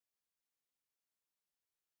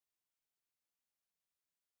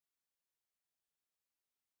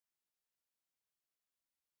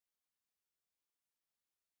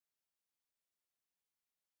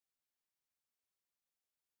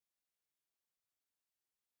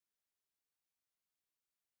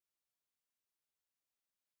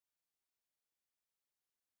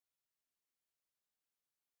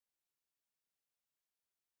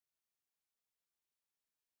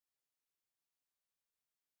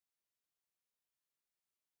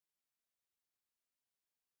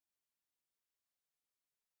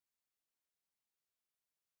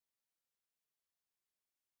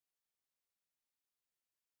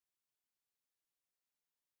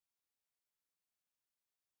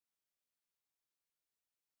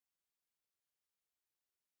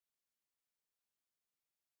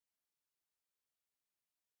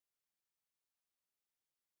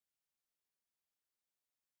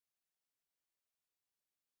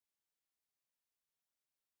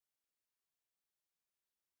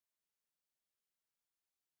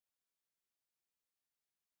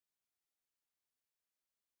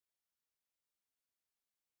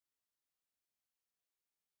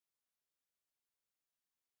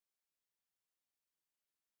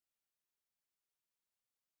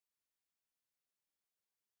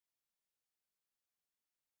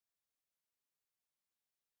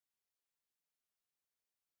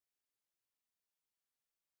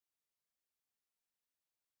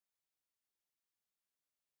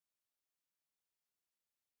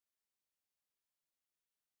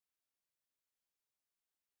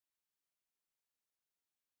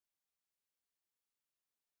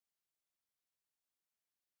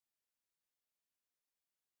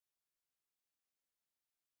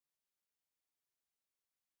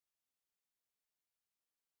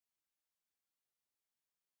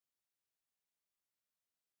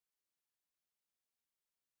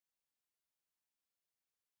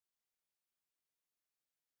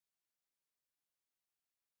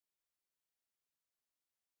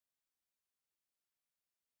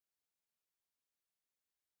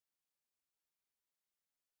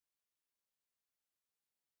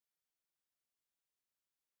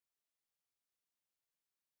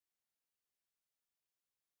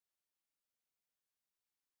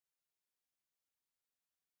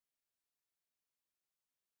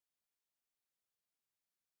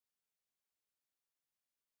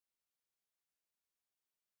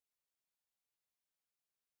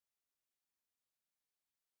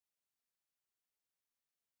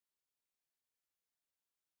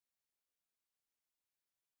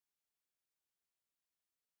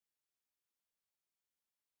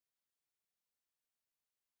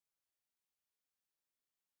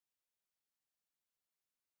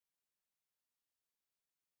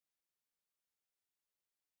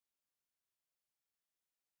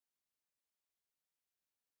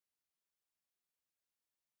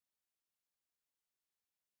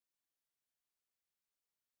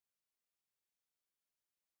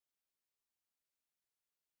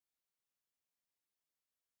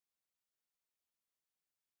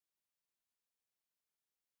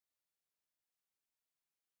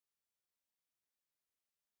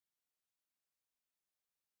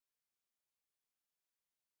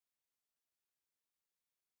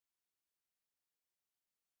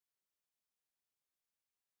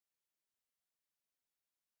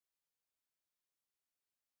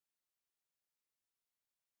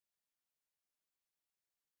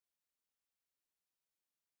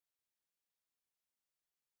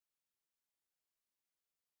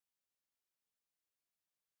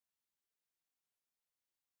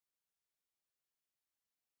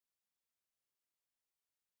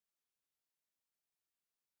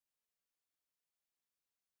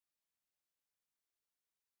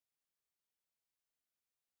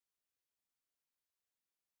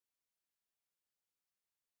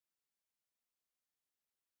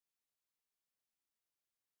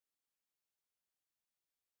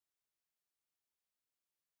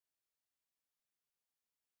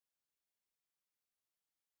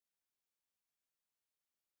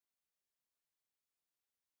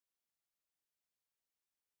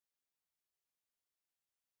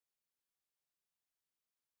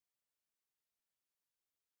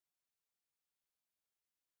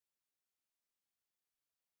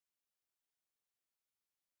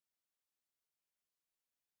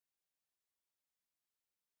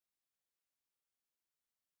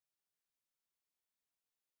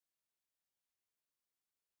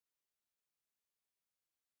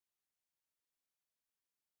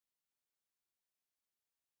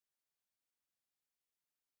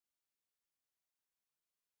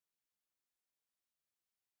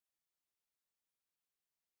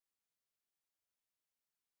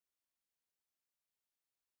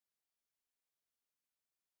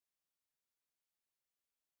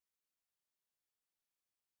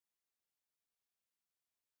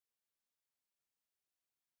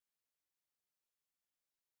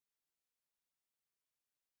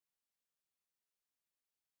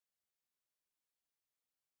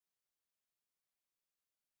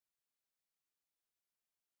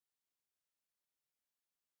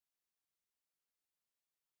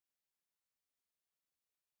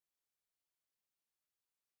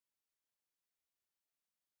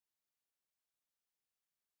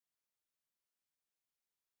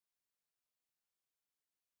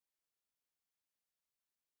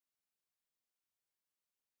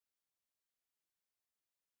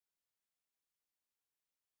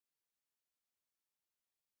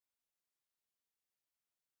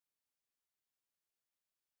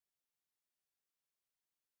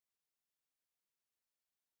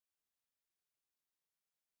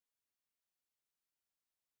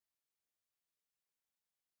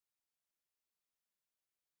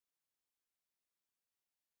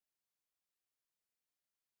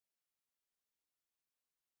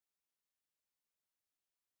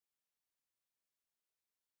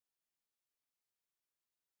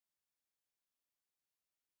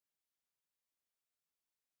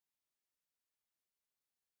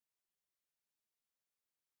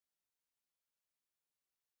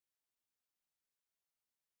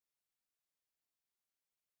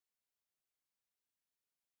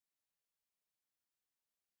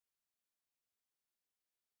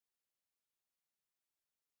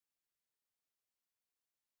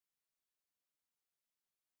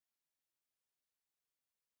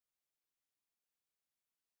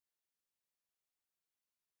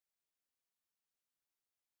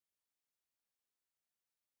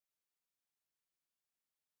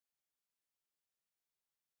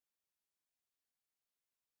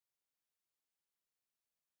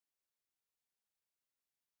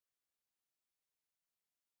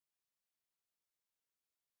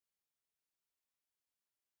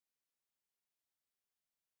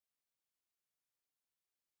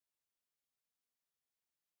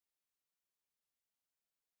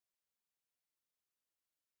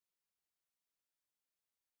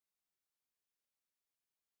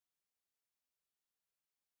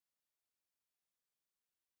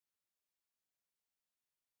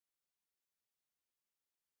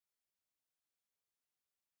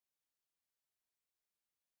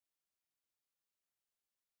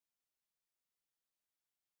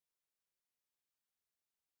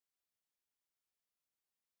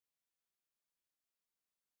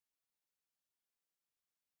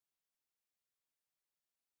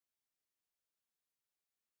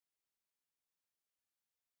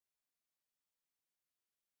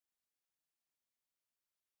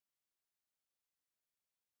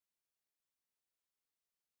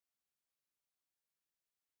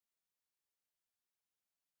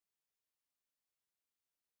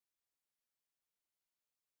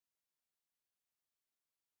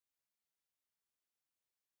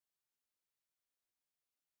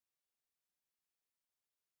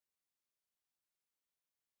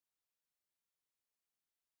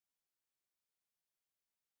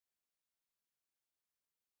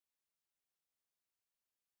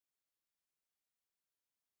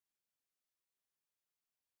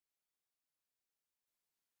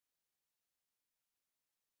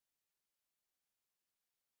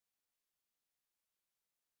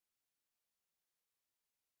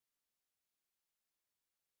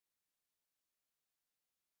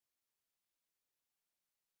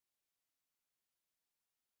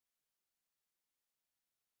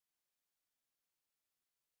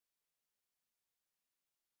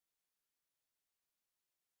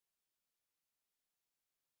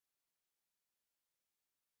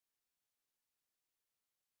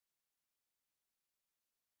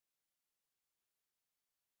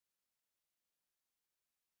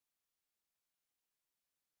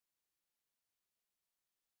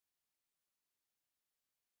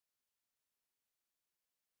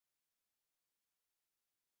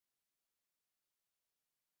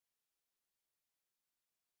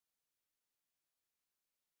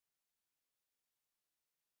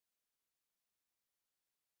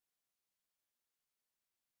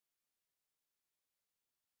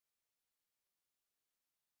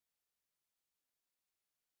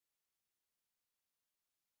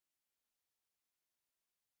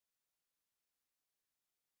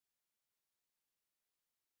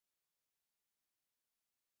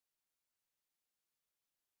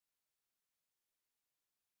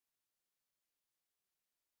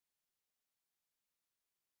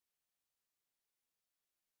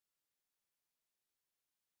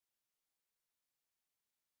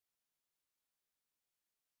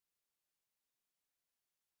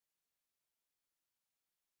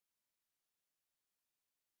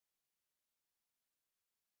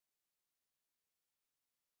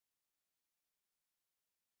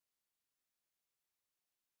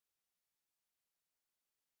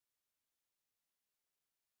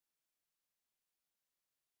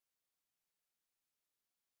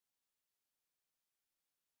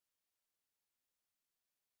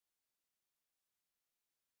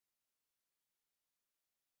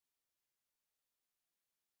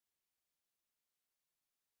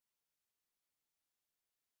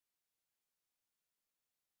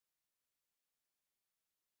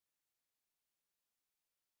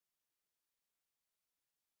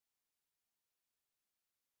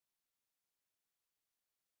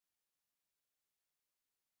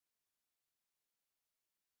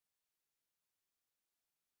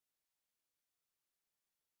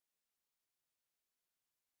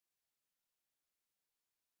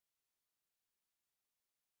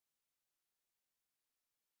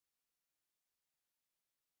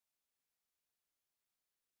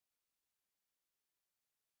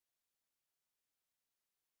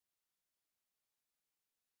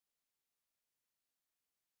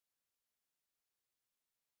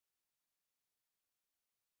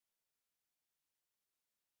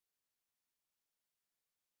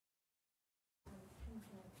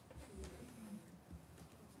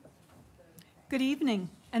Good evening,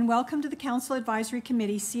 and welcome to the Council Advisory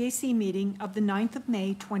Committee CAC meeting of the 9th of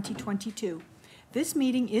May 2022. This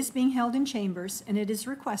meeting is being held in chambers, and it is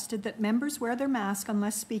requested that members wear their mask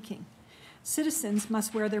unless speaking. Citizens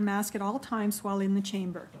must wear their mask at all times while in the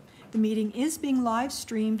chamber. The meeting is being live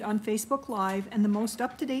streamed on Facebook Live, and the most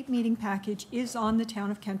up-to-date meeting package is on the Town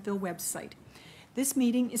of Kentville website. This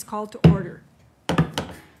meeting is called to order.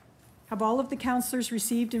 Have all of the councillors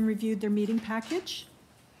received and reviewed their meeting package?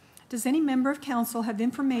 Does any member of council have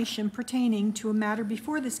information pertaining to a matter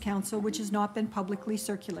before this council which has not been publicly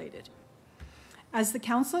circulated? As the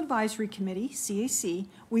Council Advisory Committee, CAC,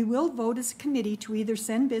 we will vote as a committee to either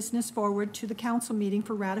send business forward to the council meeting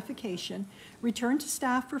for ratification, return to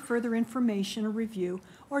staff for further information or review,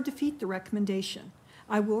 or defeat the recommendation.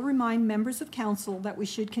 I will remind members of council that we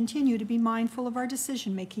should continue to be mindful of our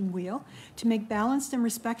decision-making wheel to make balanced and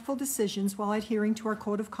respectful decisions while adhering to our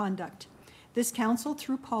code of conduct. This council,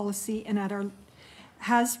 through policy and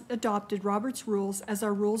has adopted Robert's Rules as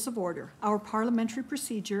our rules of order, our parliamentary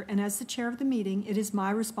procedure, and as the chair of the meeting, it is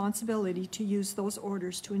my responsibility to use those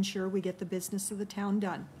orders to ensure we get the business of the town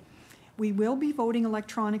done. We will be voting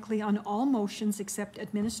electronically on all motions except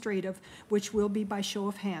administrative, which will be by show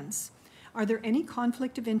of hands. Are there any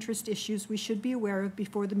conflict of interest issues we should be aware of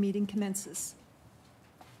before the meeting commences?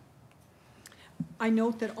 I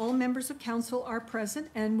note that all members of council are present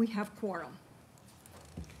and we have quorum.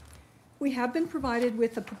 We have been provided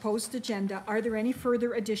with a proposed agenda. Are there any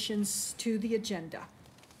further additions to the agenda?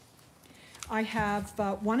 I have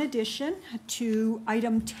one addition to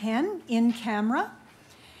item 10 in camera.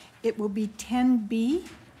 It will be 10B,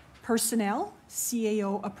 personnel,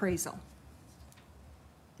 CAO appraisal.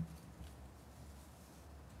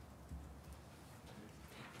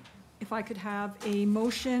 If I could have a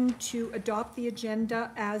motion to adopt the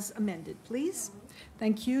agenda as amended, please.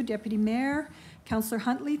 Thank you, Deputy Mayor. Councillor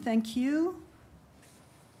Huntley, thank you.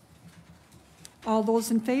 All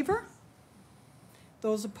those in favor?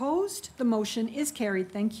 Those opposed? The motion is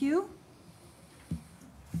carried. Thank you.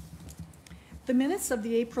 The minutes of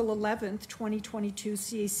the April 11th, 2022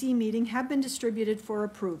 CAC meeting have been distributed for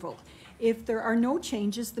approval. If there are no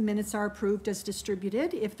changes, the minutes are approved as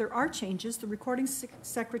distributed. If there are changes, the recording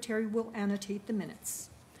secretary will annotate the minutes.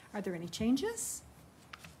 Are there any changes?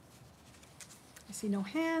 I see no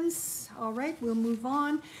hands. All right, we'll move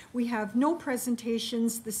on. We have no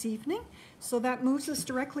presentations this evening, so that moves us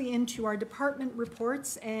directly into our department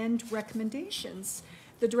reports and recommendations.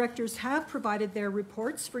 The directors have provided their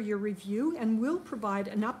reports for your review and will provide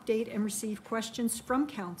an update and receive questions from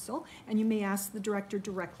council, and you may ask the director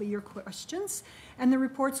directly your questions. And the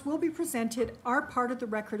reports will be presented, are part of the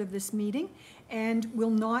record of this meeting, and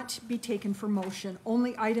will not be taken for motion.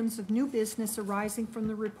 Only items of new business arising from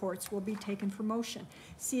the reports will be taken for motion.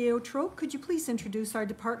 CAO Trope, could you please introduce our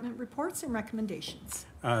department reports and recommendations?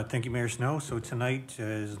 Thank you, Mayor Snow. So tonight,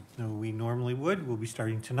 as we normally would, we'll be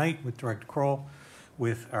starting tonight with Director Kroll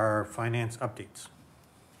with our finance updates.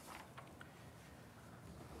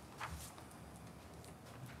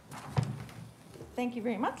 Thank you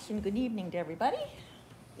very much, and good evening to everybody.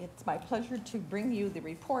 It's my pleasure to bring you the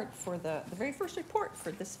report for the very first report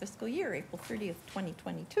for this fiscal year, April 30th,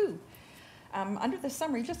 2022. Under the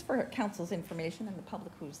summary, just for council's information and the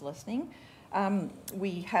public who's listening,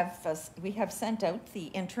 we have sent out the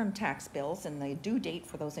interim tax bills, and the due date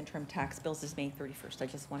for those interim tax bills is May 31st. I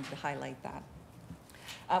just wanted to highlight that.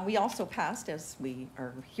 We also passed, as we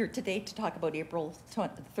are here today to talk about April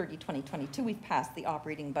 30, 2022, we've passed the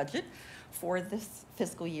operating budget for this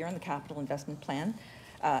fiscal year and the capital investment plan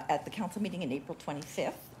at the council meeting in April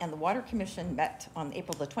 25th. And the Water Commission met on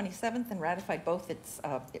April the 27th and ratified both its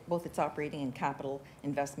operating and capital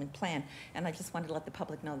investment plan. And I just wanted to let the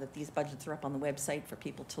public know that these budgets are up on the website for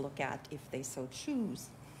people to look at if they so choose.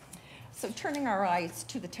 So turning our eyes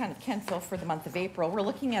to the town of Kentville for the month of April, we're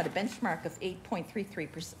looking at a benchmark of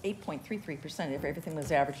 8.33% if everything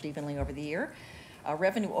was averaged evenly over the year.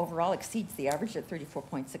 Revenue overall exceeds the average at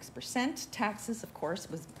 34.6%. Taxes, of course,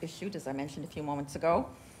 was issued, as I mentioned a few moments ago,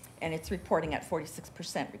 and it's reporting at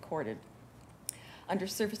 46% recorded. Under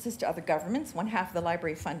services to other governments, 1/2 of the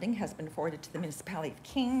library funding has been forwarded to the municipality of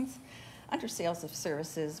Kings. Under sales of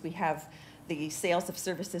services, we have the sales of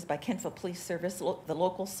services by Kentville Police Service. The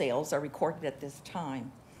local sales are recorded at this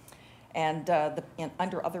time. And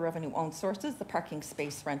under other revenue-owned sources, the parking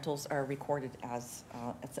space rentals are recorded as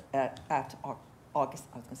at August.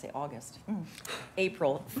 I was going to say August.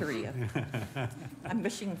 April 30th. I'm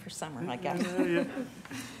wishing for summer, I guess.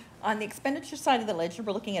 On the expenditure side of the ledger,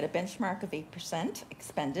 we're looking at a benchmark of 8%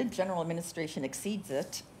 expended. General administration exceeds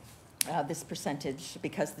it this percentage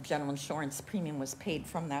because the general insurance premium was paid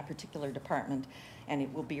from that particular department, and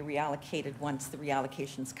it will be reallocated once the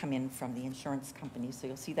reallocations come in from the insurance company. So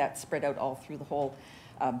you'll see that spread out all through the whole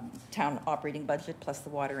town operating budget, plus the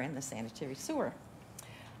water and the sanitary sewer.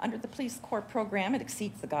 Under the Police Corps program, it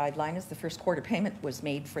exceeds the guideline as the first quarter payment was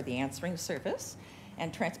made for the answering service,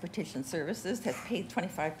 and Transportation Services has paid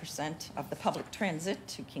 25% of the public transit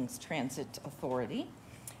to King's Transit Authority.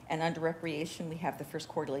 And under Recreation, we have the first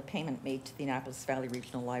quarterly payment made to the Annapolis Valley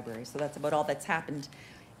Regional Library. So that's about all that's happened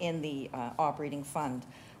in the operating fund.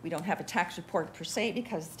 We don't have a tax report per se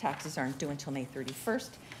because the taxes aren't due until May 31st,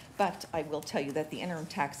 but I will tell you that the interim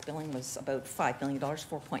tax billing was about $5 million,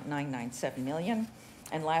 $4.997 million,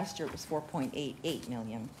 and last year it was $4.88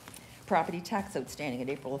 million. Property tax outstanding at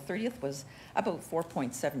April 30th was about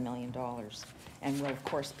 $4.7 million. And we'll, of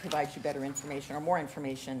course, provide you better information or more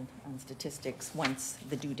information on statistics once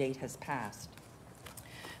the due date has passed.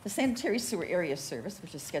 The Sanitary Sewer Area Service,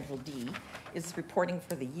 which is Schedule D, is reporting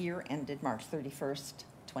for the year ended March 31st,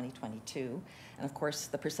 2022. And of course,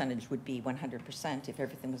 the percentage would be 100% if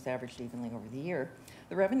everything was averaged evenly over the year.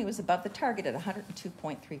 The revenue is above the target at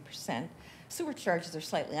 102.3%. Sewer charges are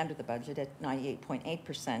slightly under the budget at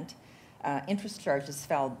 98.8%. Interest charges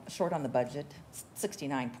fell short on the budget,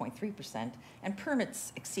 69.3%, and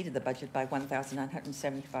permits exceeded the budget by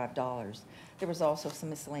 $1,975. There was also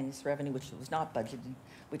some miscellaneous revenue which was not budgeted,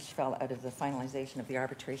 which fell out of the finalization of the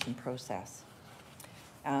arbitration process.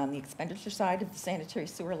 On the expenditure side of the sanitary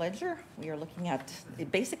sewer ledger, we are looking at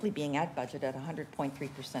it basically being at budget at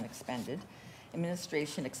 100.3% expended.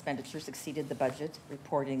 Administration expenditures exceeded the budget,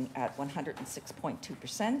 reporting at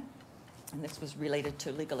 106.2%. And this was related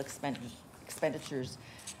to legal expenditures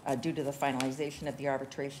due to the finalization of the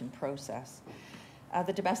arbitration process.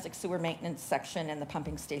 The domestic sewer maintenance section and the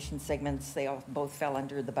pumping station segments, they both fell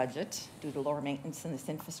under the budget due to lower maintenance in this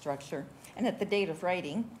infrastructure. And at the date of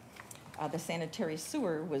writing, the sanitary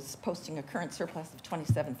sewer was posting a current surplus of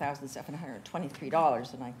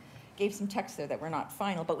 $27,723. And I gave some text there that we're not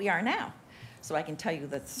final, but we are now. So I can tell you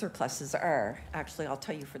that the surpluses are. Actually, I'll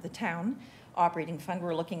tell you for the town operating fund,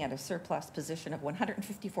 we're looking at a surplus position of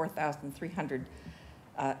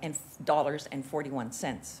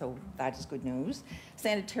 $154,300.41. So that is good news.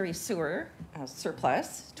 Sanitary sewer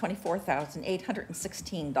surplus,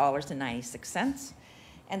 $24,816.96.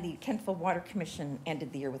 And the Kentville Water Commission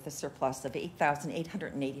ended the year with a surplus of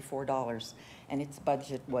 $8,884, and its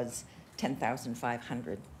budget was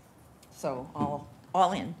 $10,500. So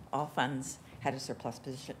all in, all funds had a surplus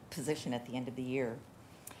position at the end of the year.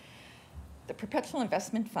 The Perpetual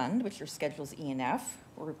Investment Fund, which are Schedules E and F,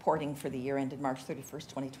 we're reporting for the year ended March 31st,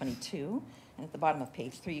 2022. And at the bottom of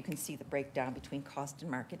page 3, you can see the breakdown between cost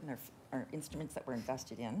and market and our instruments that we're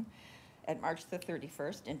invested in. At March the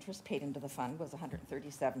 31st, interest paid into the fund was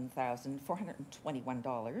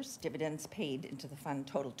 $137,421. Dividends paid into the fund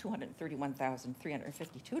totaled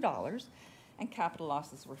 $231,352. And capital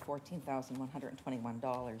losses were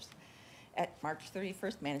 $14,121. At March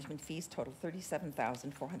 31st, management fees totaled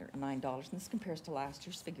 $37,409, and this compares to last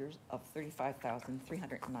year's figures of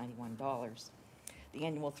 $35,391. The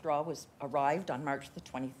annual withdrawal arrived on March the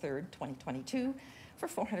 23rd, 2022, for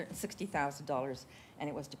 $460,000, and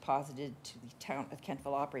it was deposited to the Town of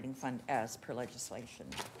Kentville Operating Fund as per legislation.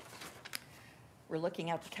 We're looking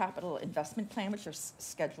at the capital investment plan, which are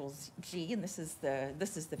Schedules G, and this is the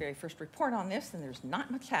very first report on this, and there's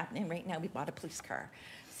not much happening right now. We bought a police car.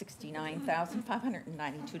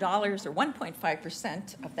 $69,592, or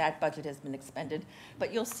 1.5% of that budget has been expended.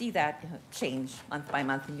 But you'll see that change month by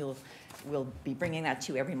month, and we'll be bringing that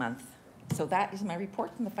to you every month. So that is my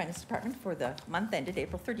report from the Finance Department for the month ended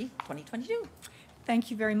April 30, 2022. Thank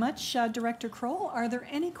you very much, Director Kroll. Are there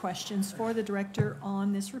any questions for the Director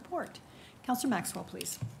on this report? Councillor Maxwell,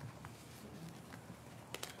 please.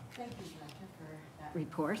 Thank you, Director, for that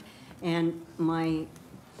report. And my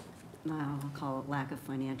I'll call it lack of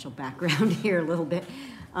financial background here a little bit.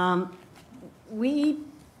 We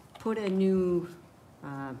put a new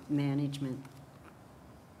management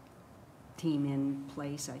team in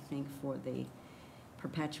place, I think, for the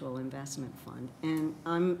Perpetual Investment Fund. And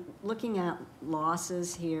I'm looking at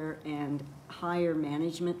losses here and higher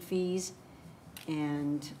management fees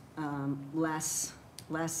and less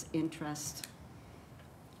interest.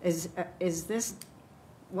 Is this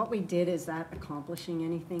what we did, is that accomplishing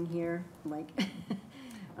anything here? Like,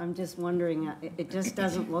 I'm just wondering, it just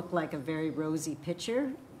doesn't look like a very rosy picture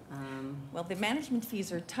Well, the management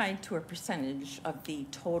fees are tied to a percentage of the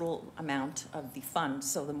total amount of the fund.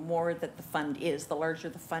 So the more that the fund is, the larger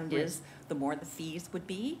the fund Right. is, the more the fees would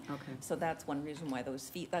be. Okay. So that's one reason why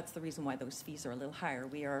that's the reason why those fees are a little higher.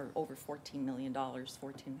 We are over $14 million,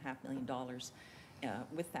 $14.5 million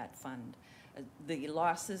with that fund. The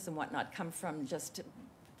losses and whatnot come from just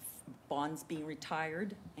bonds being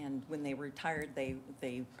retired, and when they were retired,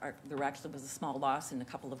 there actually was a small loss in a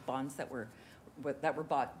couple of bonds that were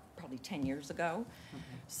bought probably 10 years ago. Okay.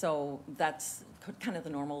 So that's kind of the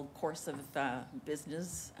normal course of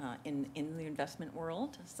business in the investment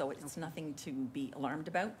world. So it's nothing to be alarmed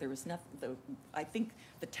about. There was nothing. I think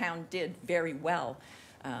the town did very well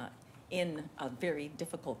in a very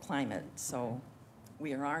difficult climate. So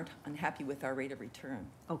we aren't unhappy with our rate of return.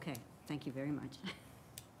 Okay, thank you very much.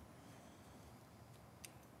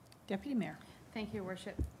 Deputy Mayor. Thank you, Your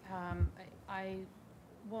Worship. I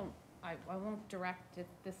won't direct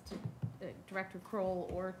this to Director Kroll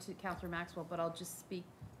or to Councillor Maxwell, but I'll just speak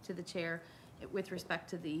to the chair with respect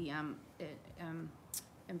to the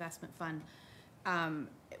investment fund.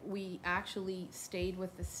 We actually stayed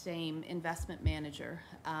with the same investment manager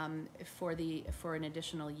for an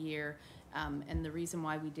additional year. And the reason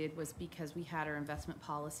why we did was because we had our investment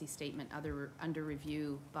policy statement under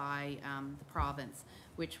review by the province,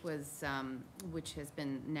 which has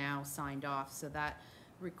been now signed off. So that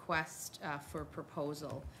request for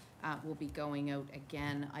proposal will be going out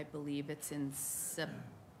again. I believe it's in September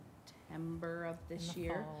of this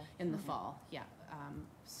year. In the fall, yeah.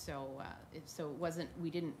 So it wasn't, we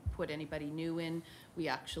didn't put anybody new in. We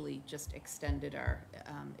actually just extended our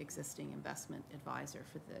existing investment advisor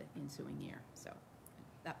for the ensuing year. So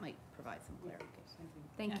that might provide some clarification.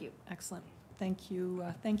 Thank you. Excellent. Thank you,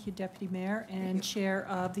 Deputy Mayor and Chair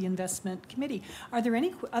of the Investment Committee. Are there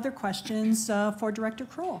any other questions for Director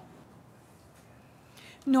Kroll?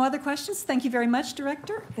 No other questions? Thank you very much,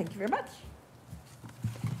 Director. Thank you very much.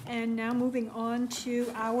 And now moving on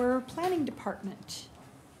to our Planning Department.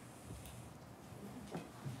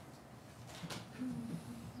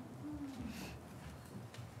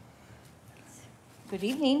 Good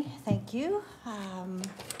evening, thank you.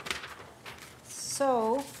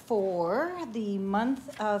 So for the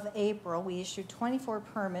month of April, we issued 24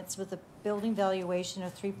 permits with a building valuation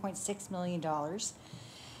of $3.6 million.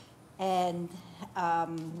 And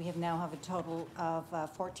we now have a total of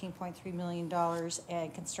 $14.3 million,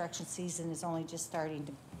 and construction season is only just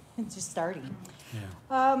starting.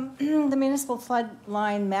 Yeah. The municipal flood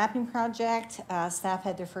line mapping project, staff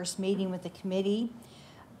had their first meeting with the committee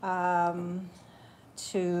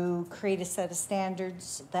to create a set of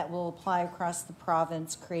standards that will apply across the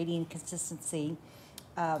province, creating consistency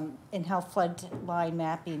in how flood line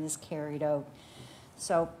mapping is carried out.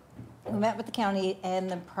 So we met with the county and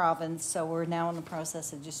the province, so we're now in the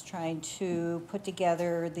process of just trying to put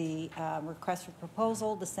together the request for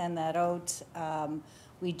proposal to send that out.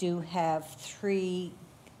 We do have 3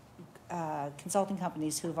 consulting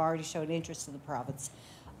companies who have already showed interest in the province.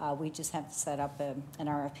 We just have to set up an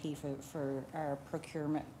RFP for our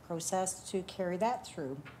procurement process to carry that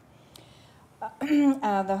through.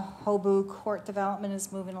 The Hobu Court development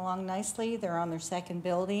is moving along nicely. They're on their 2nd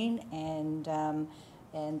building and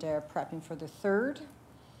prepping for their 3rd.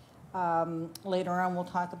 Later on, we'll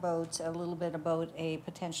talk about a little bit about a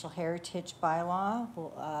potential heritage bylaw.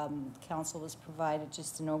 Council was provided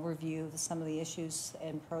just an overview of some of the issues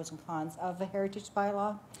and pros and cons of a heritage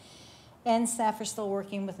bylaw. And staff are still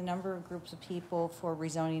working with a number of groups of people for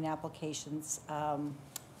rezoning applications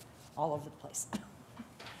all over the place.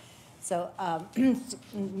 So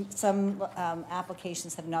some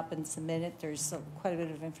applications have not been submitted. There's quite a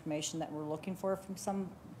bit of information that we're looking for from some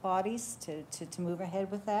bodies to move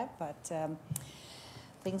ahead with that, but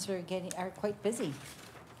things are quite busy.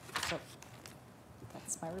 So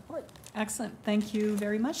that's my report. Excellent. Thank you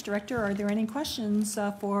very much, Director. Are there any questions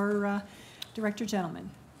for Director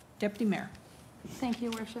Gentleman? Deputy Mayor. Thank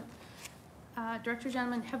you, Worship. Director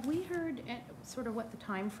Gentleman, have we heard sort of what the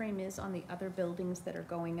time frame is on the other buildings that are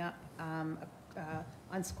going up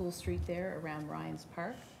on School Street there around Ryan's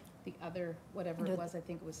Park? The other, whatever it was, I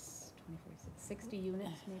think it was 60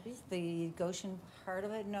 units maybe? The Goshen part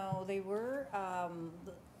of it, no, they were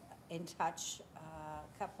in touch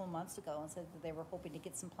a couple of months ago and said that they were hoping to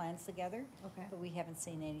get some plans together. Okay. But we haven't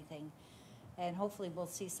seen anything. And hopefully we'll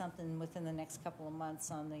see something within the next couple of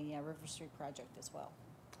months on the River Street project as well.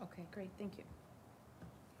 Okay, great, thank you.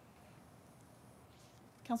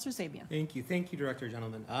 Councillor Sabian. Thank you, Director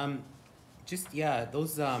Gentleman.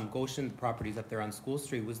 Those Goshen properties up there on School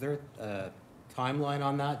Street, was there a timeline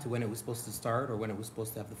on that to when it was supposed to start or when it was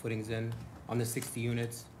supposed to have the footings in on the 60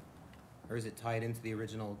 units? or is it tied into the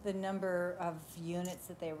original? The number of units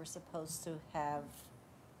that they were supposed to have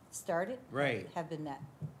started. Right. Have been met.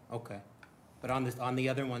 Okay. But on the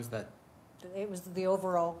other ones that, It was the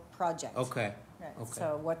overall project. okay, Right. okay.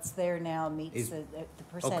 So what's there now meets Is- the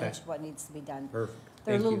percentage of what needs to be done. perfect.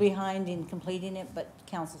 They're a Thank little you. behind in completing it, but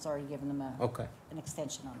council's already given them Okay, an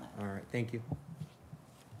extension on that. all right, thank you.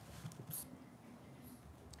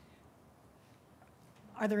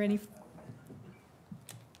 Are there any?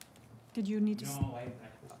 Did you need to? I.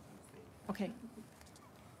 Okay.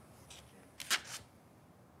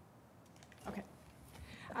 Okay.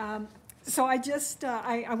 So I just,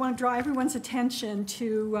 I want to draw everyone's attention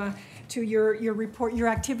to your report, your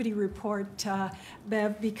activity report,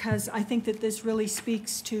 Bev, because I think that this really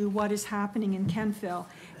speaks to what is happening in Kentville.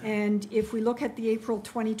 And if we look at the April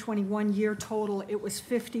 2021 year total, it was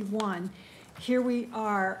 51. Here we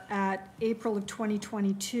are at April of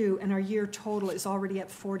 2022, and our year total is already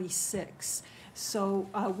at 46. So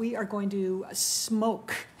we are going to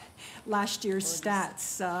smoke last year's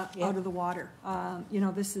stats out of the water. You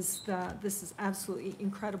know, this is absolutely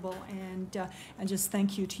incredible, and just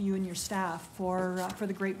thank you to you and your staff for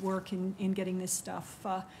the great work in getting this stuff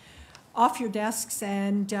off your desks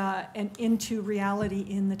and into reality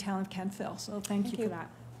in the town of Kentville. So thank you for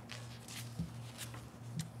that.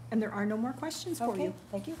 And there are no more questions for you. Okay,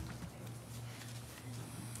 thank you.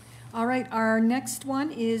 All right, our next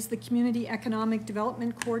one is the Community Economic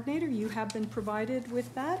Development Coordinator. You have been provided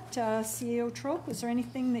with that. CAO Trope, was there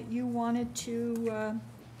anything that you wanted to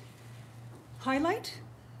highlight?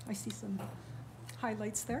 I see some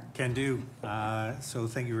highlights there. Can do. So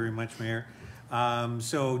thank you very much, Mayor.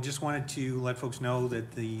 So just wanted to let folks know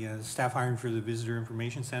that the staff hiring for the Visitor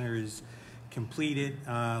Information Center is completed.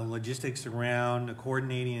 Logistics around the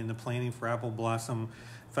coordinating and the planning for Apple Blossom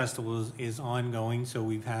Festival is ongoing. So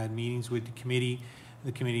we've had meetings with the committee.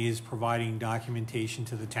 The committee is providing documentation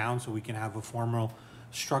to the town so we can have a formal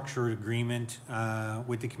structured agreement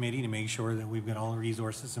with the committee to make sure that we've got all the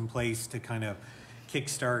resources in place to kind of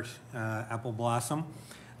kickstart Apple Blossom.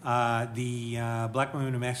 The Black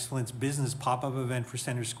Women of Excellence business pop-up event for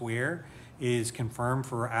Center Square is confirmed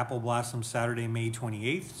for Apple Blossom Saturday, May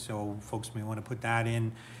 28th. So folks may want to put that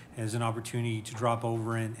in as an opportunity to drop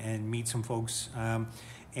over and meet some folks.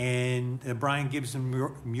 And the Brian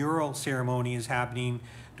Gibson mural ceremony is happening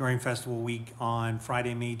during Festival Week on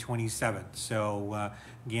Friday, May 27th. So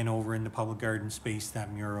again, over in the public garden space,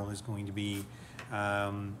 that mural is going to be,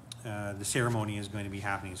 the ceremony is going to be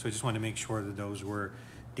happening. So I just wanted to make sure that those were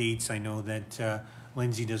dates. I know that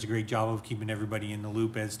Lindsay does a great job of keeping everybody in the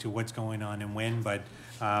loop as to what's going on and when, but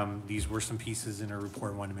these were some pieces in our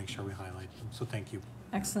report I wanted to make sure we highlight them. So thank you.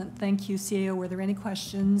 Excellent, thank you, CAO. Were there any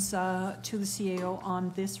questions to the CAO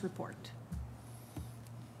on this report?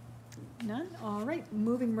 None? All right,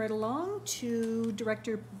 moving right along to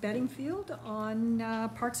Director Bedingfield on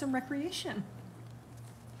Parks and Recreation.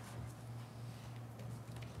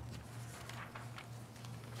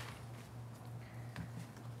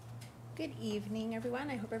 Good evening, everyone.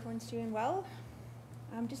 I hope everyone's doing well.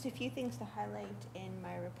 Just a few things to highlight in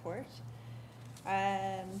my report.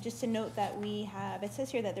 Just to note that we have, it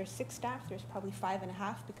says here that there's 6 staff. There's probably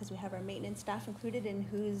 5.5 because we have our maintenance staff included in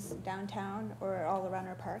who's downtown or all around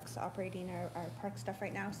our parks operating our park stuff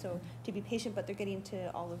right now. So to be patient, but they're getting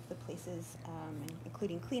to all of the places,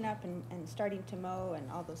 including cleanup and starting to mow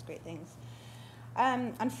and all those great things.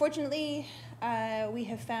 Unfortunately, we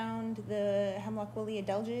have found the Hemlock Woolly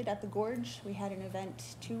Adelgid at the Gorge. We had an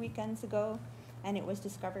event 2 weekends ago, and it was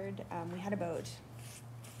discovered. We had about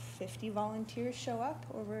 50 volunteers show up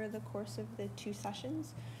over the course of the 2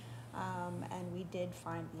 sessions, and we did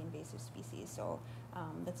find the invasive species. So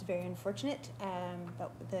that's very unfortunate,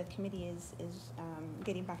 but the committee is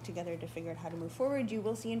getting back together to figure out how to move forward. You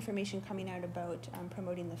will see information coming out about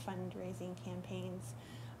promoting the fundraising campaigns.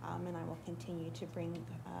 And I will continue to bring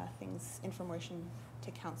information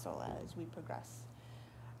to council as we progress.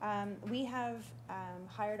 We have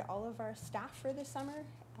hired all of our staff for this summer,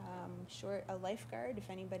 short a lifeguard. If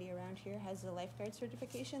anybody around here has a lifeguard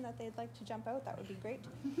certification that they'd like to jump out, that would be great.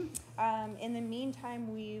 In the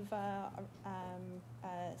meantime, we've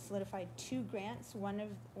solidified 2 grants, one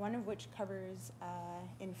of which covers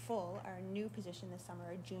in full our new position this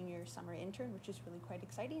summer, a junior summer intern, which is really quite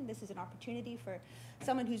exciting. This is an opportunity for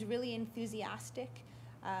someone who's really enthusiastic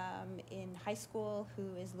in high school,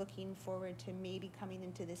 who is looking forward to maybe coming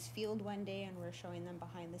into this field one day, and we're showing them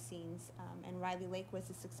behind the scenes. And Riley Lake was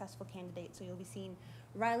a successful candidate, so you'll be seeing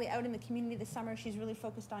Riley out in the community this summer. She's really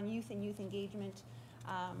focused on youth and youth engagement.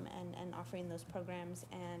 and offering those programs.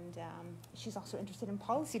 And she's also interested in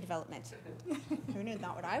policy development. Who knew?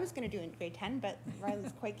 Not what I was going to do in grade 10, but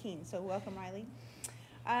Riley's quite keen. So welcome, Riley.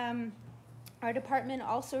 Our department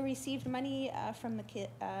also received money from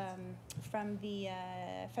the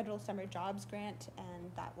federal summer jobs grant,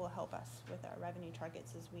 and that will help us with our revenue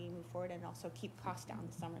targets as we move forward and also keep costs down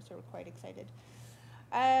this summer, so we're quite excited.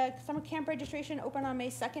 Summer camp registration opened on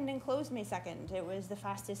May 2nd and closed May 2nd. It was the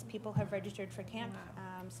fastest people have registered for camp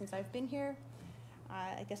since I've been here.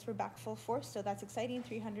 I guess we're back full force, so that's exciting.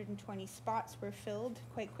 320 spots were filled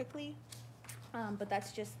quite quickly. But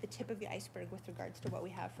that's just the tip of the iceberg with regards to what we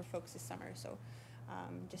have for folks this summer. So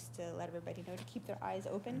just to let everybody know to keep their eyes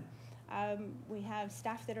open. We have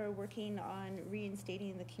staff that are working on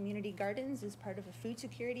reinstating the community gardens as part of a food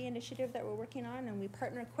security initiative that we're working on, and we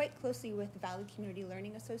partner quite closely with the Valley Community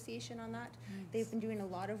Learning Association on that. Nice. They've been doing a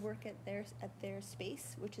lot of work at their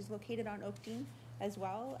space, which is located on Oakdean as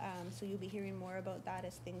well. So you'll be hearing more about that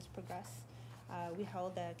as things progress. We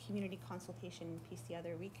held a community consultation piece the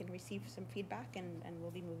other week and received some feedback, and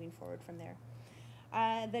we'll be moving forward from there.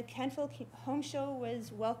 The Kentville Home Show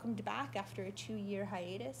was welcomed back after a 2-year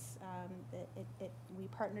hiatus. We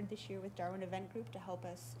partnered this year with Darwin Event Group to help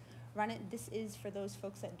us run it. This is, for those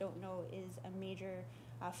folks that don't know, is a major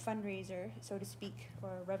fundraiser, so to speak,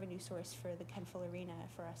 or a revenue source for the Kentville Arena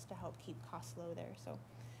for us to help keep costs low there. So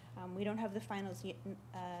we don't have the final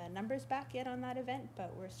numbers back yet on that event,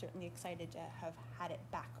 but we're certainly excited to have had it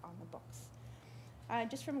back on the books.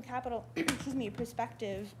 Just from a capital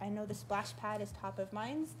perspective, I know the splash pad is top of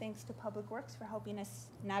mind, thanks to Public Works for helping us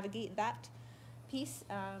navigate that piece.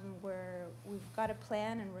 We've got a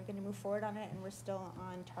plan and we're going to move forward on it, and we're still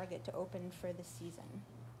on target to open for the season.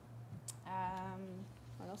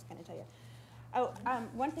 What else can I tell you? Oh,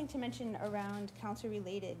 one thing to mention around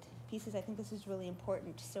council-related pieces, I think this is really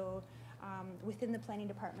important. So within the planning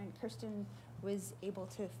department, Kirsten was able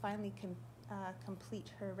to finally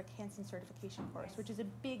complete her Rick Hansen certification course, which is a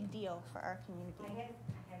big deal for our community. I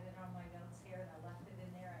had it on my notes here, and I left it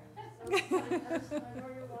in there. I was so excited. I know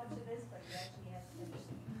you're watching this, but you actually have to finish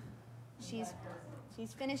it.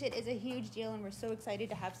 She's finished it. It's a huge deal, and we're so excited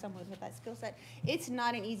to have someone with that skill set. It's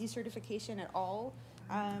not an easy certification at all,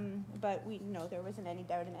 but we know there wasn't any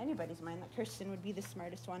doubt in anybody's mind that Kirsten would be the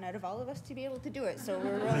smartest one out of all of us to be able to do it, so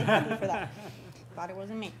we're really happy for that. Glad it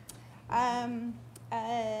wasn't me.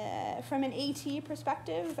 From an AT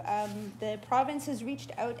perspective, the province has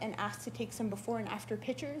reached out and asked to take some before and after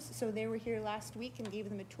pictures. So they were here last week and gave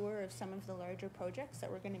them a tour of some of the larger projects that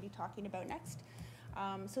we're going to be talking about next,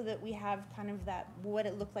 so that we have kind of that, what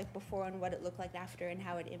it looked like before and what it looked like after and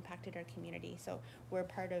how it impacted our community. So we're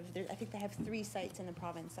part of, I think they have 3 sites in the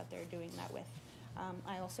province that they're doing that with.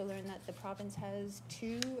 I also learned that the province has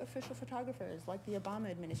 2 official photographers, like the Obama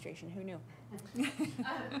administration. Who knew?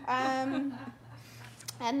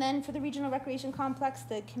 And then for the Regional Recreation Complex,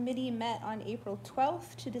 the committee met on April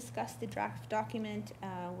 12th to discuss the draft document.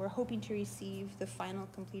 We're hoping to receive the final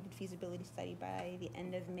completed feasibility study by the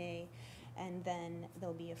end of May, and then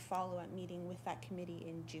there'll be a follow-up meeting with that committee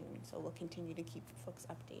in June. So we'll continue to keep folks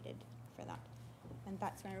updated for that. And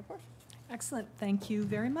that's my report. Excellent. Thank you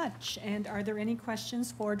very much. And are there any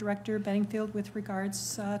questions for Director Bedingfield with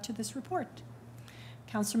regards to this report?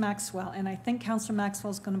 Councillor Maxwell, and I think Councillor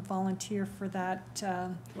Maxwell is going to volunteer for that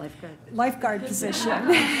lifeguard position.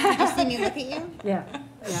 Did you see me look at you? Yeah.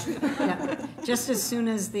 Just as soon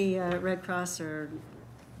as the Red Cross or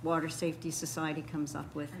Water Safety Society comes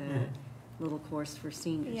up with a little course for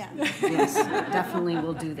seniors. Yeah. Yes, definitely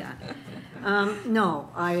we'll do that. No,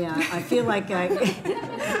 I feel like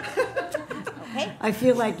I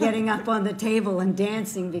feel like getting up on the table and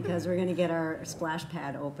dancing because we're going to get our splash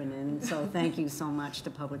pad open. And so thank you so much to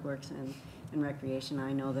Public Works and Recreation.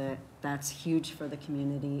 I know that that's huge for the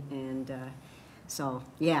community. And so,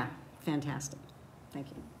 yeah, fantastic. Thank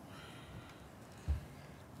you.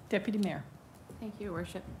 Deputy Mayor. Thank you, Your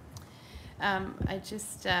Worship. I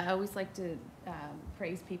just always like to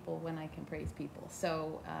praise people when I can praise people.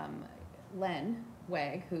 So Len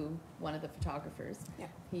Wag, one of the photographers, yeah.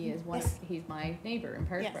 He's my neighbor in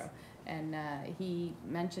Parsboro. Yes. And he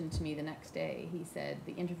mentioned to me the next day, he said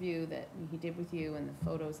the interview that he did with you and the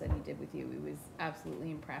photos that he did with you, he was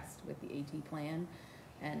absolutely impressed with the AT plan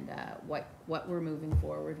and what we're moving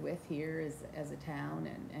forward with here as a town,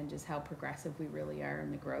 and just how progressive we really are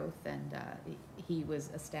in the growth. And he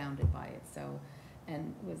was astounded by it, so,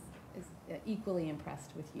 and is equally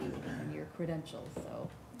impressed with you and your credentials. So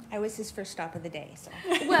I was his first stop of the day, so.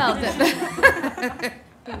 Well,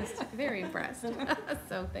 he was very impressed.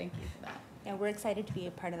 So thank you for that. Yeah, we're excited to be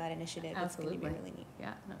a part of that initiative. Absolutely. It's going to be really neat.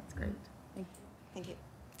 Yeah, no, it's great. Thank you. Thank you.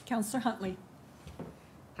 Councillor Huntley.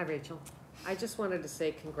 Hi, Rachel. I just wanted to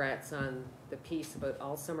say congrats on the piece about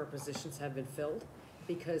all summer positions have been filled,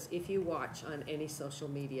 because if you watch on any social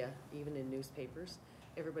media, even in newspapers,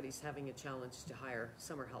 everybody's having a challenge to hire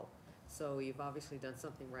summer help. So you've obviously done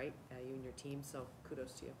something right, you and your team, so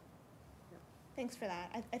kudos to you. Thanks for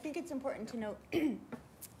that. I think it's important to note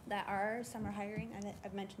that our summer hiring, and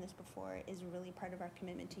I've mentioned this before, is really part of our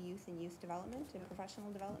commitment to youth and youth development and professional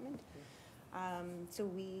development. So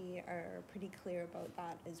we are pretty clear about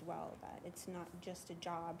that as well, that it's not just a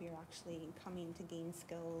job, you're actually coming to gain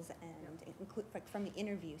skills and include, like, from the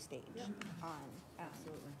interview stage on.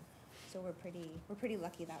 Absolutely. So we're pretty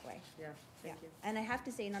lucky that way. Yeah, thank you. And I have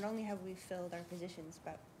to say, not only have we filled our positions,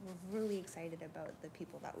 but we're really excited about the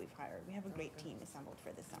people that we've hired. We have a great team assembled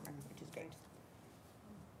for this summer, which is great.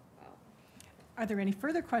 Wow. Are there any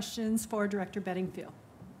further questions for Director Bedingfield?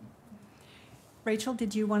 Rachel,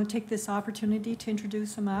 did you want to take this opportunity to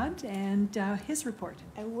introduce Ahmad and his report?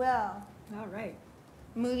 I will. All right.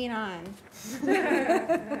 Moving on.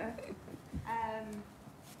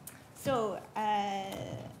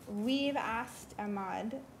 We've asked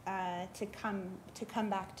Ahmad to come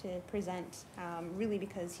back to present, really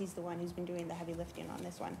because he's the one who's been doing the heavy lifting on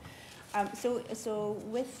this one. So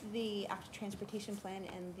with the active transportation plan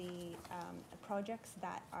and the projects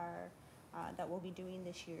that we'll be doing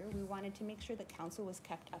this year, we wanted to make sure that council was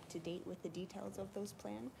kept up to date with the details of those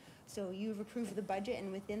plans. So you've approved the budget,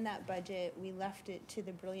 and within that budget, we left it to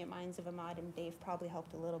the brilliant minds of Ahmad, and Dave probably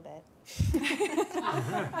helped a little bit,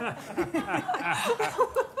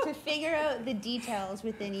 to figure out the details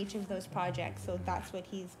within each of those projects. So that's what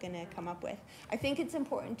he's going to come up with. I think it's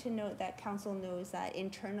important to note that council knows that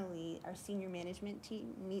internally, our senior management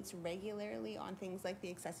team meets regularly on things like the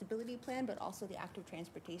accessibility plan, but also the active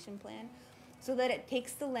transportation plan, so that it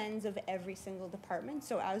takes the lens of every single department.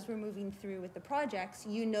 So as we're moving through with the projects,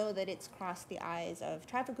 you know that it's crossed the eyes of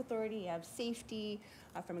traffic authority, you have safety,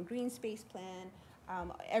 from a green space plan,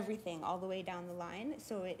 everything all the way down the line.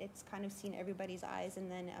 So it's kind of seen everybody's eyes,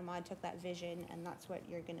 and then Ahmad took that vision, and that's what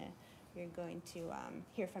you're going to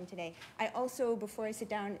hear from today. I also, before I sit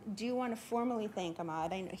down, do want to formally thank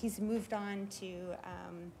Ahmad. I know he's moved on to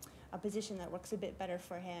a position that works a bit better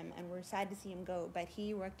for him, and we're sad to see him go, but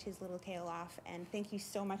he worked his little tail off, and thank you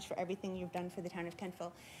so much for everything you've done for the town of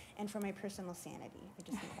Kentville and for my personal sanity. I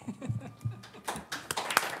just need that.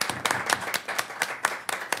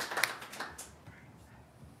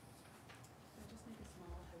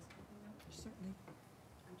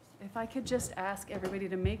 If I could just ask everybody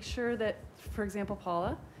to make sure that, for example,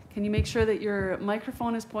 Paula, can you make sure that your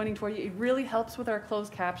microphone is pointing toward you? It really helps with our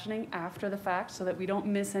closed captioning after the fact so that we don't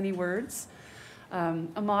miss any words.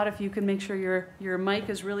 Ahmad, if you can make sure your mic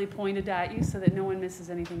is really pointed at you so that no one misses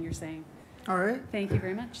anything you're saying. All right. Thank you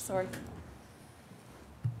very much. Sorry.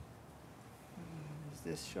 Is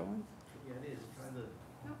this showing? Yeah, it is.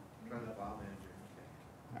 Try the file manager. Okay.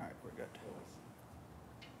 All right, we're good.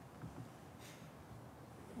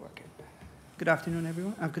 Working. Good afternoon,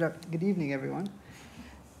 everyone. Good evening, everyone.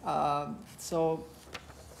 So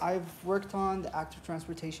I've worked on the active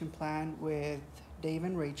transportation plan with Dave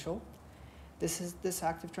and Rachel. This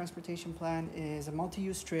active transportation plan is a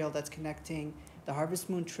multi-use trail that's connecting the Harvest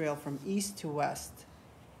Moon Trail from east to west.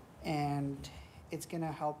 And it's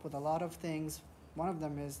gonna help with a lot of things. One of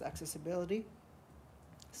them is accessibility.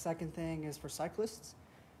 Second thing is for cyclists.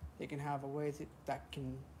 They can have a way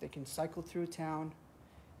they can cycle through town,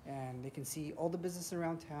 and they can see all the business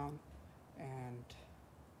around town and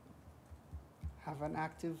have an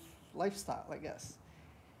active lifestyle, I guess.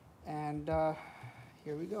 And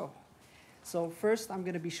here we go. So first, I'm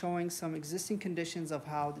going to be showing some existing conditions of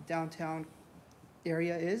how the downtown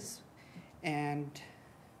area is, and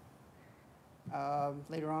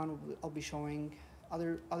later on, I'll be showing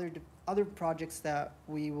other projects that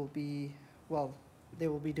they will be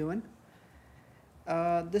doing.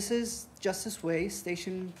 This is Justice Way,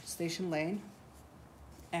 Station Lane,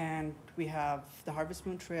 and we have the Harvest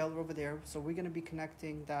Moon Trail over there, so we're going to be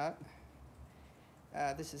connecting that.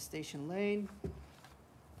 This is Station Lane,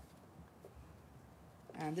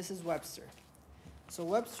 and this is Webster. So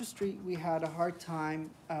Webster Street, we had a hard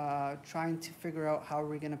time trying to figure out how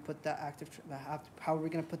we're going to put how we're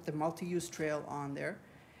going to put the multi-use trail on there.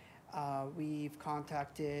 We've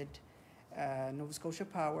contacted Nova Scotia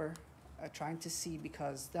Power, trying to see,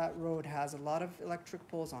 because that road has a lot of electric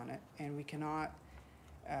poles on it, and we cannot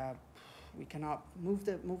move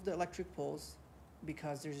the electric poles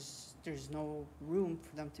because there's no room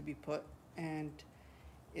for them to be put, and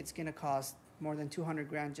it's going to cost more than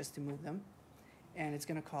 $200,000 just to move them, and it's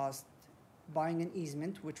going to cost buying an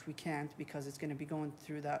easement, which we can't because it's going to be going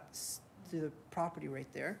through the property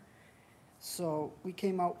right there. So we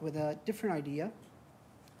came out with a different idea,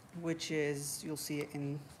 which is, you'll see it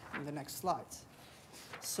in the next slides.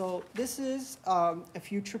 So this is a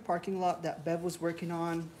future parking lot that Bev was working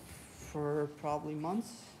on for probably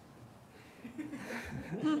months.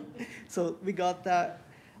 So we got that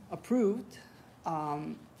approved.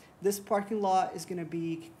 This parking lot is gonna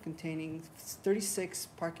be containing 36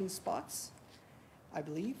 parking spots, I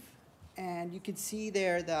believe. And you can see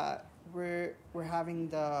there that we're having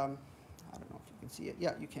the, I don't know if you can see it.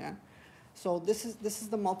 Yeah, you can. So this is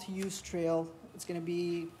the multi-use trail. It's gonna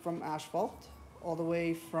be from asphalt all the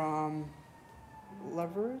way from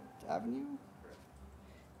Leverett Avenue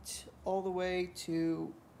all the way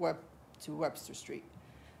to Webster Street.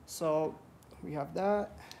 So we have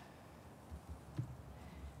that.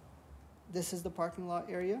 This is the parking lot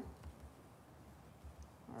area.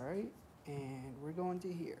 All right, and we're going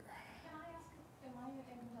to here. Am I able to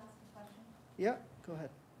ask a question? Yeah, go ahead.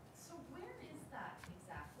 So where is that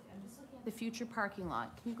exactly? I'm just looking at the future parking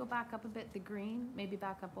lot. Can you go back up a bit, the green, maybe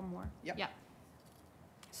back up one more? Yep. Yeah.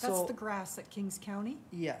 That's So, the grass at Kings County.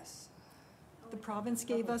 yes. The province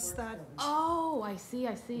gave us that. Oh, I see,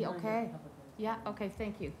 okay. Yeah, okay,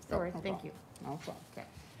 thank you. Sorry, no thank you. No problem. Okay.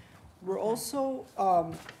 We're also,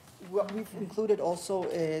 what we've included also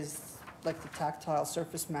is like the tactile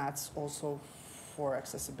surface mats also for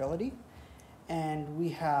accessibility. And we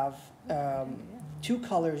have two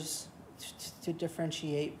colors to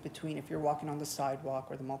differentiate between if you're walking on the sidewalk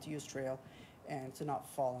or the multi-use trail and to not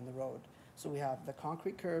fall on the road. So we have the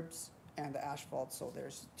concrete curbs and the asphalt, so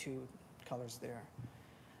there's two colors there.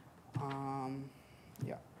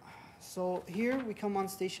 Yeah. So here we come on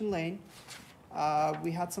Station Lane.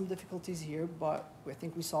 We had some difficulties here, but I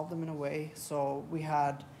think we solved them in a way. So we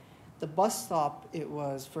had the bus stop, it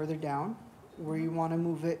was further down, where you want to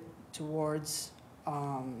move it towards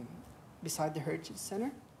beside the Heritage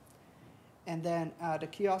Center. And then the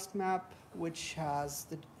kiosk map, which has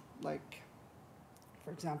the, like,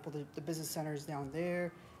 for example, the business center is down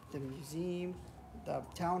there, the museum, the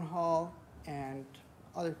town hall, and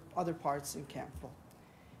other parts in Campbell.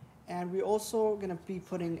 And we're also gonna be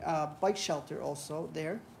putting a bike shelter also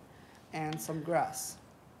there and some grass.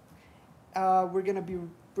 We're gonna be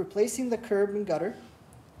replacing the curb and gutter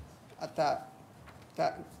at that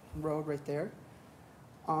road right there.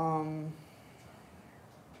 Yeah,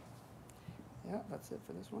 that's it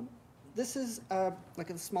for this one. This is like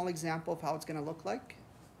a small example of how it's gonna look like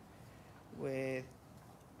with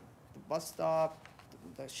the bus stop,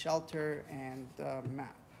 the shelter, and the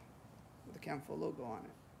map with the Camfo logo on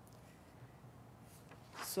it.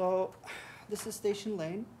 So this is Station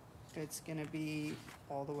Lane. It's gonna be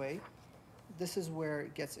all the way. This is where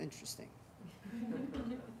it gets interesting.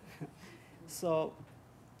 So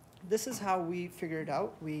this is how we figured it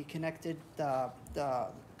out. We connected the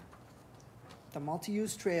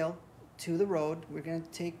multi-use trail to the road. We're gonna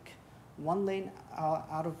take one lane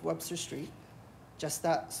out of Webster Street, just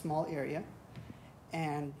that small area,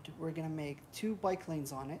 and we're gonna make 2 bike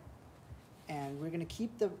lanes on it. And we're gonna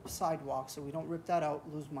keep the sidewalk so we don't rip that out,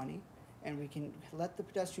 lose money, and we can let the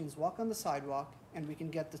pedestrians walk on the sidewalk, and we can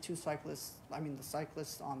get the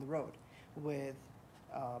cyclists on the road with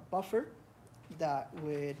a buffer that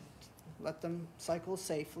would let them cycle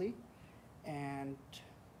safely, and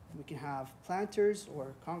we can have planters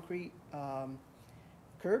or concrete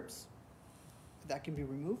curbs that can be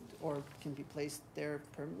removed or can be placed there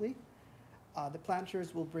permanently. The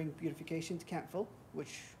planters will bring beautification to Campville,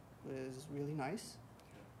 which is really nice.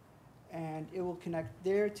 And it will connect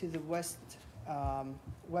there to the West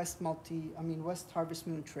Harvest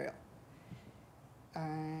Moon Trail.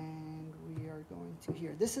 And we are going to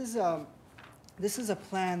here. This is a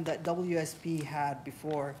plan that WSP had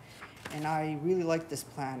before, and I really like this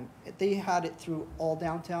plan. They had it through all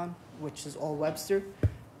downtown, which is all Webster,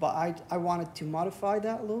 but I wanted to modify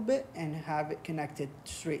that a little bit and have it connected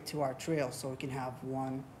straight to our trail so we can have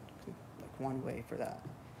one way for that.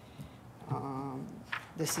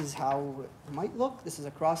 This is how it might look. This is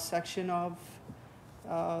a cross section of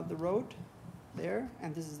the road there,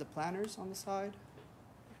 and this is the planters on the side.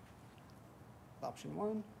 Option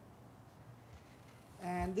 1.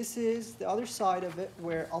 And this is the other side of it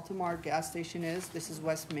where Altamar gas station is. This is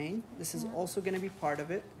West Main. This is also going to be part of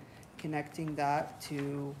it, connecting that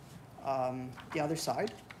to the other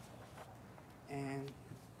side. And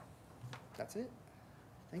that's it.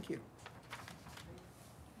 Thank you.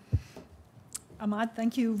 Ahmad,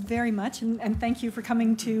 thank you very much, and thank you for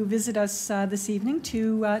coming to visit us this evening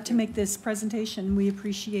to make this presentation. We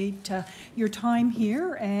appreciate your time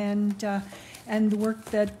here and the work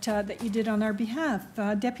that you did on our behalf.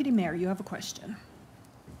 Deputy Mayor, you have a question.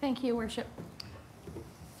 Thank you, Worship.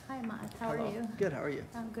 Hi, Ahmad. How are Hello. you? Good, how are you?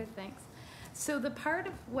 I'm good, thanks. So the part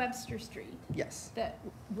of Webster Street Yes, that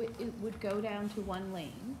it would go down to one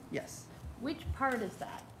lane, yes. which part is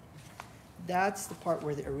that? That's the part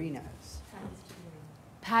where the arena is.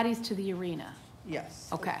 Patty's to the arena. Yes.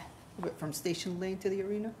 Okay, From Station Lane to the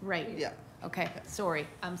arena? right. Yeah. Okay, sorry.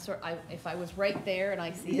 I'm sorry. If I was right there and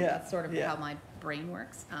I see it, Yeah, that's sort of yeah. how my brain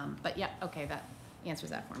works. But yeah, okay, that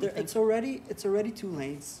answers that for me. There, Thank it's you. already 2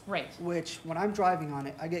 lanes. Right. Which, when I'm driving on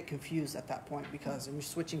it, I get confused at that point because I'm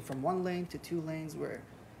switching from 1 lane to 2 lanes where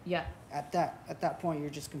Yeah. at that point,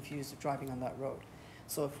 you're just confused of driving on that road.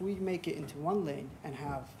 So if we make it into 1 lane and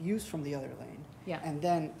have use from the other lane, Yeah. and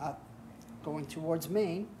then going towards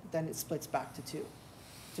Main, then it splits back to 2,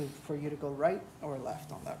 for you to go right or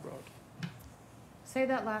left on that road. Say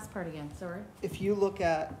that last part again. Sorry. If you look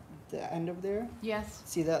at the end of there, Yes.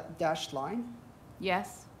 see that dashed line?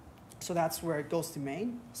 Yes. So that's where it goes to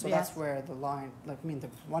Main. So Yes. that's where the line, the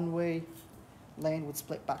one-way lane would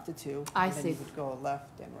split back to 2. I and then see. you would go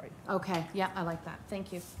left and right. Okay. Yeah, I like that.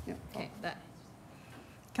 Thank you. Yeah. Okay. That.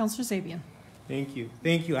 Councillor Zabian. Thank you,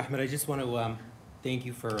 Ahmed. I just want to thank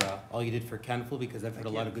you for all you did for Canfield because I've heard a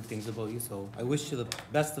lot of good things about you. So I wish you the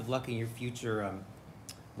best of luck in your future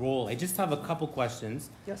role. I just have a couple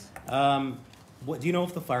questions. Yes. What do you know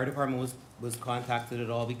if the fire department was contacted at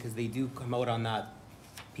all, because they do come out on that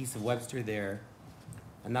piece of Webster there,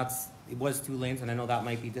 and it was 2 lanes, and I know that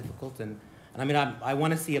might be difficult. And I mean, I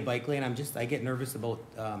want to see a bike lane. I get nervous about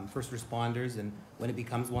first responders and when it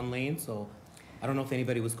becomes 1 lane. So I don't know if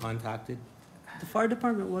anybody was contacted. The fire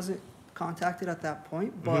department wasn't contacted at that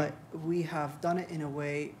point, but we have done it in a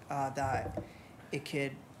way that it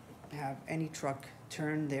could have any truck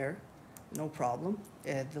turn there, no problem.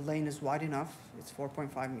 The lane is wide enough. It's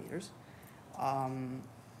 4.5 meters.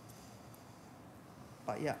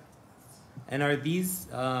 But yeah, And are these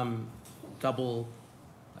double,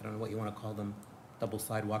 I don't know what you want to call them, double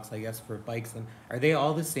sidewalks, I guess, for bikes? And are they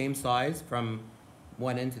all the same size from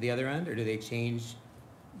one end to the other end, or do they change?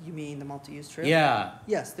 you mean the multi-use trail? Yeah.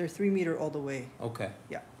 Yes, they're 3 meter all the way. Okay.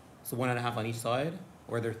 Yeah. So 1.5 on each side,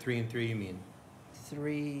 or they're 3 and 3? You mean?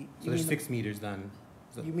 3. So there's 6 meters then.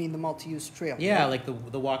 So- You mean the multi-use trail? Yeah, like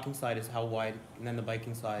the walking side is how wide, and then the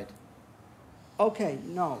biking side. Okay,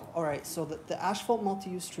 no, all right, so the asphalt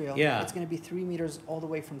multi-use trail, Yeah. it's gonna be 3 meters all the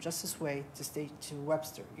way from Justice Way to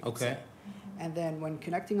Webster, you could Okay. say. And then when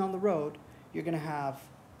connecting on the road, you're gonna have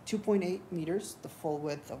 2.8 meters, the full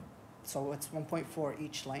width of, so it's 1.4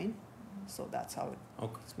 each lane. So that's how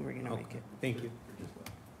Okay. we're gonna make Okay. it. Thank you.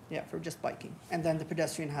 Yeah, for just biking. And then the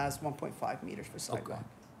pedestrian has 1.5 meters for sidewalk.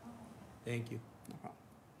 Thank you. No problem.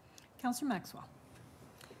 Councillor Maxwell.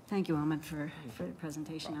 Thank you, Ahmed, for the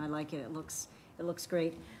presentation. I like it. It looks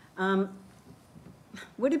great.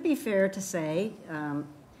 Would it be fair to say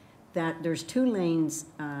that there's 2 lanes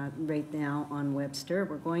right now on Webster?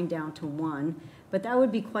 We're going down to 1, but that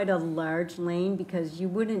would be quite a large lane because you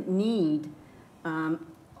wouldn't need an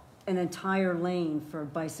entire lane for a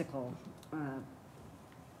bicycle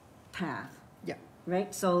path. Yeah.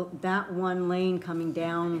 Right? So that 1 lane coming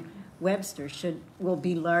down Webster will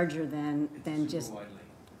be larger than just.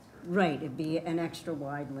 Right, it'd be an extra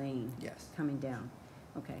wide lane. Yes. Coming down.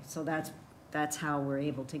 Okay, so that's how we're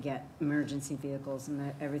able to get emergency vehicles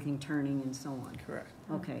and everything turning and so on. Correct.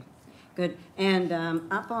 Okay, good. And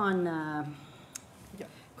up on Yeah.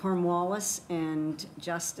 Cornwallis and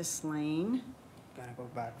Justice Lane. Gonna go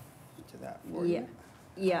back to that for Yeah, you.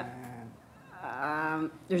 yeah. And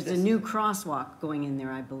There's a This- new crosswalk going in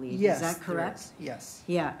there, I believe. yes, Is that there correct? is. Yes.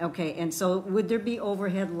 Yeah, okay. And so would there be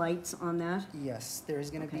overhead lights on that? Yes,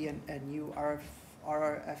 there's gonna be Okay. a new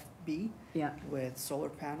RFB Yeah, with solar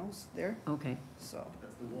panels there, okay. so.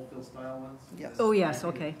 That's the Wolfville style ones? Yes. Oh, yes, That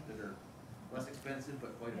okay. are less expensive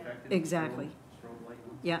but quite effective. Exactly. Strobe light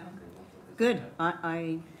ones. Yeah. Okay, Wolfville is Good. that.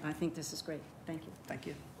 I think this is great. Thank you. Thank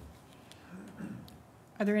you.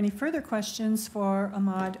 Are there any further questions for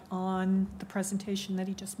Ahmad on the presentation that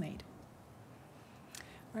he just made?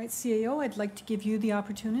 All right, CAO, I'd like to give you the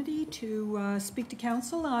opportunity to speak to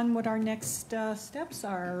council on what our next steps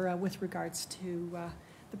are with regards to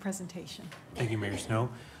the presentation. Thank you, Mayor Snow.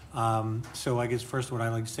 So I guess first what I'd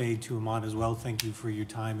like to say to Ahmad as well, thank you for your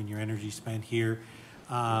time and your energy spent here.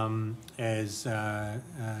 As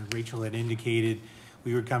Rachel had indicated,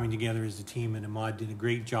 we were coming together as a team, and Ahmad did a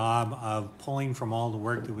great job of pulling from all the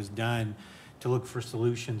work that was done to look for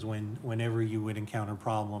solutions whenever you would encounter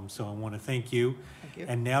problems. So I want to thank you. Thank you.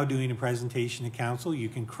 And now doing a presentation to council, you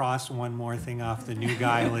can cross one more thing off the new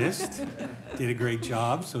guy list. Did a great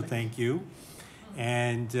job, so thank you.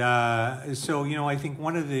 And so, I think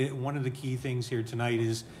one of the key things here tonight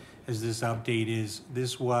is, as this update is,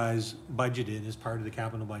 this was budgeted as part of the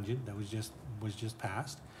capital budget that was just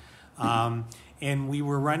passed. And we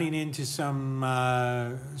were running into some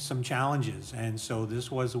challenges, and so this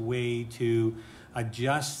was a way to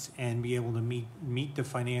adjust and be able to meet the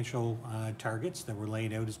financial targets that were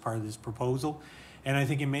laid out as part of this proposal, and I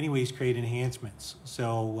think in many ways create enhancements.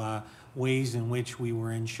 So ways in which we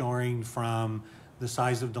were ensuring from the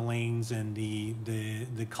size of the lanes and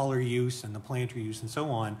the color use and the planter use and so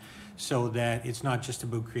on, so that it's not just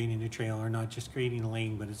about creating a trail or not just creating a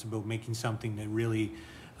lane, but it's about making something that really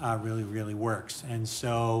works. And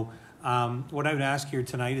so what I would ask here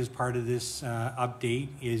tonight as part of this update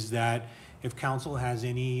is that if council has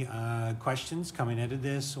any questions coming out of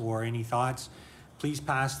this or any thoughts, please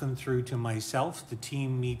pass them through to myself. The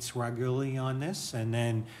team meets regularly on this, and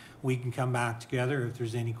then we can come back together if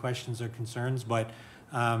there's any questions or concerns. But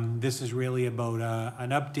this is really about an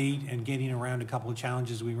update and getting around a couple of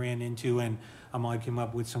challenges we ran into, and I came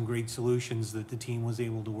up with some great solutions that the team was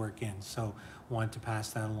able to work in. So want to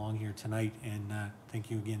pass that along here tonight, and thank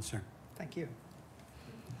you again, sir. Thank you.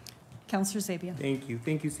 Councillor Zabia. Thank you,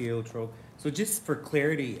 CEO Troke. So just for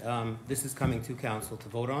clarity, this is coming to council to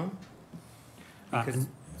vote on? Because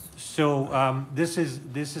this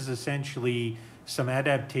is essentially some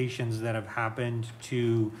adaptations that have happened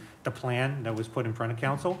to the plan that was put in front of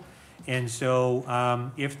council. And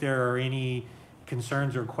so if there are any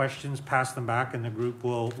concerns or questions, pass them back and the group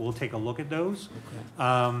will take a look at those.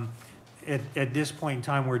 Okay. At this point in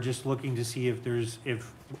time, we're just looking to see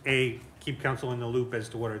if A, keep council in the loop as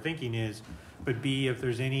to what our thinking is, but B, if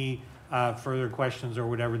there's any further questions or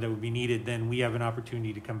whatever that would be needed, then we have an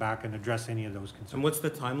opportunity to come back and address any of those concerns. And what's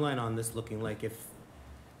the timeline on this looking like?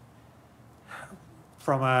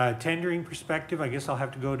 From a tendering perspective, I guess I'll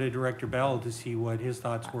have to go to Director Bell to see what his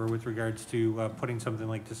thoughts were with regards to putting something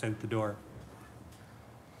like this out the door.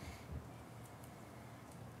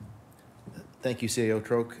 Thank you, CEO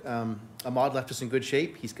Troke. Ahmad left us in good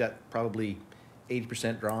shape. He's got probably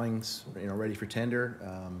 80% drawings, ready for tender.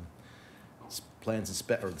 Plans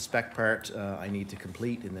and the spec part I need to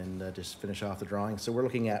complete, and then just finish off the drawing. So we're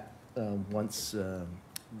looking at once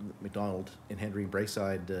McDonald in Henry and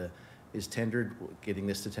Braeside is tendered, getting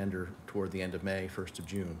this to tender toward the end of May, 1st of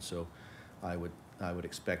June. So I would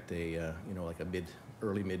expect a like a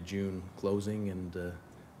early mid-June closing and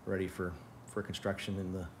ready for construction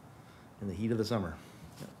in the heat of the summer.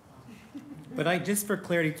 But just for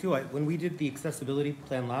clarity too, when we did the accessibility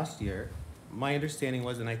plan last year, my understanding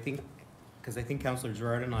was, and I think Councillor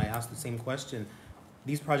Gerard and I asked the same question,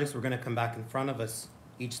 these projects were going to come back in front of us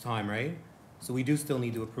each time, right? So we do still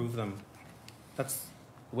need to approve them. That's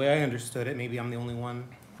the way I understood it. Maybe I'm the only one.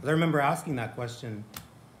 Because I remember asking that question.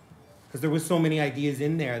 Because there was so many ideas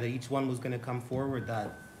in there that each one was going to come forward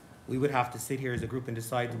that we would have to sit here as a group and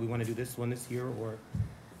decide, do we want to do this one this year or...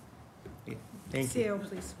 Yeah. Thank you. CEO,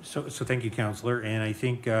 please. So thank you, Councillor. And I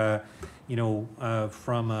think,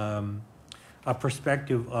 from a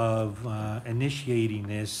perspective of initiating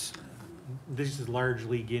this is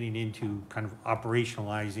largely getting into kind of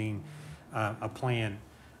operationalizing a plan.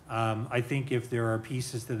 I think if there are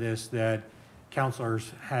pieces to this that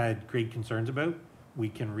councillors had great concerns about, we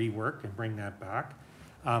can rework and bring that back.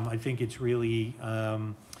 I think it's really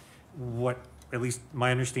what, at least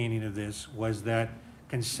my understanding of this, was that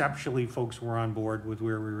conceptually folks were on board with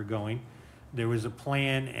where we were going. There was a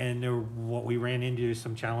plan, and what we ran into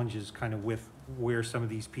some challenges kind of with where some of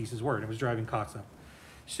these pieces were, and it was driving costs up.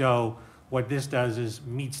 So what this does is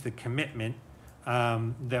meets the commitment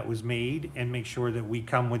that was made and make sure that we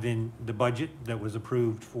come within the budget that was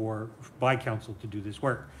approved by council to do this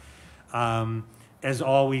work. As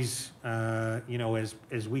always,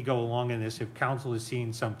 as we go along in this, if council is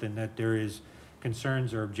seeing something that there is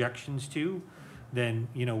concerns or objections to, then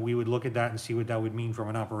we would look at that and see what that would mean from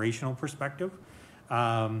an operational perspective.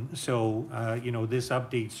 This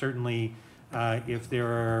update certainly, if there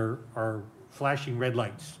are flashing red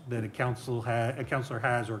lights that a councillor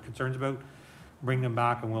has or concerns about, bring them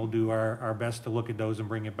back, and we'll do our best to look at those and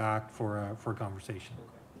bring it back for a conversation.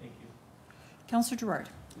 Okay. Thank you. Councillor Gerard.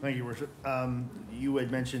 Thank you, Worship. You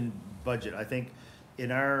had mentioned budget. I think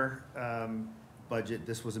in our budget,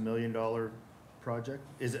 this was $1 million project.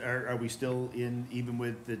 Are we still in, even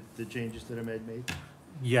with the changes that are made?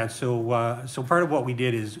 Yeah, so part of what we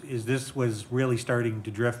did is this was really starting to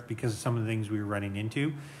drift because of some of the things we were running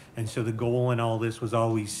into. And so the goal in all this was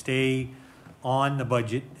always stay on the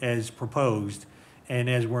budget as proposed. And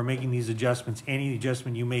as we're making these adjustments, any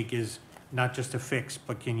adjustment you make is not just a fix,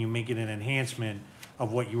 but can you make it an enhancement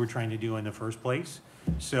of what you were trying to do in the first place?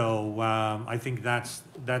 So I think that's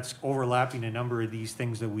overlapping a number of these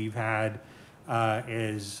things that we've had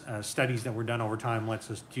as studies that were done over time lets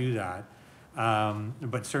us do that.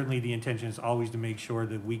 But certainly the intention is always to make sure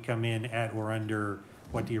that we come in at or under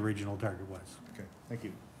what the original target was. Okay, thank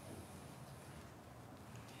you.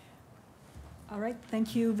 All right,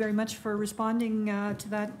 thank you very much for responding to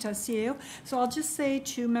that, CAO. So I'll just say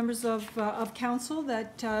to members of council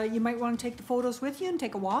that you might want to take the photos with you and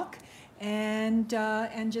take a walk and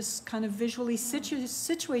just kind of visually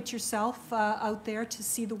situate yourself out there to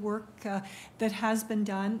see the work that has been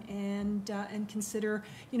done and consider,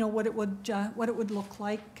 you know, what it would look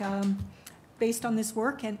like based on this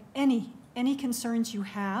work, and any concerns you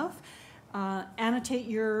have. Annotate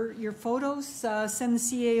your photos, send the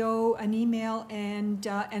CAO an email, and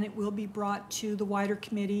it will be brought to the wider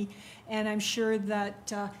committee. And I'm sure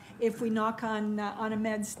that if we knock on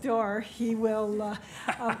Ahmed's door, he will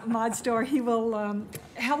Ahmad's door, he will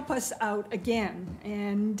help us out again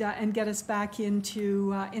and get us back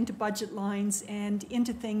into budget lines and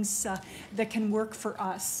into things that can work for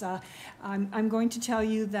us. I'm going to tell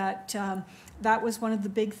you that. That was one of the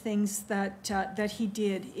big things that he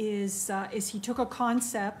did is he took a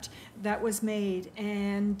concept that was made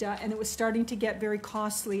and it was starting to get very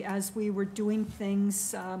costly as we were doing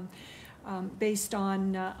things based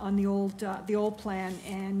on the old plan,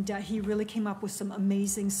 and he really came up with some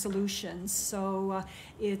amazing solutions. So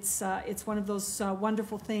it's one of those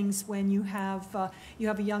wonderful things when you have a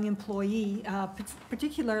young employee,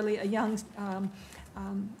 particularly a young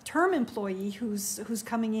term employee who's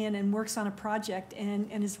coming in and works on a project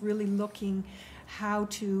and is really looking how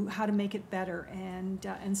to make it better,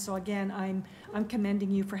 and so again I'm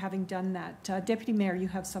commending you for having done that. Deputy Mayor, you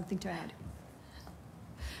have something to add.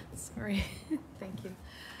 Sorry. Thank you.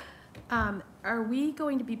 Are we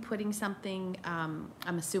going to be putting something, I'm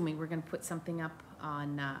assuming we're going to put something up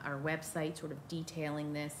on our website sort of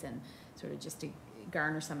detailing this and sort of just to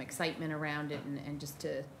garner some excitement around it and just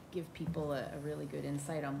to give people a really good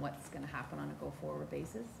insight on what's going to happen on a go-forward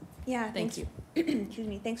basis? Yeah, Thank you. Excuse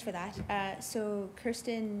me, thanks for that. So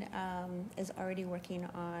Kirsten is already working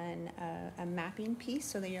on a mapping piece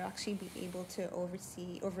so that you'll actually be able to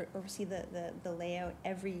oversee the layout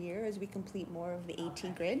every year as we complete more of the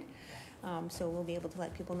AT grid. So we'll be able to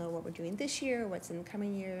let people know what we're doing this year, what's in the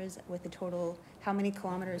coming years, with the total, how many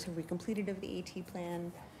kilometers have we completed of the AT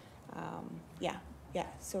plan. Yeah,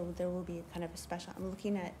 so there will be kind of a special, I'm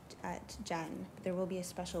looking at Jen, there will be a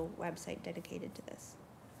special website dedicated to this.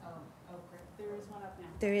 Oh, great. There is one up now.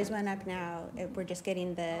 There is one up now. We're just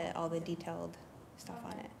getting all the detailed stuff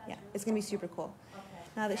on it. Yeah, it's gonna be super cool. Okay.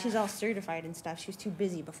 Now that she's all certified and stuff, she was too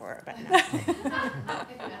busy before, but now.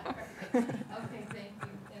 Okay, thank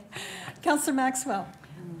you. Councillor Maxwell.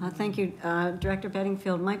 Thank you. Director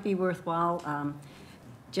Bedingfield, might be worthwhile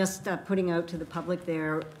just putting out to the public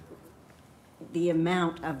there the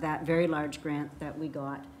amount of that very large grant that we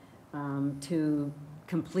got to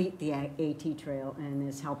complete the AT trail and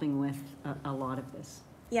is helping with a lot of this.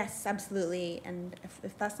 Yes, absolutely. And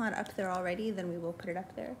if that's not up there already, then we will put it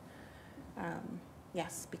up there.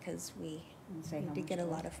 Yes, because we did get a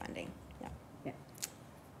lot of funding. Yeah.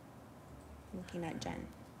 Looking at Jen.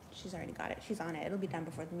 She's already got it. She's on it. It'll be done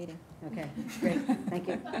before the meeting. Okay, great. Thank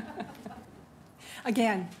you.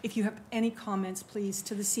 Again, if you have any comments, please,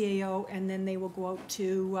 to the CAO, and then they will go out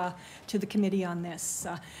to the committee on this.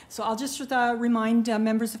 So I'll just remind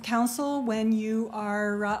members of council, when you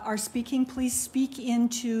are speaking, please speak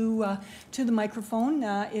into to the microphone.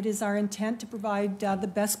 It is our intent to provide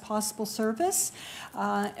the best possible service,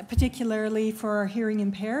 particularly for our hearing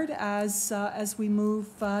impaired, as we move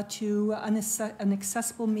to an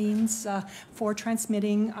accessible means for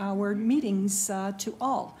transmitting our meetings to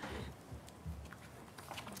all.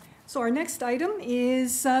 So our next item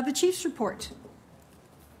is the Chief's report.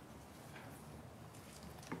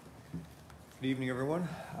 Good evening, everyone.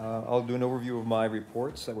 I'll do an overview of my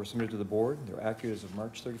reports that were submitted to the board. They're accurate as of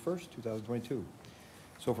March 31st, 2022.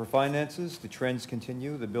 So for finances, the trends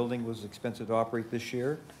continue. The building was expensive to operate this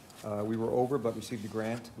year. We were over, but received a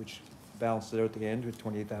grant, which balanced it out at the end with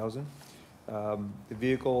 $28,000. The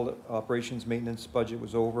vehicle operations maintenance budget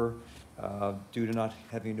was over due to not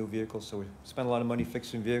having new vehicles, so we spent a lot of money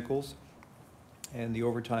fixing vehicles, and the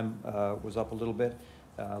overtime was up a little bit.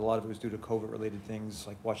 A lot of it was due to COVID-related things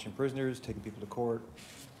like watching prisoners, taking people to court,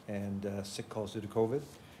 and sick calls due to COVID.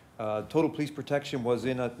 Total police protection was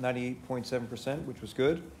in at 98.7%, which was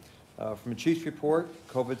good. From a chief's report,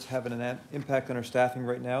 COVID's having an impact on our staffing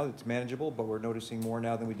right now. It's manageable, but we're noticing more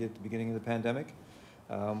now than we did at the beginning of the pandemic.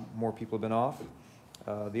 More people have been off.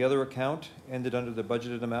 The other account ended under the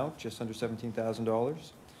budgeted amount, just under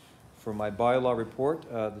 $17,000. For my bylaw report,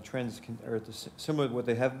 the trends are similar to what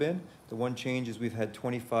they have been. The one change is we've had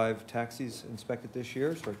 25 taxis inspected this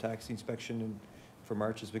year, so our taxi inspection for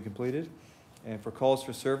March has been completed. And for calls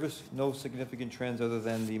for service, no significant trends other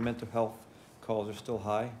than the mental health calls are still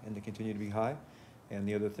high, and they continue to be high. And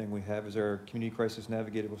the other thing we have is our Community Crisis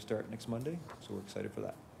Navigator will start next Monday, so we're excited for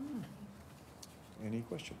that. Any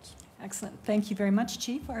questions? Excellent. Thank you very much,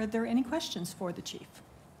 Chief. Are there any questions for the Chief?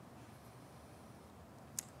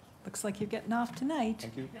 Looks like you're getting off tonight.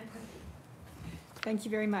 Thank you. Thank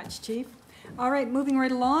you very much, Chief. All right, moving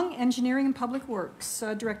right along, Engineering and Public Works.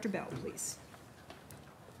 Director Bell, please.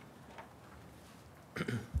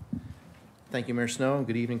 Thank you, Mayor Snow.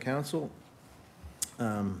 Good evening, Council.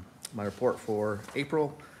 My report for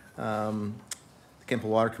April. The Kemple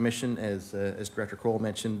Water Commission, as Director Kroll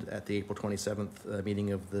mentioned at the April 27th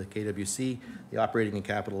meeting of the KWC, the operating and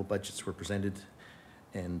capital budgets were presented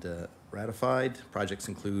and ratified. Projects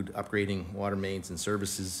include upgrading water mains and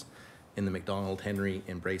services in the McDonald, Henry,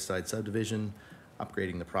 and Braeside subdivision,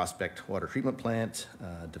 upgrading the Prospect Water Treatment Plant,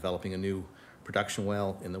 developing a new production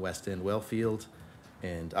well in the West End well field,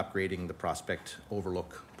 and upgrading the Prospect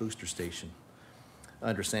Overlook Booster Station.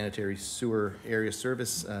 Under sanitary sewer area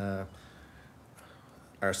service, our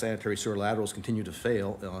sanitary sewer laterals continue to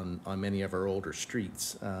fail on many of our older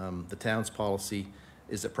streets. The town's policy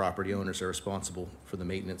is that property owners are responsible for the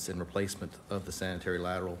maintenance and replacement of the sanitary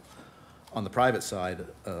lateral on the private side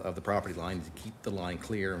of the property line to keep the line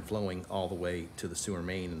clear and flowing all the way to the sewer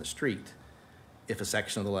main in the street. If a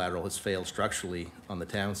section of the lateral has failed structurally on the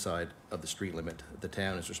town side of the street limit, the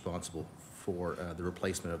town is responsible for the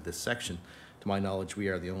replacement of this section. To my knowledge, we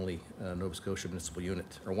are the only Nova Scotia municipal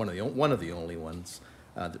unit, or one of the only ones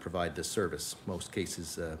that provide this service. Most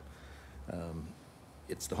cases,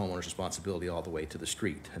 it's the homeowner's responsibility all the way to the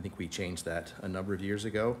street. I think we changed that a number of years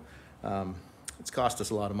ago. It's cost us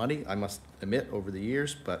a lot of money, I must admit, over the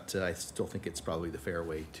years, but I still think it's probably the fair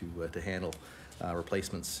way to handle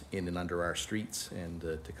replacements in and under our streets and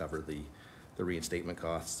to cover the reinstatement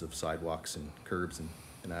costs of sidewalks and curbs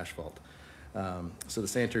and asphalt. So the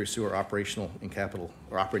sanitary sewer operating and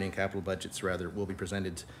capital budgets will be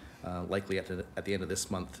presented likely at the end of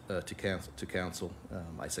this month to council.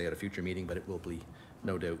 I say at a future meeting, but it will be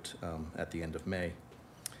no doubt at the end of May.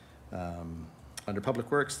 Under Public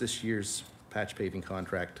Works, this year's patch paving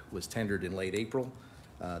contract was tendered in late April.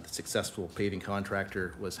 The successful paving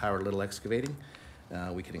contractor was Howard Little Excavating.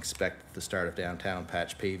 We can expect the start of downtown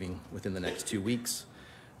patch paving within the next 2 weeks,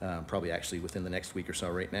 probably actually within the next week or so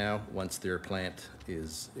right now, once their plant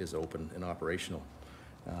is open and operational.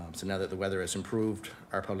 So now that the weather has improved,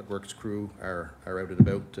 our Public Works crew are out and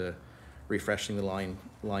about refreshing the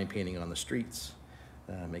line painting on the streets,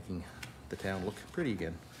 making the town look pretty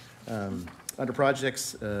again. Under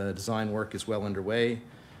projects, design work is well underway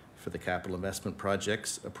for the capital investment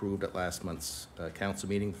projects approved at last month's council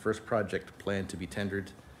meeting. The first project planned to be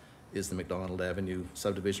tendered is the McDonald Avenue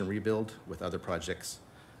subdivision rebuild, with other projects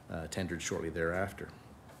tendered shortly thereafter.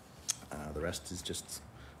 The rest is just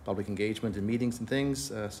public engagement and meetings and things,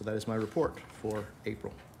 so that is my report for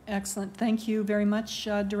April. Excellent. Thank you very much,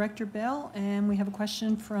 Director Bell. And we have a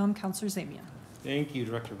question from Councillor Zamian. Thank you,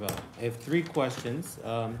 Director Bell. I have 3 questions,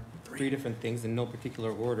 3 different things in no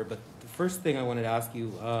particular order. But the first thing I wanted to ask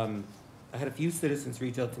you, I had a few citizens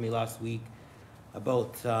reach out to me last week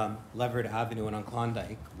about Leverett Avenue and on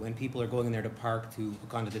Klondike, when people are going in there to park to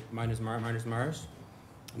look onto the Miners Marsh.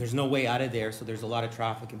 There's no way out of there, so there's a lot of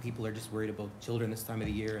traffic, and people are just worried about children this time of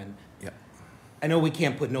the year. And yeah, I know we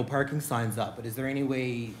can't put no parking signs up, but is there any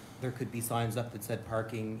way there could be signs up that said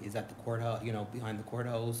parking is at the courthouse, behind the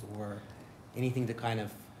courthouse, or anything to kind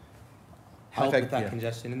of help with that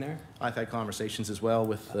congestion in there? I've had conversations as well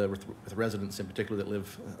with residents in particular that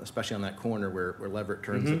live, especially on that corner where Leverett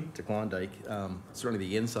turns to Klondike. Certainly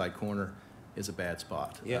the inside corner is a bad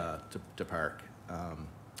spot to park.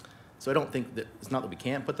 So I don't think that, it's not that we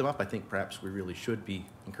can't put them up. I think perhaps we really should be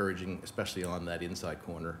encouraging, especially on that inside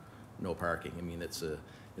corner, no parking. I mean, it's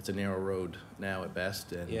a narrow road now at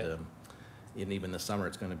best, and even this summer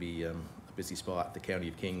it's going to be a busy spot. The County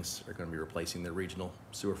of Kings are going to be replacing their regional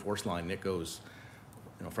sewer force line that goes,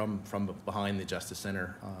 from behind the Justice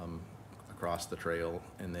Center across the trail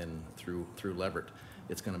and then through Leverett.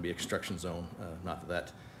 It's going to be a construction zone. Not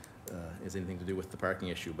that is anything to do with the parking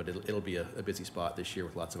issue, but it'll be a busy spot this year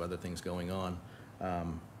with lots of other things going on.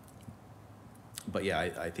 But yeah,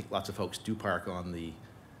 I think lots of folks do park on the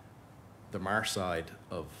Marsh side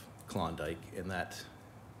of Klondike, and that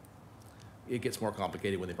it gets more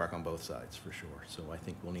complicated when they park on both sides, for sure. So I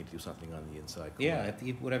think we'll need to do something on the inside corner.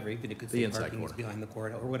 Yeah, whatever, even if it could The say inside parking is corner. behind the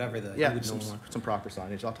court, or whatever the, you Yeah, would know more. some proper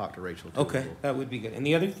signage. I'll talk to Rachel too. Okay, that would be good. And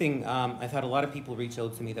the other thing, I've had a lot of people reach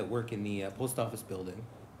out to me that work in the post office building.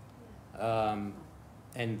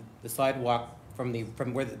 And the sidewalk from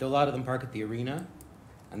where, a lot of them park at the arena,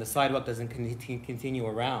 and the sidewalk doesn't continue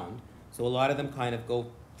around. So a lot of them kind of go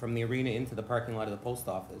from the arena into the parking lot of the post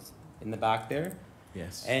office in the back there.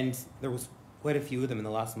 Yes. And there was quite a few of them in the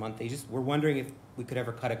last month. They just were wondering if we could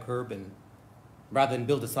ever cut a curb and, rather than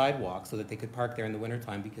build a sidewalk, so that they could park there in the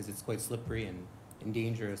wintertime, because it's quite slippery and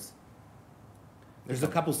dangerous. There's a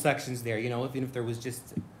couple sections there, you know, even if there was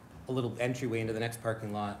just a little entryway into the next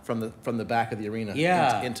parking lot. From the back of the arena.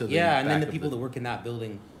 Yeah, into the yeah, and then back the of people that work in that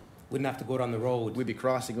building wouldn't have to go down the road. We'd be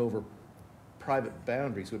crossing over private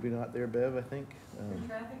boundaries, would we not there, Bev, I think? The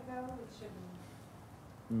traffic though, it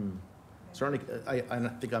shouldn't. Certainly, I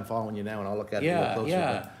think I'm following you now, and I'll look at it a little closer.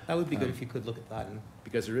 Yeah, that would be good if you could look at that. And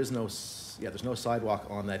Because there is no, there's no sidewalk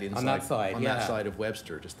on that inside. On that side, On that yeah. side of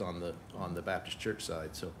Webster, just on the Baptist church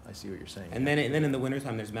side, so I see what you're saying. And then in the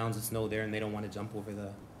wintertime, there's mounds of snow there, and they don't want to jump over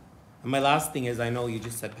the. And my last thing is, I know you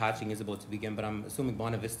just said patching is about to begin, but I'm assuming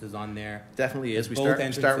Bonavista's on there. Definitely is. We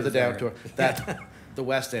Both start with the down entrances tour. The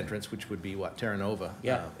west entrance, which would be what, Terra Nova.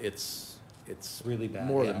 Yeah. It's really bad.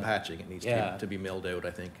 more yeah. than patching. It needs to be milled out,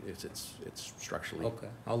 I think. It's structurally. Okay,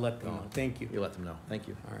 I'll let them know. Thank you. You let them know. Thank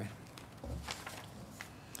you. All right.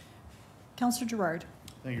 Councillor Gerard.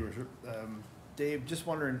 Thank you, Richard. Dave, just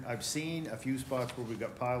wondering, I've seen a few spots where we've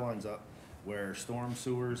got pylons up where storm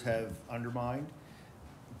sewers have undermined.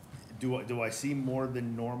 Do I see more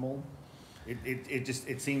than normal?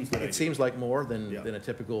 It seems that It seems like more than Yeah. a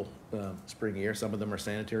typical spring year. Some of them are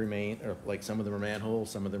sanitary or like some of them are manholes,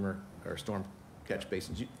 some of them are storm catch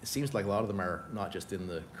basins. It seems like a lot of them are not just in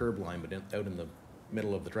the curb line, but out in the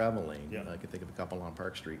middle of the travel lane. Yeah. I can think of a couple on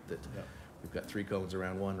Park Street that Yeah. we've got 3 cones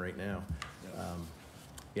around one right now.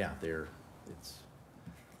 Yeah. It's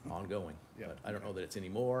ongoing. Yeah. But I don't know that it's any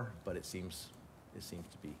more, but it seems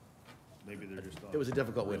to be. Maybe they're just. It was a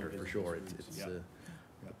difficult real winter for busy sure. streets. It's Yeah.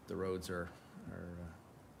 the roads are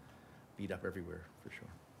beat up everywhere for sure.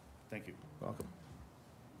 Thank you. Welcome.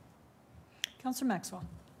 Councillor Maxwell.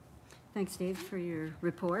 Thanks, Dave, for your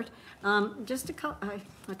report. Just a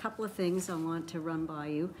couple of things I want to run by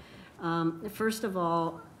you. First of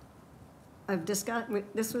all,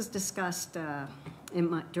 this was discussed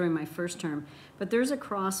during my first term, but there's a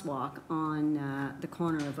crosswalk on the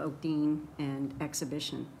corner of Oakdean and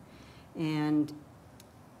Exhibition. And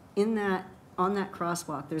on that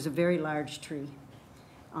crosswalk, there's a very large tree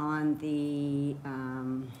on the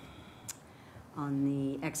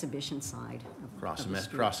Exhibition side Across of the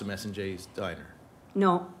street. the Messenger's diner.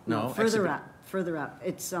 No, No, further up.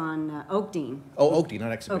 It's on Oakdean. Oh, Oakdean,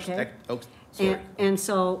 not Exhibition. Okay. Sorry. And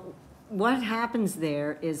so what happens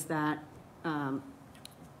there is that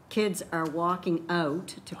kids are walking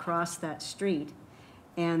out to cross that street,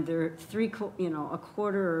 and they're a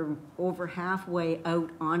quarter or over halfway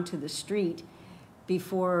out onto the street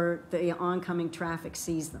before the oncoming traffic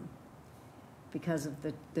sees them because of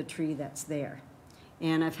the tree that's there.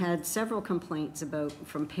 And I've had several complaints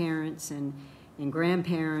from parents and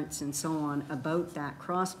grandparents and so on about that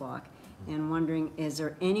crosswalk, and wondering, is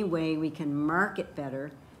there any way we can mark it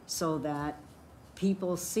better so that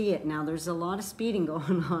people see it? Now, there's a lot of speeding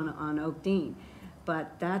going on Oakdean,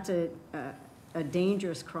 but that's a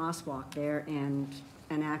dangerous crosswalk there, and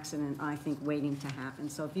an accident, I think, waiting to happen.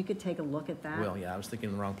 So if you could take a look at that. Well, yeah, I was thinking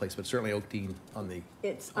in the wrong place, but certainly Oakdean on the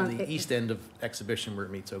It's east end of Exhibition where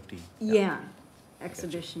it meets Oakdean. Yeah,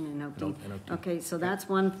 Exhibition and Oakdean. And Oakdean. Okay, so that's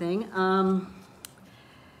one thing.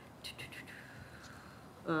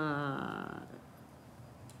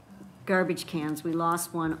 Garbage cans, we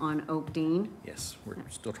lost one on Oakdean. Yes, we're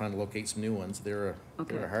still trying to locate some new ones. They're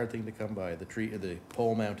Okay. a hard thing to come by. The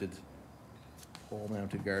pole-mounted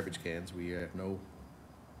garbage cans, we have no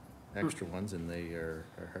extra ones, and they are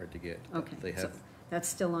hard to get. Okay, They so have, that's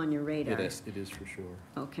still on your radar. it is for sure.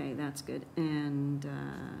 Okay, that's good. And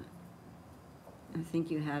I think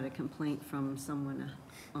you had a complaint from someone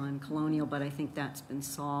on Colonial, but I think that's been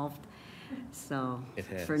solved. So, It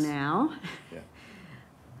has. for now. Yeah.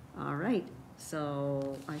 All right,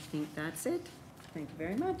 so I think that's it. Thank you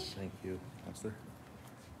very much. Thank you, Counselor.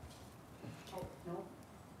 Oh, no.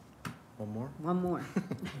 One more? One more.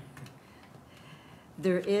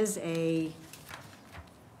 There is a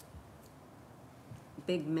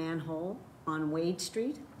big manhole on Wade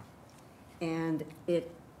Street, and the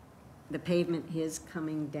pavement is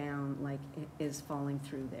coming down, like, it is falling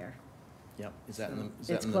through there. Yep. Is that in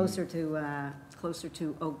the? It's closer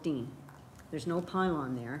to Oakdean. There's no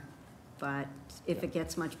pylon there, but if it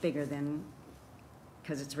gets much bigger, then,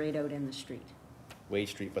 because it's right out in the street. Wade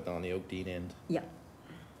Street, but on the Oak Dean end. Yeah,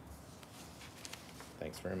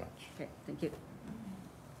 Thanks very much. okay, thank you.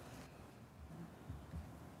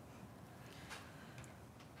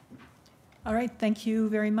 All right, thank you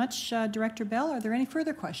very much, Director Bell. Are there any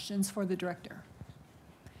further questions for the director?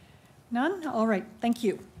 None? All right, thank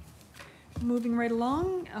you. Moving right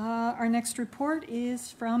along, our next report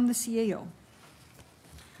is from the CAO.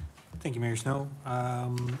 Thank you, Mayor Snow.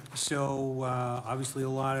 Obviously, a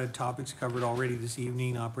lot of topics covered already this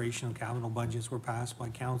evening. Operational capital budgets were passed by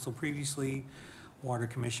council previously. Water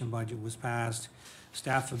Commission budget was passed.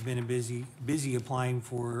 Staff have been busy applying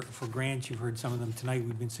for grants. You've heard some of them tonight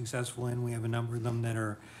we've been successful in. We have a number of them that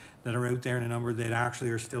are out there and a number that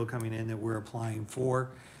actually are still coming in that we're applying for.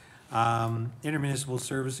 Intermunicipal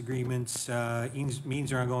service agreements,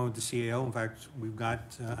 meetings are ongoing with the CAO. In fact, we've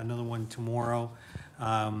got another one tomorrow.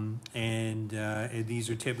 These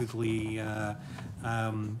are typically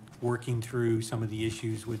working through some of the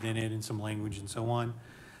issues within it and some language and so on.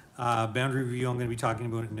 Boundary review, I'm going to be talking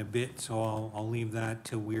about it in a bit, so I'll leave that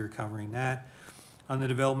till we're covering that. On the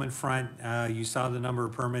development front, you saw the number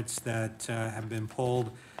of permits that have been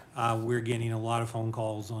pulled. We're getting a lot of phone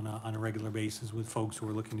calls on a regular basis with folks who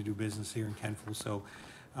are looking to do business here in Kentville, so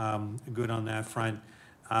good on that front.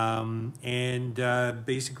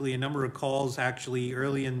 Basically a number of calls actually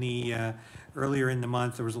earlier in the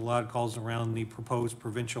month. There was a lot of calls around the proposed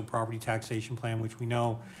provincial property taxation plan, which we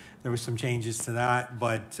know there was some changes to that,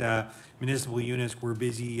 but municipal units were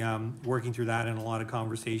busy working through that and a lot of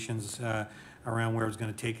conversations around where it was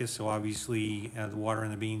going to take us. So obviously the water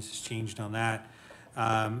and the beans has changed on that.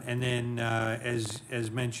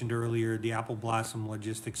 As mentioned earlier, the Apple Blossom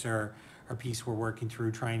logistics are a piece we're working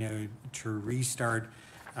through, trying to restart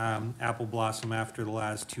Apple Blossom after the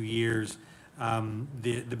last 2 years.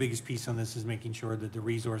 The biggest piece on this is making sure that the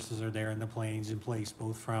resources are there and the planning's in place,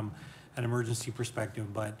 both from an emergency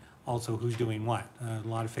perspective, but also who's doing what. A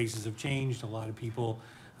lot of faces have changed, a lot of people,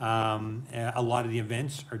 a lot of the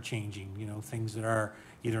events are changing, things that are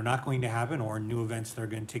either not going to happen or new events that are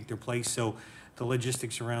going to take their place. So the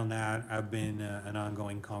logistics around that have been an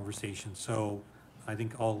ongoing conversation. So I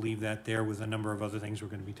think I'll leave that there with a number of other things we're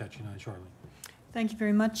going to be touching on shortly. Thank you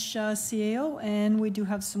very much, CAO, and we do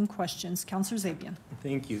have some questions. Councillor Zabian.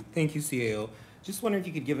 Thank you, CAO. Just wondering if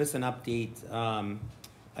you could give us an update.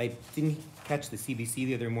 I didn't catch the CBC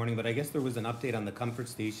the other morning, but I guess there was an update on the comfort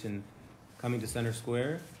station coming to Center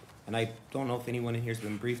Square, and I don't know if anyone in here has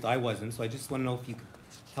been briefed. I wasn't, so I just want to know if you could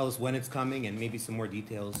tell us when it's coming and maybe some more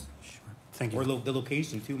details. Sure. Thank you. Or the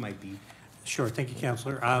location too might be. Sure, thank you,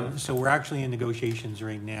 Councillor. So we're actually in negotiations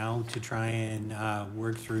right now to try and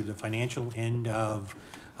work through the financial end of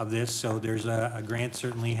this. So there's a grant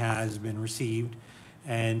certainly has been received,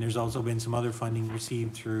 and there's also been some other funding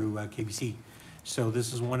received through KBC. So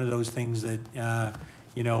this is one of those things that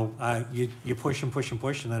you push and push and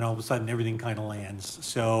push, and then all of a sudden everything kind of lands.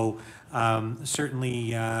 So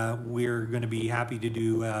certainly we're going to be happy to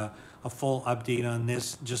do a full update on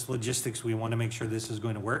this. Just logistics, we want to make sure this is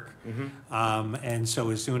going to work. Mm-hmm. And so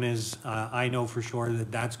as soon as I know for sure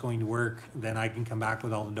that that's going to work, then I can come back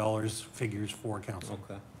with all the dollars figures for council.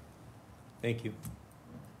 Okay. Thank you.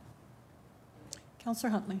 Councillor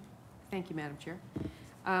Huntley. Thank you, Madam Chair.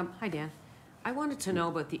 Hi, Dan. I wanted to know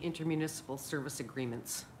about the intermunicipal service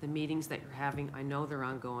agreements, the meetings that you're having. I know they're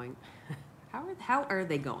ongoing. How are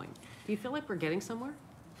they going? Do you feel like we're getting somewhere?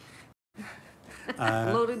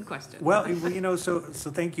 Loaded question. Well, so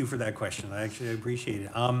thank you for that question. I actually appreciate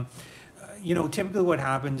it. Typically what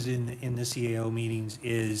happens in the CAO meetings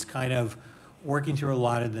is kind of working through a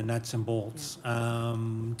lot of the nuts and bolts.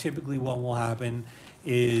 Typically what will happen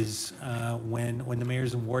is when the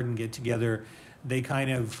mayors and warden get together, they kind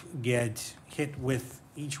of get hit with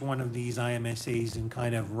each one of these IMSAs in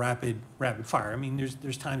kind of rapid fire. I mean,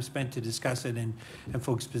 there's time spent to discuss it and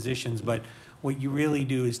folks' positions, but what you really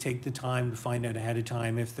do is take the time to find out ahead of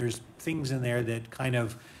time if there's things in there that kind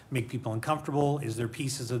of make people uncomfortable. Is there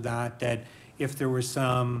pieces of that if there were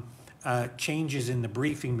some changes in the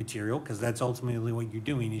briefing material, because that's ultimately what you're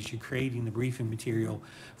doing, is you're creating the briefing material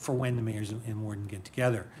for when the mayors and warden get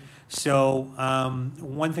together. So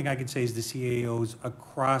one thing I could say is the CAOs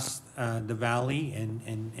across the valley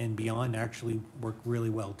and beyond actually work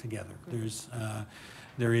really well together.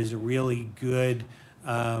 There is a really good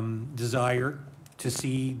desire to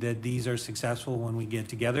see that these are successful when we get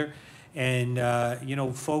together, and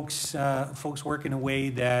folks work in a way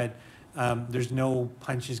that there's no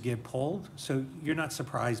punches get pulled, so you're not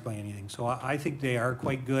surprised by anything. So I think they are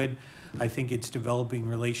quite good. I think it's developing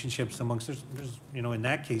relationships amongst, there's, in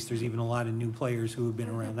that case, there's even a lot of new players who have been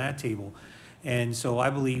around that table. And so I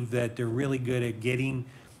believe that they're really good at getting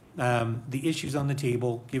the issues on the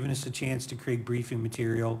table, giving us a chance to create briefing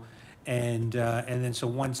material, and then so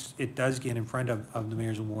once it does get in front of the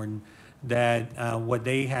mayors and warden, that what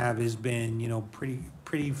they have has been,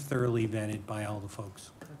 pretty thoroughly vetted by all the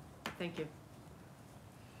folks. Thank you.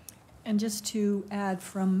 And just to add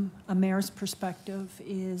from a mayor's perspective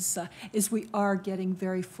is we are getting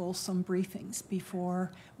very fulsome briefings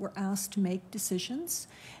before we're asked to make decisions,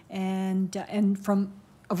 and from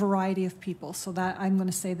a variety of people. So that I'm going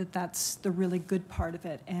to say that that's the really good part of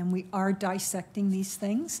it. And we are dissecting these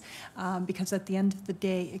things because at the end of the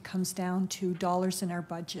day, it comes down to dollars in our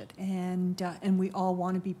budget, and we all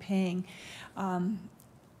want to be paying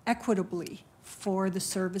equitably for the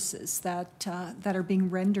services that are being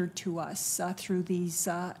rendered to us through these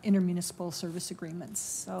intermunicipal service agreements.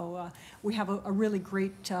 So we have a really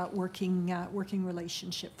great working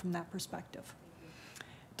relationship from that perspective.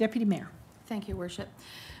 Deputy Mayor. Thank you, Worship.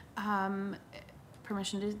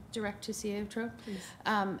 Permission to direct to CAO Troke? Please.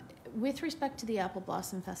 With respect to the Apple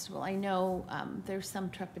Blossom Festival, I know there's some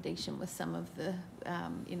trepidation with some of the,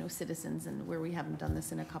 citizens, and where we haven't done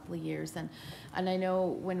this in a couple of years. And I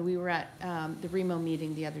know when we were at the REMO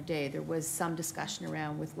meeting the other day, there was some discussion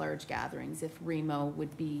around with large gatherings, if REMO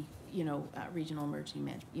would be, regional emergency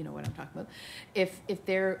management, you know what I'm talking about. If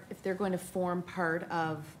they're going to form part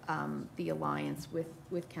of the alliance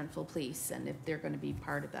with Kentville Police, and if they're going to be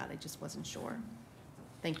part of that, I just wasn't sure.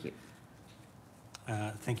 Thank you.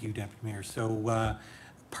 Thank you, Deputy Mayor. So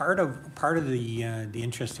part of the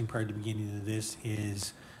interesting part at the beginning of this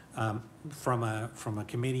is from a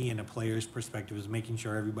committee and a player's perspective is making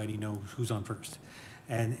sure everybody knows who's on first.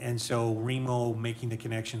 And so REMO making the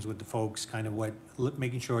connections with the folks, kind of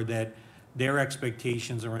making sure that their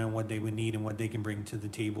expectations around what they would need and what they can bring to the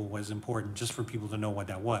table was important, just for people to know what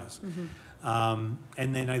that was. Mm-hmm.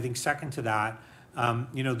 And then I think second to that,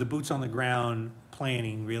 the boots on the ground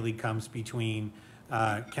planning really comes between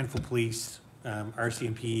Kentville Police,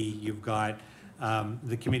 RCMP, you've got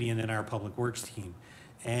the committee, and then our Public Works team.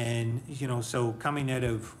 And, so coming out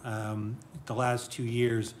of the last 2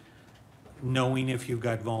 years, knowing if you've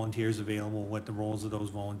got volunteers available, what the roles of those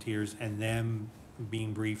volunteers, and them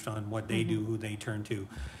being briefed on what they do, who they turn to.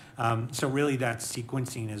 So really that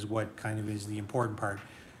sequencing is what kind of is the important part.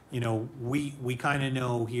 We kind of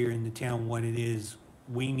know here in the town what it is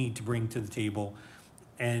we need to bring to the table.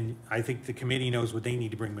 And I think the committee knows what they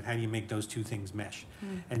need to bring, but how do you make those two things mesh?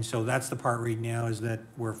 And so that's the part right now, is that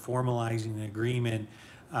we're formalizing an agreement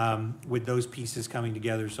with those pieces coming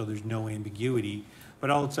together so there's no ambiguity. But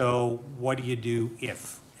also, what do you do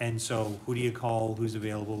if? And so who do you call, who's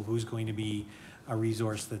available, who's going to be a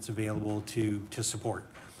resource that's available to support?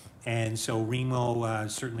 And so REMO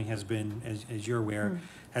certainly has been, as you're aware,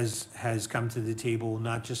 has come to the table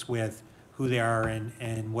not just with who they are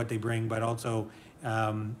and what they bring, but also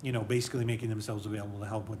basically making themselves available to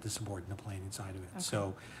help with the support and the planning side of it. Okay.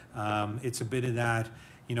 So it's a bit of that,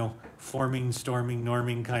 forming, storming,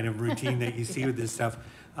 norming kind of routine that you see with this stuff.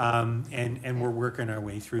 And we're working our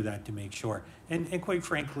way through that to make sure. And quite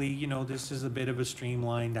frankly, this is a bit of a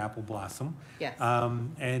streamlined apple blossom. Yes.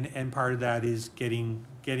 And part of that is getting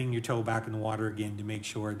your toe back in the water again to make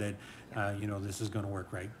sure that, this is going to work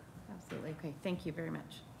right. Absolutely. Okay. Thank you very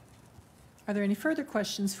much. Are there any further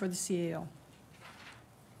questions for the CAO?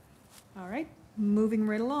 All right, moving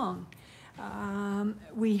right along.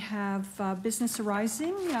 We have business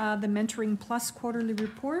arising, the Mentoring Plus quarterly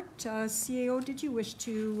report. CAO, did you wish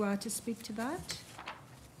to speak to that?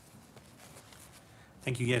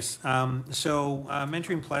 Thank you, yes. So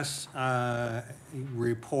Mentoring Plus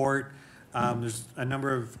report, there's a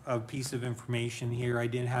number of pieces of information here. I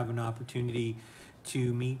did have an opportunity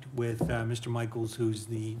to meet with Mr. Michaels, who's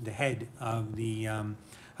the head of the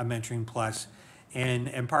Mentoring Plus.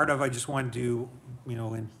 And part of, I just wanted to,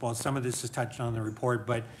 some of this is touched on the report,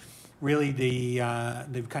 but really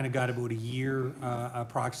they've kind of got about a year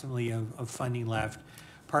approximately of funding left.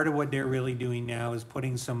 Part of what they're really doing now is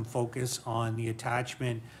putting some focus on the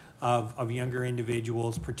attachment of younger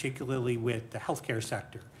individuals, particularly with the healthcare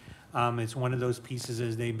sector. It's one of those pieces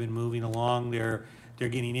as they've been moving along. They're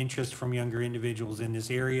getting interest from younger individuals in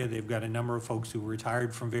this area. They've got a number of folks who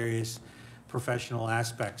retired from various professional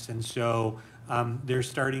aspects. And so they're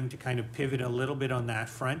starting to kind of pivot a little bit on that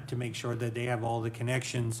front to make sure that they have all the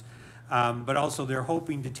connections. But also they're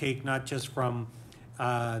hoping to take not just from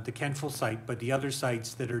the Kentville site, but the other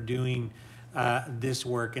sites that are doing this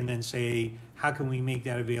work, and then say, how can we make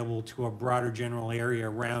that available to a broader general area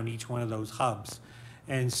around each one of those hubs?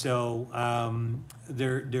 And so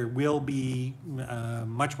there will be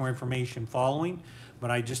much more information following,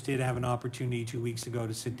 but I just did have an opportunity 2 weeks ago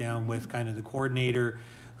to sit down with kind of the coordinator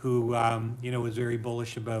who, was very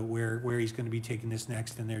bullish about where he's going to be taking this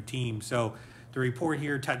next in their team. So the report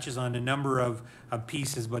here touches on a number of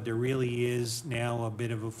pieces, but there really is now a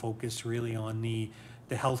bit of a focus really on the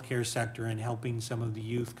healthcare sector and helping some of the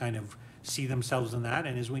youth kind of see themselves in that.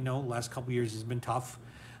 And as we know, the last couple of years has been tough.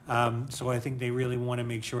 So I think they really want to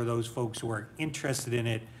make sure those folks who are interested in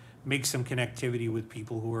it make some connectivity with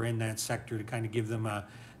people who are in that sector to kind of give them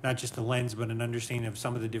not just a lens, but an understanding of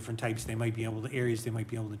some of the different types they might be able to, areas they might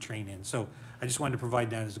be able to train in. So I just wanted to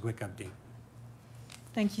provide that as a quick update.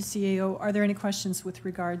 Thank you, CAO. Are there any questions with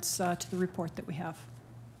regards to the report that we have?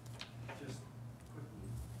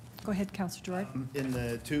 Go ahead, Councillor Gerard. In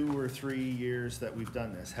the 2 or 3 years that we've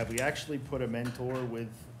done this, have we actually put a mentor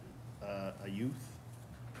with a youth?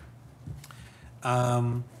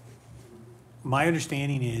 My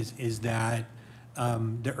understanding is that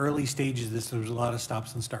the early stages of this, there was a lot of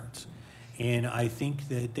stops and starts. And I think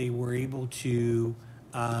that they were able to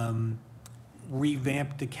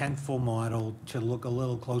revamp the Kentville model to look a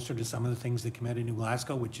little closer to some of the things that come out of New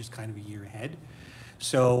Glasgow, which is kind of a year ahead.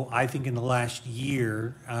 So I think in the last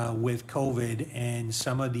year with COVID and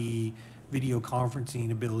some of the video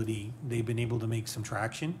conferencing ability, they've been able to make some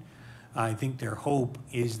traction. I think their hope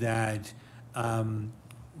is that,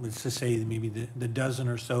 let's just say maybe the dozen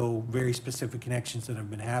or so very specific connections that have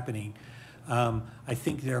been happening, I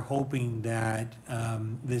think they're hoping that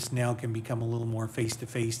this now can become a little more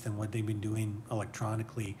face-to-face than what they've been doing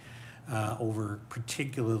electronically over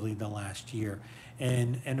particularly the last year.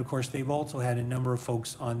 And of course, they've also had a number of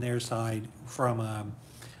folks on their side from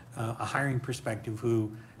a hiring perspective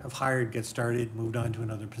who have hired, get started, moved on to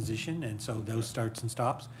another position, and so those starts and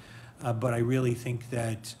stops. But I really think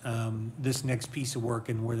that this next piece of work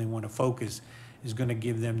and where they want to focus is going to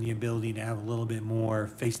give them the ability to have a little bit more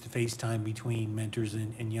face-to-face time between mentors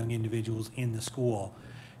and young individuals in the school,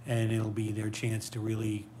 and it'll be their chance to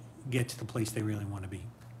really get to the place they really want to be.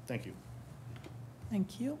 Thank you.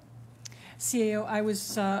 Thank you. CAO, I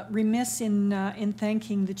was remiss in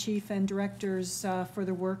thanking the chief and directors for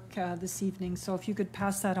their work this evening. So if you could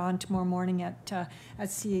pass that on tomorrow morning at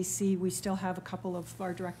CAC, we still have a couple of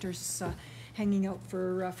our directors hanging out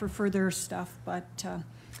for further stuff. But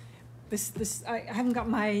I haven't got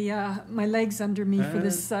my legs under me for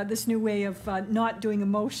this new way of not doing a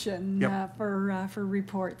motion for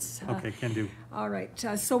reports. Okay, can do. All right.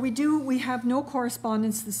 So we have no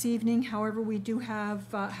correspondence this evening. However, we do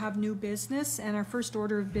have new business, and our first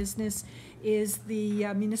order of business is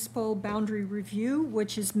the municipal boundary review,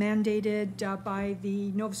 which is mandated by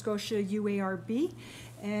the Nova Scotia UARB.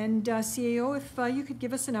 And CAO, if you could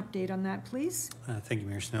give us an update on that, please. Thank you,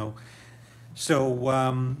 Mayor Snow.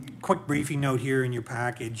 So, quick briefing note here in your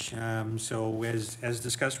package. So, as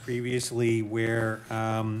discussed previously, where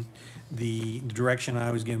the direction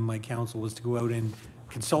I was given by council was to go out and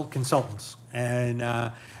consult consultants.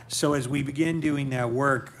 And so, as we begin doing that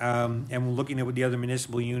work and we're looking at what the other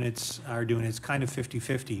municipal units are doing, it's kind of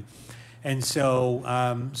 50-50. And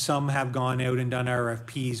so, some have gone out and done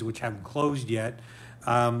RFPs, which haven't closed yet.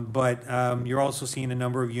 But you're also seeing a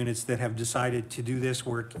number of units that have decided to do this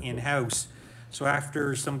work in-house. So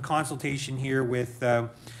after some consultation here with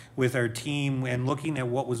our team and looking at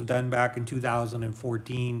what was done back in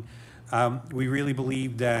 2014, we really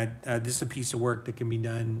believe that this is a piece of work that can be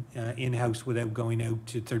done in-house without going out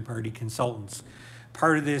to third-party consultants.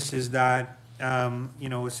 Part of this is that,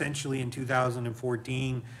 essentially in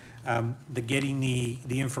 2014, getting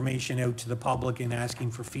the information out to the public and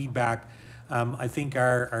asking for feedback, I think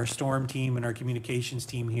our storm team and our communications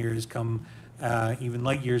team here has come even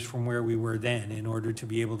light years from where we were then in order to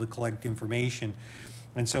be able to collect information.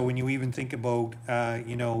 And so when you even think about,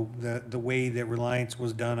 the way that Reliance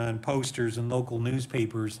was done on posters and local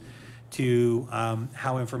newspapers to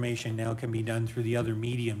how information now can be done through the other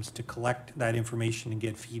mediums to collect that information and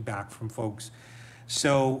get feedback from folks.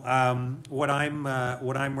 So what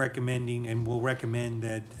I'm recommending and will recommend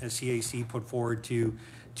that a CAC put forward to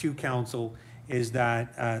council is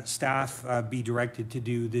that staff be directed to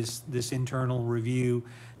do this internal review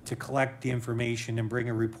to collect the information and bring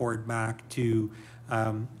a report back to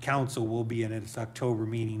council. Will be in its October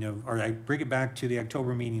meeting I bring it back to the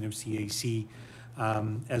October meeting of CAC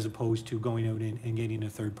as opposed to going out and getting a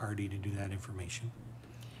third party to do that information.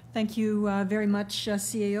 Thank you very much,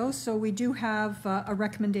 CAO. So we do have a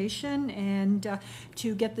recommendation, and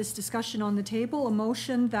to get this discussion on the table, a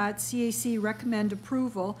motion that CAC recommend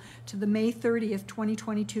approval to the May 30th,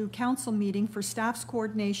 2022 council meeting for staff's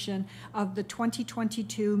coordination of the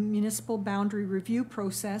 2022 municipal boundary review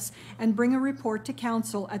process and bring a report to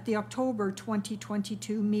council at the October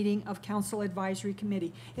 2022 meeting of Council Advisory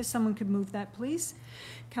Committee. If someone could move that, please.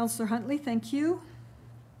 Councillor Huntley, thank you.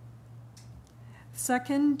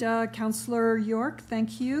 Second, Councillor York,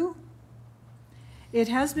 thank you. It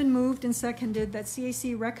has been moved and seconded that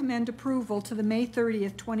CAC recommend approval to the May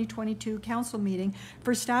 30th, 2022 council meeting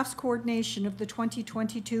for staff's coordination of the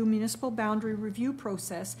 2022 municipal boundary review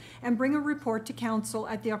process and bring a report to council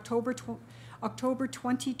at the October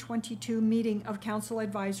 2022 meeting of Council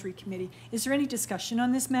Advisory Committee. Is there any discussion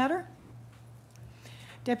on this matter?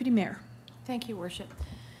 Deputy Mayor. Thank you, Worship.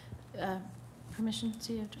 Permission,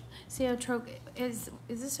 CEO Troke, is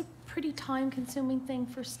this a pretty time-consuming thing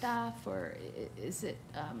for staff, or is it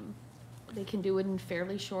they can do it in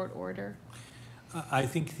fairly short order? I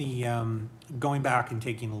think the going back and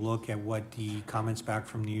taking a look at what the comments back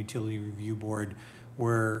from the Utility Review Board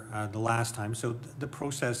were the last time, so the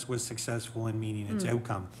process was successful in meeting its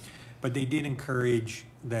outcome, but they did encourage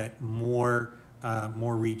that more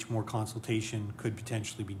reach, more consultation could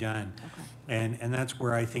potentially be done. Okay. And that's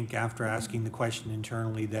where I think after asking the question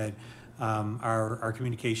internally that our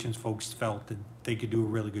communications folks felt that they could do a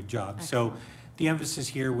really good job. Excellent. So the emphasis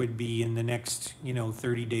here would be in the next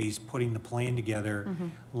 30 days putting the plan together,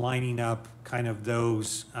 lining up kind of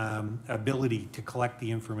those ability to collect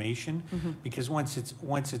the information, because once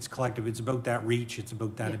it's collective, it's about that reach, it's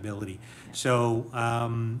about that ability. So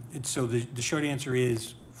so the short answer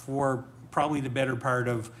is, for probably the better part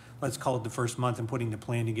of, let's call it the first month, and putting the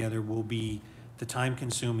plan together will be the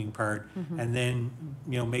time-consuming part, and then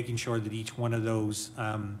making sure that each one of those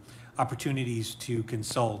opportunities to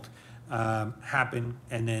consult happen,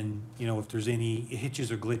 and then if there's any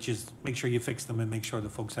hitches or glitches, make sure you fix them and make sure the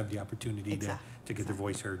folks have the opportunity to get their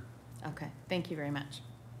voice heard. Okay, thank you very much.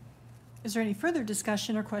 Is there any further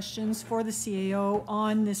discussion or questions for the CAO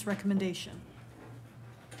on this recommendation?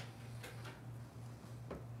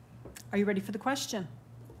 Are you ready for the question?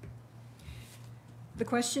 The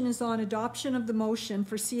question is on adoption of the motion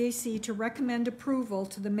for CAC to recommend approval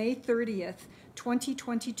to the May 30th,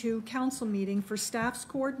 2022 council meeting for staff's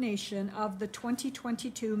coordination of the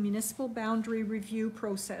 2022 municipal boundary review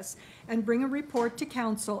process and bring a report to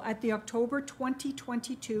council at the October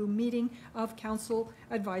 2022 meeting of Council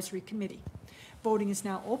Advisory Committee. Voting is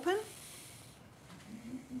now open.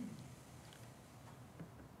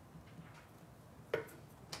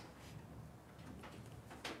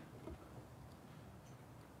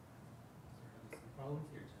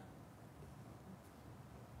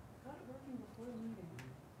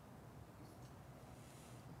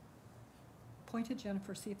 Point to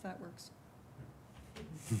Jennifer, see if that works.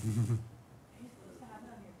 I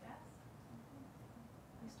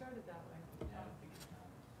started that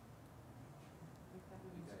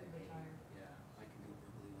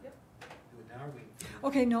way.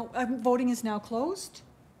 Okay, no, voting is now closed.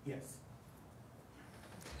 Yes.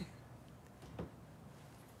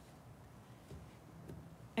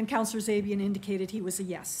 And Councillor Zabian indicated he was a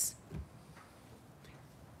yes.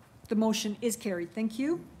 The motion is carried. Thank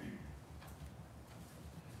you.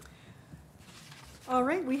 All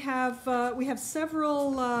right, we have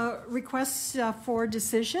several requests for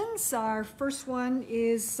decisions. Our first one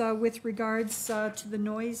is with regards to the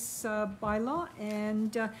noise bylaw,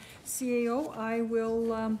 and CAO, I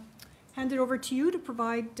will hand it over to you to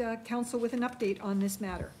provide council with an update on this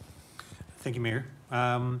matter. Thank you, Mayor.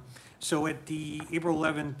 So at the April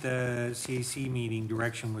 11th CAC meeting,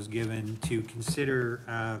 direction was given to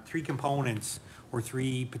consider three components or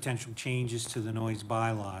three potential changes to the noise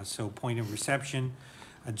bylaws. So point of reception,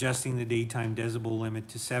 adjusting the daytime decibel limit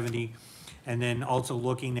to 70, and then also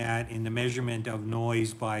looking at in the measurement of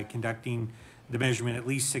noise by conducting the measurement at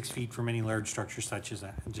least 6 feet from any large structure such as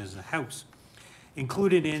a house.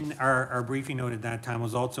 Included in our briefing note at that time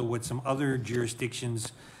was also what some other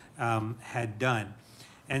jurisdictions had done.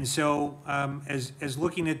 And so as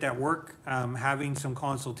looking at that work, having some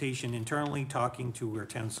consultation internally, talking to our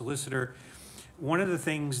town solicitor, one of the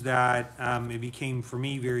things that it became for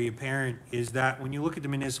me very apparent is that when you look at the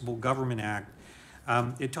Municipal Government Act,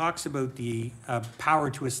 it talks about the power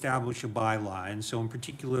to establish a bylaw. And so in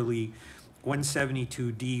particularly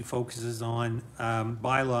 172D focuses on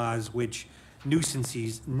bylaws which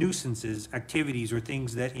nuisances, activities, or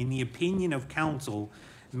things that in the opinion of council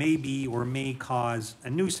may be or may cause a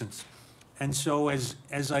nuisance. And so as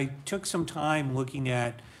I took some time looking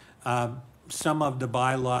at some of the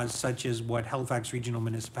bylaws, such as what Halifax Regional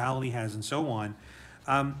Municipality has and so on,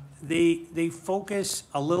 they focus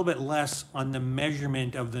a little bit less on the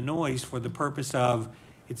measurement of the noise for the purpose of,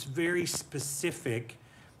 it's very specific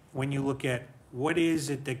when you look at what is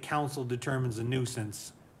it that council determines a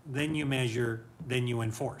nuisance, then you measure, then you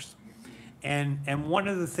enforce. And one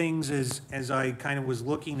of the things is, as I kind of was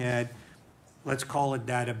looking at, let's call it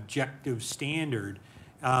that objective standard,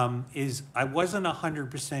 is I wasn't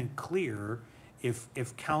 100% clear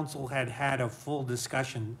if council had a full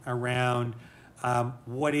discussion around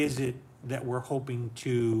what is it that we're hoping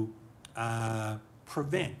to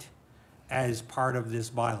prevent as part of this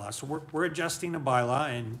bylaw. So we're adjusting the bylaw,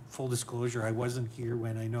 and full disclosure, I wasn't here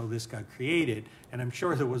when I know this got created, and I'm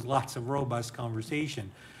sure there was lots of robust conversation.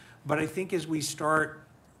 But I think as we start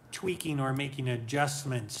tweaking or making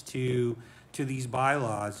adjustments to these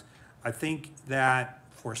bylaws, I think that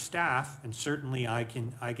for staff, and certainly I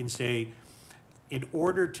can say, in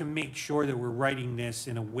order to make sure that we're writing this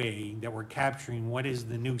in a way that we're capturing what is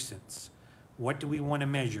the nuisance, what do we want to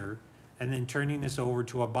measure, and then turning this over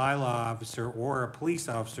to a bylaw officer or a police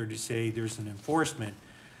officer to say there's an enforcement,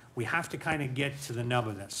 we have to kind of get to the nub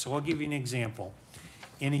of this. So I'll give you an example.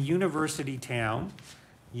 In a university town,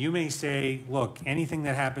 you may say, look, anything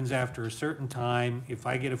that happens after a certain time, if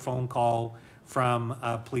I get a phone call from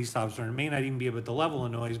a police officer, and it may not even be about the level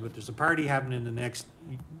of noise, but there's a party happening in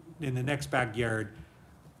the next backyard,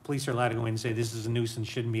 police are allowed to go in and say, this is a nuisance,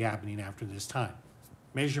 shouldn't be happening after this time.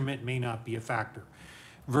 Measurement may not be a factor.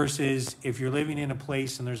 Versus if you're living in a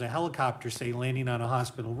place and there's a helicopter, say, landing on a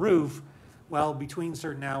hospital roof, well, between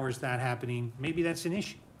certain hours that happening, maybe that's an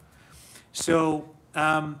issue. So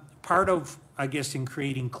part of, I guess, in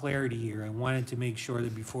creating clarity here, I wanted to make sure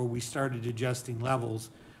that before we started adjusting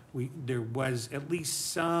levels, there was at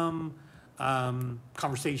least some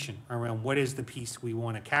conversation around what is the piece we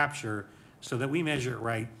want to capture so that we measure it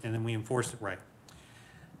right and then we enforce it right.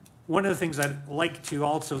 One of the things I'd like to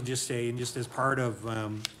also just say, and just as part of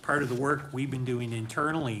the work we've been doing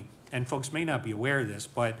internally, and folks may not be aware of this,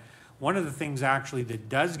 but one of the things actually that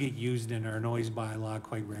does get used in our noise bylaw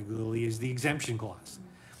quite regularly is the exemption clause.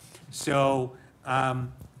 So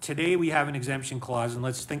today we have an exemption clause, and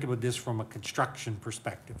let's think about this from a construction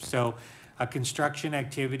perspective. So a construction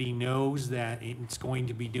activity knows that it's going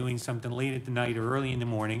to be doing something late at the night or early in the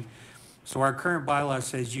morning. So our current bylaw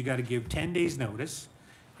says you got to give 10 days notice.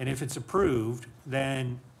 And if it's approved,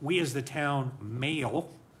 then we as the town mail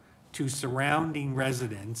to surrounding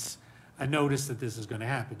residents a notice that this is going to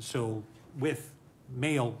happen. So with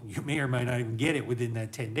mail, you may or may not even get it within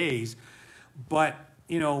that 10 days. But,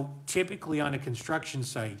 you know, typically on a construction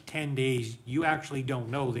site, 10 days, you actually don't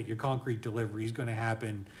know that your concrete delivery is going to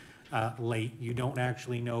happen late. You don't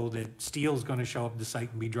actually know that steel is going to show up at the site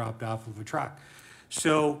and be dropped off of a truck.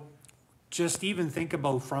 So just even think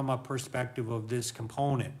about from a perspective of this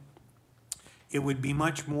component, it would be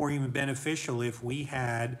much more even beneficial if we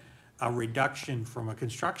had a reduction from a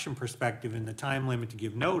construction perspective in the time limit to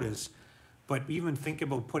give notice, but even think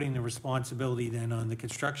about putting the responsibility then on the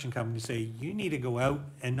construction company to say, you need to go out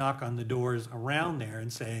and knock on the doors around there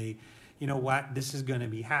and say, you know what, this is going to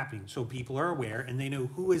be happening. So people are aware and they know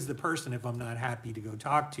who is the person if I'm not happy to go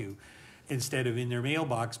talk to, instead of in their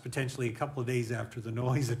mailbox potentially a couple of days after the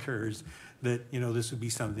noise occurs that, you know, this would be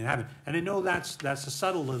something that happened. And I know that's a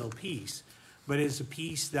subtle little piece, but it's a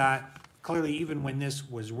piece that clearly even when this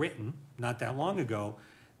was written not that long ago,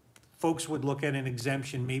 folks would look at an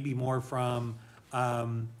exemption maybe more from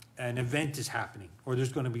an event is happening or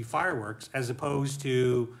there's going to be fireworks, as opposed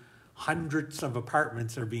to hundreds of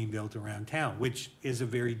apartments are being built around town, which is a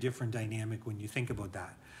very different dynamic when you think about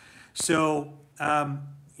that. So,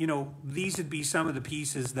 you know, these would be some of the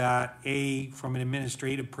pieces that, from an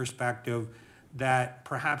administrative perspective, that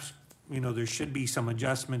perhaps, you know, there should be some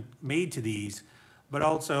adjustment made to these. But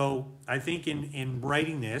also, I think in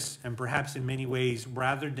writing this, and perhaps in many ways,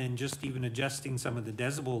 rather than just even adjusting some of the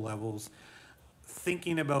decibel levels,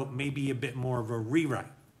 thinking about maybe a bit more of a rewrite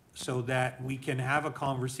so that we can have a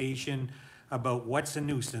conversation about what's a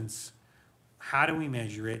nuisance, how do we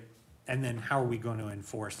measure it, and then how are we going to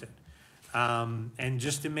enforce it. And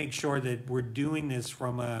just to make sure that we're doing this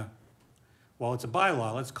from while it's a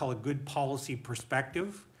bylaw, let's call it good policy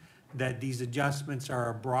perspective, that these adjustments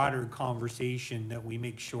are a broader conversation, that we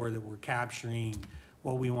make sure that we're capturing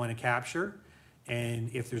what we want to capture. And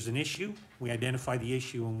if there's an issue, we identify the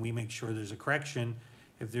issue and we make sure there's a correction.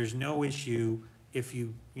 If there's no issue, if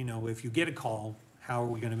you get a call, how are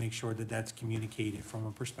we going to make sure that that's communicated from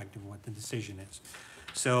a perspective of what the decision is?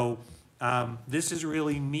 So this is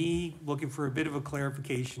really me looking for a bit of a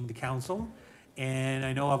clarification to council And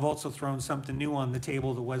I know I've also thrown something new on the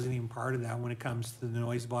table that wasn't even part of that when it comes to the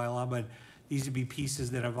noise bylaw, but these would be pieces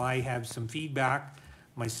that if I have some feedback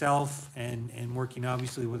myself and working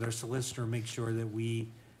obviously with our solicitor, make sure that we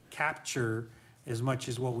capture as much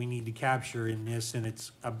as what we need to capture in this. And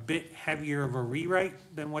it's a bit heavier of a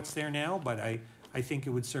rewrite than what's there now, but I think it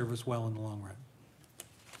would serve us well in the long run.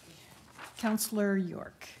 Councillor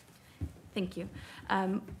York. Thank you.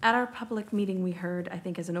 At our public meeting, we heard, I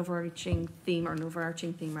think as an overarching theme,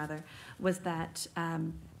 was that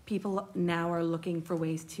people now are looking for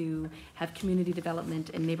ways to have community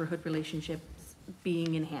development and neighborhood relationships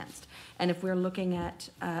being enhanced. And if we're looking at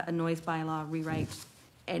a noise bylaw rewrite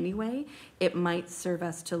anyway, it might serve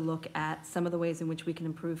us to look at some of the ways in which we can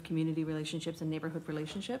improve community relationships and neighborhood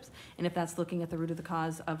relationships. And if that's looking at the root of the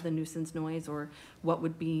cause of the nuisance noise or what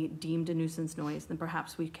would be deemed a nuisance noise, then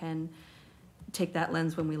perhaps we can take that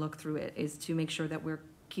lens when we look through it, is to make sure that we're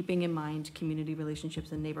keeping in mind community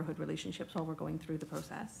relationships and neighborhood relationships while we're going through the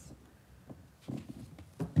process.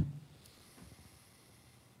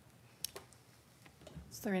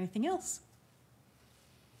 Is there anything else?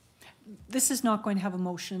 This is not going to have a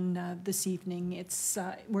motion this evening. It's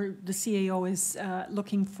where the CAO is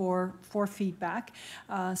looking for feedback.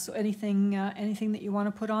 So anything that you want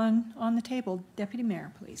to put on the table, Deputy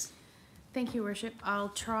Mayor, please. Thank you, Worship. I'll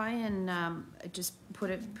try and just put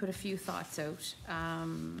a few thoughts out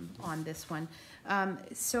on this one.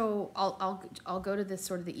 So I'll go to this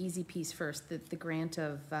sort of the easy piece first, the grant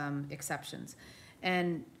of exceptions,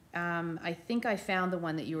 and I think I found the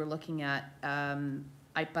one that you were looking at.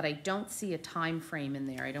 But I don't see a time frame in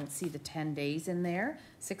there. I don't see the 10 days in there.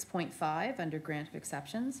 6.5 under grant of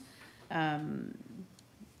exceptions.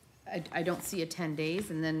 I don't see a 10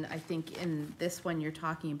 days, and then I think in this one you're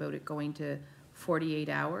talking about it going to 48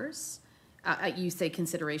 hours. You say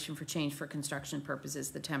consideration for change for construction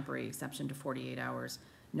purposes, the temporary exception to 48 hours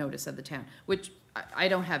notice of the town, which I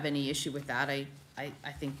don't have any issue with that. I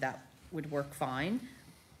think that would work fine.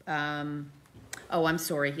 Oh, I'm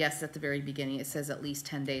sorry. Yes, at the very beginning it says at least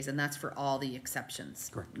 10 days, and that's for all the exceptions.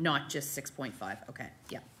 Correct. Not just 6.5. Okay,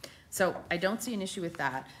 yeah. So I don't see an issue with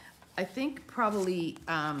that. I think probably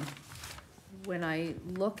when I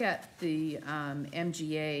look at the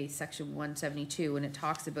MGA section 172, and it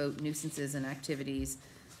talks about nuisances and activities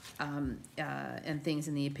and things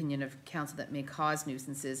in the opinion of council that may cause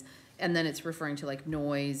nuisances, and then it's referring to like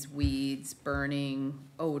noise, weeds, burning,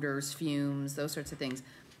 odors, fumes, those sorts of things.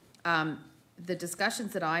 The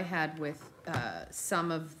discussions that I had with some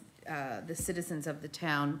of the citizens of the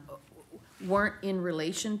town weren't in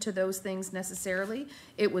relation to those things necessarily.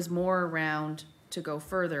 It was more around, to go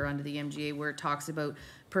further under the MGA, where it talks about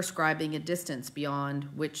prescribing a distance beyond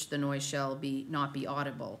which the noise shall not be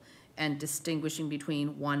audible, and distinguishing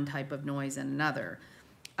between one type of noise and another.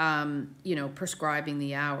 You know, prescribing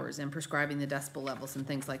the hours and prescribing the decibel levels and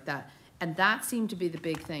things like that. And that seemed to be the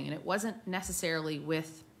big thing. And it wasn't necessarily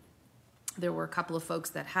with, there were a couple of folks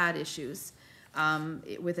that had issues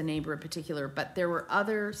with a neighbor in particular, but there were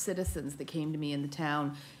other citizens that came to me in the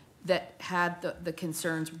town that had the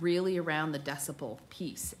concerns really around the decibel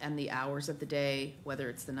piece and the hours of the day, whether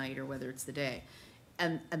it's the night or whether it's the day.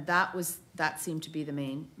 And that seemed to be the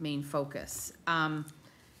main focus.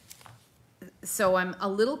 So I'm a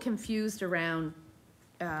little confused around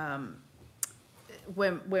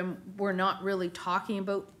when we're not really talking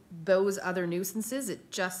about those other nuisances. It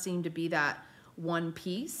just seemed to be that one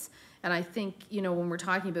piece. And I think, you know, when we're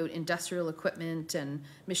talking about industrial equipment and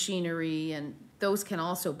machinery, and those can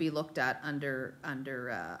also be looked at under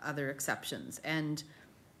other exceptions. And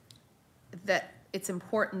that it's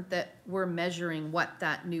important that we're measuring what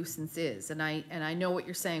that nuisance is. And I know what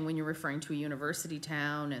you're saying when you're referring to a university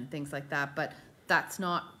town and things like that, but that's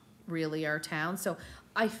not really our town. So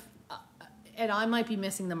and I might be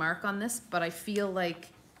missing the mark on this, but I feel like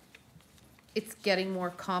it's getting more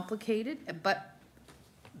complicated, but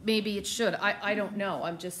maybe it should. I don't know.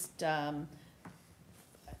 I'm just,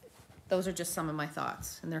 those are just some of my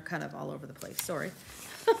thoughts, and they're kind of all over the place. Sorry.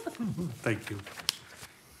 Thank you.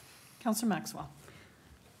 Councillor Maxwell.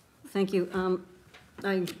 Thank you.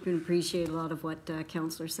 I can appreciate a lot of what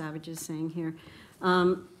Councillor Savage is saying here.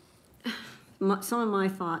 Some of my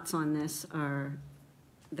thoughts on this are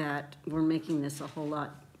that we're making this a whole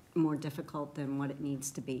lot more difficult than what it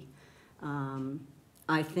needs to be.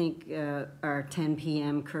 I think our 10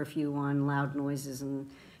 p.m. curfew on loud noises and,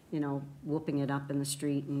 you know, whooping it up in the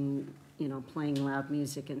street and, you know, playing loud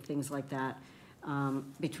music and things like that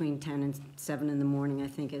between 10 and 7 in the morning, I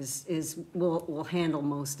think will handle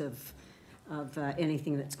most of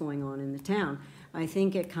anything that's going on in the town. I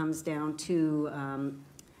think it comes down to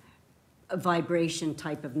vibration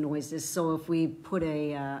type of noises. So if we put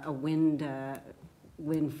a wind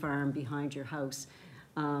farm behind your house,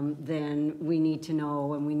 then we need to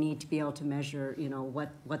know, and we need to be able to measure, you know,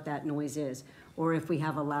 what that noise is. Or if we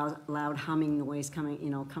have a loud humming noise coming, you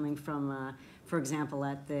know, coming from, for example,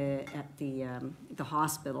 at the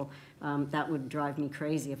hospital, that would drive me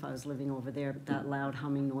crazy if I was living over there. That loud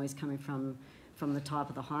humming noise coming from the top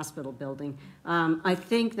of the hospital building. I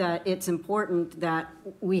think that it's important that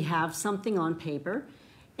we have something on paper,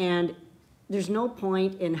 and there's no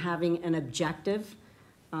point in having an objective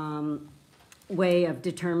way of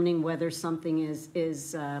determining whether something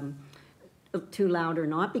is too loud or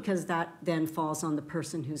not, because that then falls on the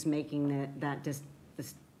person who's making that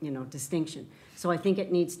distinction. So I think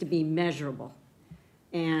it needs to be measurable,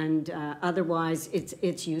 and otherwise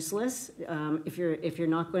it's useless. If you're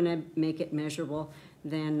not going to make it measurable,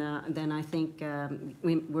 then I think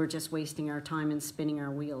we're just wasting our time and spinning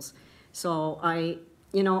our wheels. So I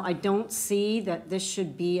don't see that this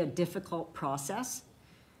should be a difficult process.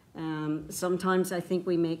 Sometimes I think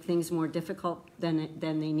we make things more difficult than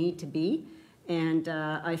they need to be, and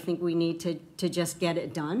I think we need to just get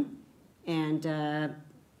it done. And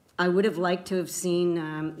I would have liked to have seen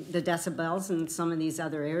the decibels in some of these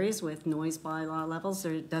other areas with noise bylaw levels.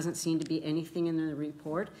 There doesn't seem to be anything in the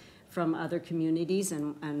report from other communities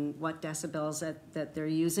and what decibels that they're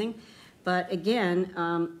using. But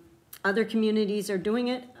again, other communities are doing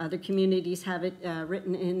it. Other communities have it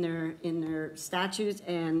written in their statutes,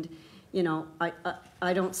 and you know,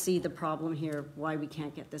 I don't see the problem here why we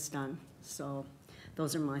can't get this done. So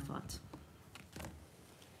those are my thoughts.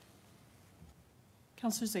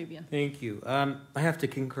 Councillor Zabian. Thank you. I have to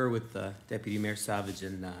concur with Deputy Mayor Savage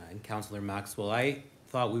and Councillor Maxwell. I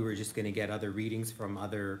thought we were just going to get other readings from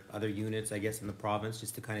other units, I guess, in the province,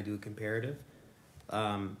 just to kind of do a comparative.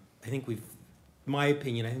 I think in my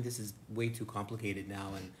opinion, I think this is way too complicated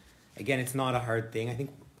now. And again, it's not a hard thing. I think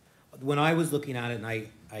when I was looking at it, and I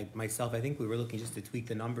myself, I think we were looking just to tweak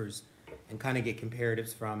the numbers and kind of get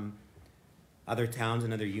comparatives from other towns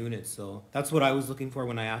and other units. So that's what I was looking for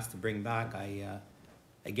when I asked to bring back.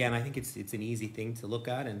 Again, I think it's an easy thing to look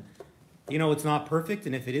at, and you know, it's not perfect,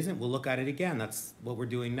 and if it isn't, we'll look at it again. That's what we're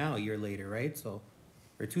doing now, a year later, right? So,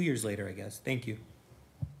 or 2 years later, I guess. Thank you.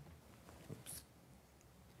 Oops.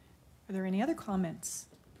 Are there any other comments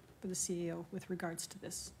for the CAO with regards to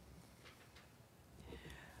this?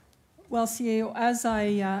 Well, CAO, as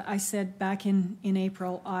I said back in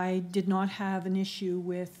April, I did not have an issue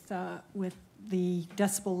with the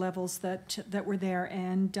decibel levels that were there,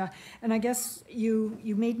 and I guess you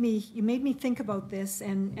made me think about this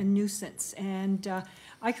and nuisance. And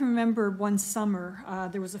I can remember one summer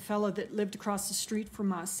there was a fellow that lived across the street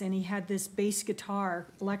from us, and he had this bass guitar,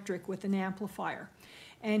 electric, with an amplifier,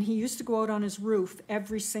 and he used to go out on his roof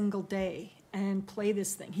every single day and play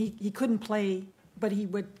this thing. He couldn't play, but he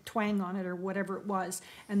would twang on it or whatever it was,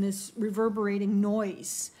 and this reverberating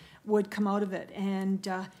noise would come out of it, and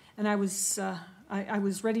I was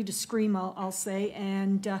ready to scream, I'll say,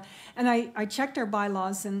 and I checked our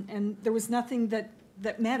bylaws, and there was nothing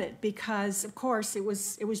that met it, because of course it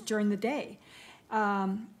was during the day.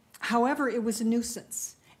 However, it was a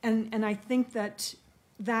nuisance, and I think that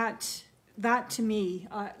to me,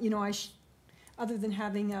 you know, other than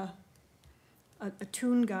having a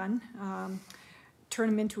tune gun, turn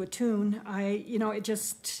them into a tune, you know,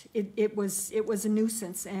 it was a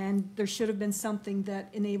nuisance, and there should have been something that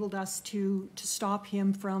enabled us to stop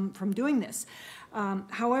him from doing this.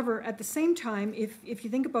 However, at the same time, if you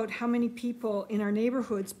think about how many people in our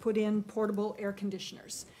neighborhoods put in portable air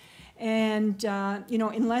conditioners, and you know,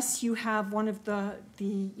 unless you have one of the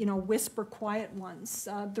you know, whisper quiet ones,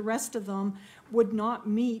 the rest of them would not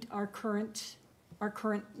meet our current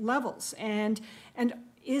levels, and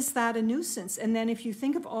is that a nuisance? And then if you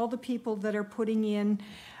think of all the people that are putting in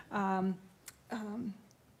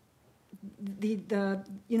the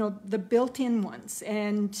you know, the built-in ones,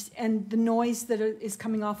 and the noise that is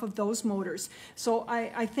coming off of those motors. So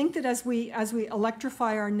I think that as we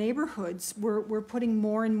electrify our neighborhoods, we're putting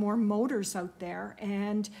more and more motors out there,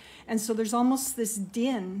 and so there's almost this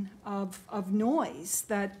din of noise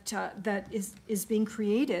that is being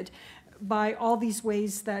created by all these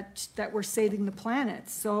ways that we're saving the planet.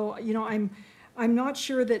 So, you know, I'm not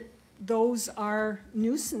sure that those are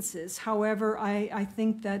nuisances. However, I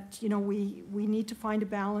think that, you know, we need to find a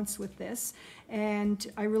balance with this, and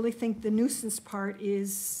I really think the nuisance part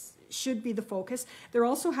should be the focus. There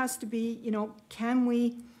also has to be, you know,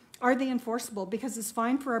 are they enforceable? Because it's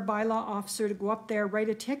fine for our bylaw officer to go up there, write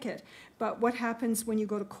a ticket, but what happens when you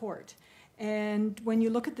go to court? And when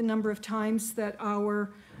you look at the number of times that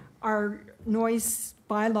our our noise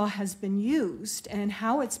bylaw has been used and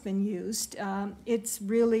how it's been used. It's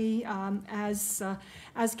really, as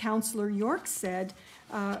Councillor York said,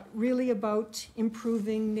 really about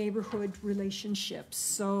improving neighborhood relationships.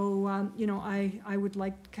 So, you know, I would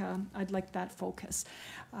like, I'd like that focus.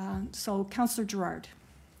 So, Councillor Gerard.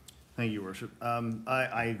 Thank you, Worship.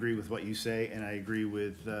 I agree with what you say, and I agree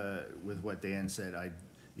with what Dan said.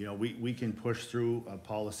 You know, we can push through a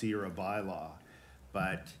policy or a bylaw,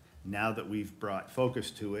 but now that we've brought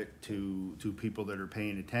focus to it, to people that are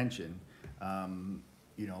paying attention,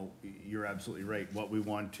 you know, you're absolutely right. What we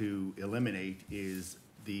want to eliminate is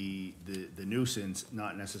the nuisance,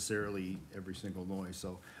 not necessarily every single noise.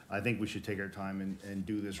 So I think we should take our time and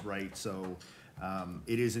do this right, so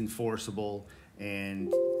it is enforceable,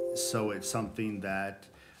 and so it's something that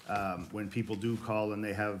when people do call and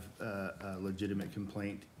they have a legitimate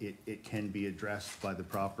complaint, it can be addressed by the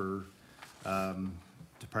proper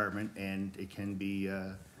department, and it can be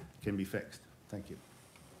fixed. Thank you.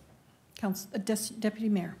 Deputy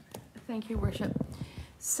Mayor. Thank you, Worship.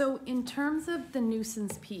 So in terms of the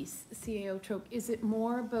nuisance piece, CAO Troke, is it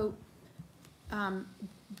more about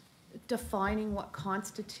defining what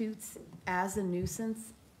constitutes as a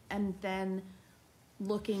nuisance and then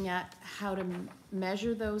looking at how to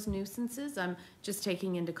measure those nuisances? I'm just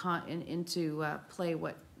taking into play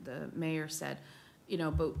what the mayor said, you know,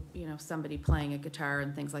 about, you know, somebody playing a guitar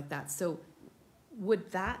and things like that. So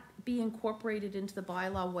would that be incorporated into the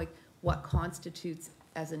bylaw, like what constitutes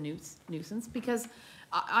as a nuisance? Because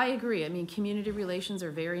I agree. I mean, community relations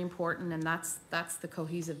are very important, and that's the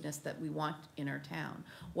cohesiveness that we want in our town.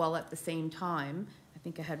 While at the same time, I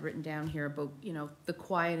think I had written down here about, you know, the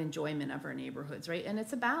quiet enjoyment of our neighborhoods, right? And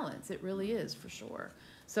it's a balance. It really is, for sure.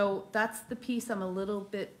 So that's the piece I'm a little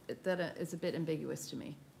bit, that is a bit ambiguous to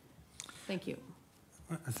me. Thank you.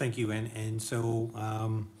 Thank you. And so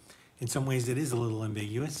in some ways it is a little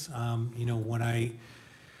ambiguous. You know,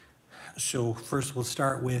 so first we'll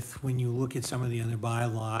start with, when you look at some of the other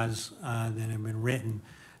bylaws that have been written,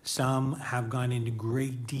 some have gone into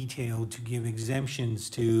great detail to give exemptions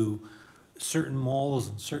to certain malls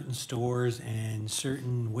and certain stores and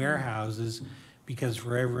certain warehouses, because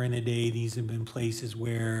forever and a day these have been places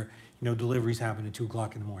where, you know, deliveries happen at 2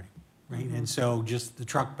 o'clock in the morning, right? And so just the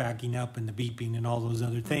truck backing up and the beeping and all those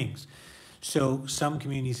other things. So some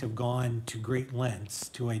communities have gone to great lengths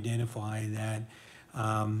to identify that,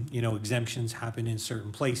 you know, exemptions happen in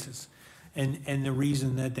certain places. And the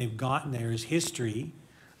reason that they've gotten there is history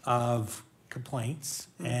of complaints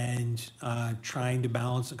and trying to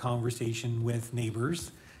balance a conversation with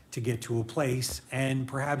neighbors to get to a place, and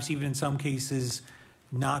perhaps even in some cases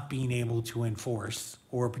not being able to enforce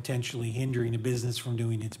or potentially hindering a business from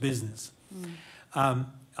doing its business.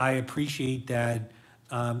 I appreciate that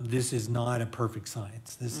this is not a perfect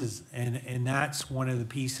science. This is, and that's one of the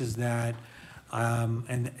pieces that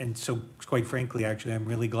and so quite frankly, actually, I'm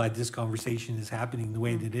really glad this conversation is happening the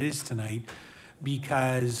way that it is tonight,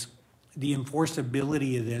 because the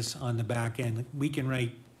enforceability of this on the back end, we can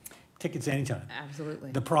write tickets anytime.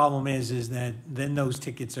 Absolutely. The problem is that then those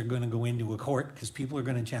tickets are going to go into a court because people are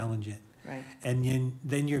going to challenge it. Right. And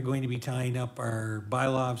then you're going to be tying up our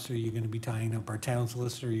bylaw officer, you're going to be tying up our town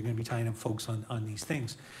solicitor, you're going to be tying up folks on these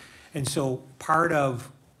things. And so part of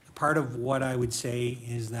what I would say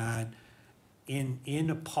is that in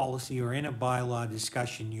a policy or in a bylaw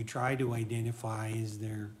discussion, you try to identify, is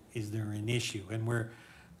there an issue? And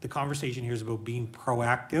the conversation here is about being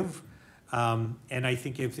proactive. And I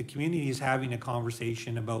think if the community is having a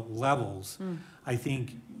conversation about levels, I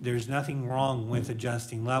think there's nothing wrong with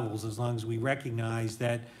adjusting levels, as long as we recognize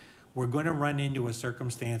that we're going to run into a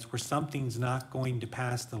circumstance where something's not going to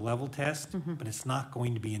pass the level test, but it's not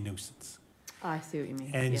going to be a nuisance. I see what you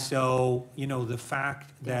mean. And so, you know, the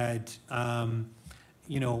fact that,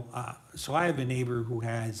 you know, so I have a neighbor who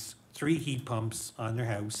has 3 heat pumps on their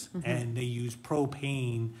house, and they use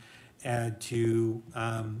propane to,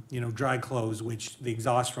 you know, dry clothes, which the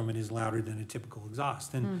exhaust from it is louder than a typical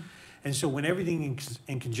exhaust. And so when everything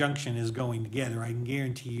in conjunction is going together, I can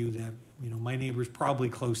guarantee you that, you know, my neighbor's probably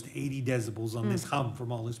close to 80 decibels on this hum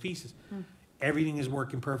from all his pieces. Everything is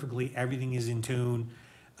working perfectly. Everything is in tune.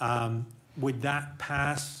 Would that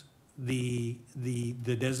pass the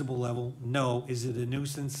decibel level? No. Is it a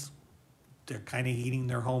nuisance? They're kind of heating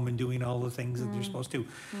their home and doing all the things that they're supposed to.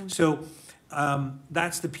 So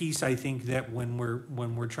that's the piece, I think, that when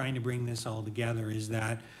we're trying to bring this all together, is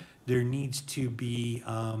that there needs to be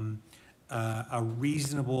a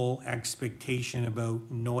reasonable expectation about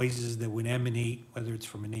noises that would emanate, whether it's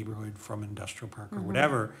from a neighborhood, from an industrial park, or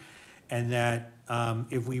whatever, and that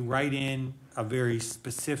if we write in a very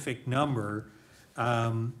specific number,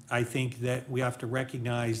 I think that we have to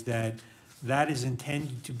recognize that that is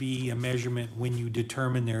intended to be a measurement when you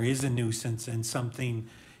determine there is a nuisance and something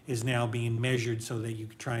is now being measured so that you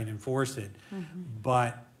can try and enforce it.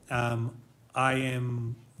 But I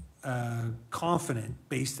am confident,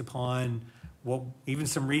 based upon what, even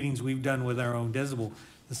some readings we've done with our own decibel,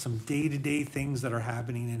 there's some day-to-day things that are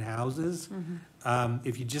happening in houses.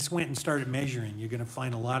 If you just went and started measuring, you're gonna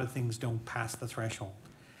find a lot of things don't pass the threshold.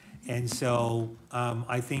 And so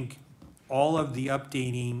I think all of the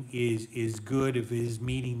updating is good if it is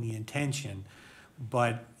meeting the intention.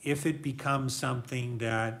 But if it becomes something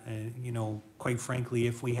that, you know, quite frankly,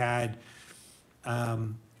 if we had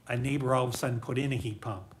a neighbor all of a sudden put in a heat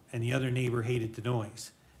pump and the other neighbor hated the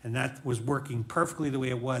noise, and that was working perfectly the way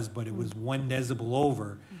it was, but it was 1 decibel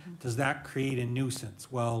over, does that create a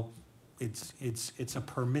nuisance? Well, it's a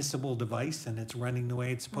permissible device and it's running the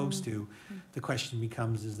way it's supposed to. The question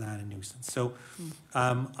becomes, is that a nuisance? So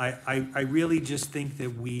I really just think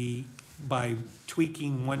that we, by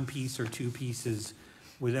tweaking one piece or two pieces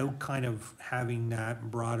without kind of having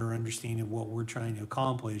that broader understanding of what we're trying to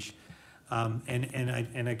accomplish,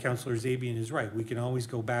 and Councillor Zabian is right, we can always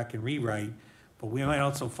go back and rewrite, but we might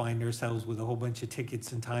also find ourselves with a whole bunch of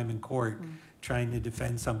tickets and time in court trying to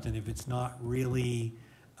defend something if it's not really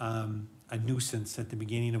a nuisance at the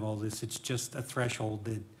beginning of all this. It's just a threshold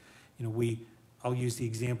that, you know, I'll use the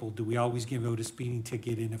example, do we always give out a speeding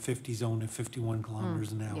ticket in a 50 zone at 51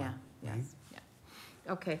 kilometers an hour? Yeah, right? yes,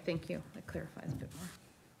 yeah. Okay, thank you. That clarifies a bit more.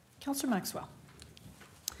 Councillor Maxwell.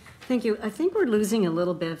 Thank you. I think we're losing a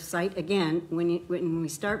little bit of sight. Again, when we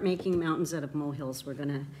start making mountains out of molehills, we're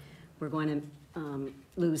going to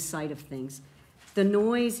lose sight of things. The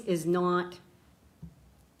noise is not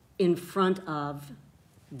in front of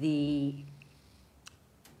the,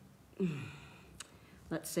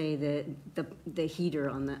 let's say the heater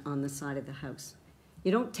on the side of the house.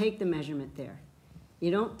 You don't take the measurement there. You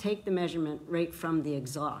don't take the measurement right from the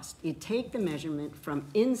exhaust. You take the measurement from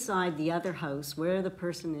inside the other house where the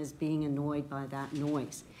person is being annoyed by that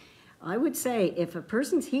noise. I would say if a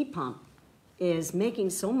person's heat pump is making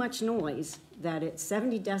so much noise that it's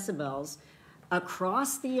 70 decibels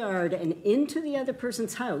across the yard and into the other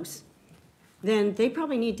person's house, then they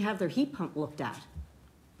probably need to have their heat pump looked at,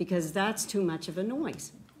 because that's too much of a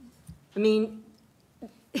noise. I mean,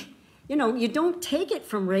 you know, you don't take it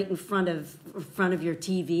from right in front of your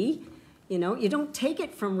TV. You know, you don't take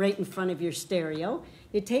it from right in front of your stereo.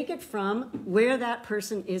 You take it from where that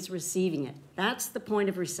person is receiving it. That's the point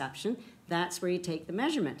of reception. That's where you take the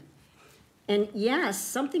measurement. And yes,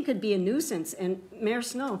 something could be a nuisance. And Mayor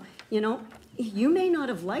Snow, you know, you may not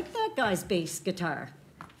have liked that guy's bass guitar,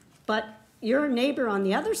 but your neighbor on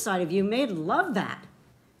the other side of you may love that.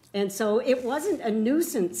 And so it wasn't a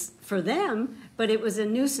nuisance for them, but it was a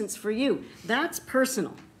nuisance for you. That's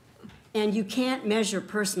personal. And you can't measure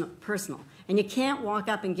personal. And you can't walk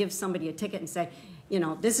up and give somebody a ticket and say, you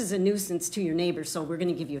know, this is a nuisance to your neighbor, so we're going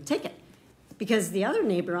to give you a ticket. Because the other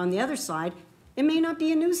neighbor on the other side, it may not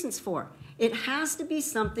be a nuisance for. It has to be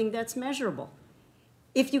something that's measurable.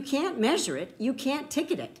 If you can't measure it, you can't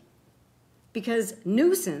ticket it. Because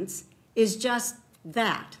nuisance is just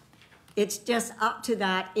that. It's just up to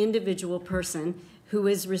that individual person who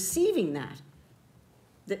is receiving that.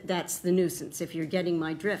 That's the nuisance, if you're getting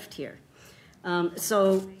my drift here.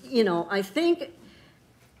 So, you know, I think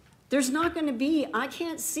there's not going to be, I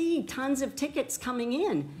can't see tons of tickets coming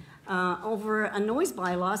in over a noise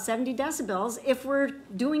bylaw, 70 decibels, if we're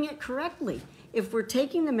doing it correctly. If we're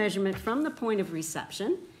taking the measurement from the point of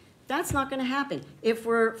reception, that's not going to happen. If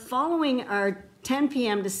we're following our 10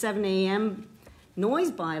 p.m. to 7 a.m.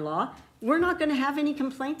 noise bylaw, we're not going to have any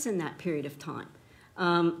complaints in that period of time.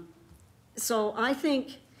 So I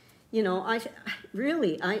think, you know, I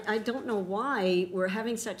don't know why we're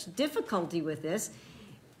having such difficulty with this.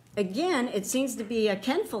 Again, it seems to be a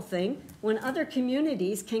Kentville thing when other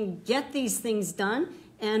communities can get these things done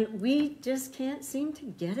and we just can't seem to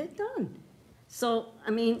get it done. So,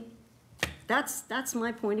 I mean, that's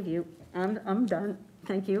my point of view. I'm done.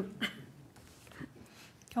 Thank you.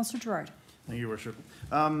 Councillor Gerard. Thank you, Your Worship.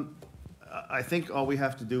 I think all we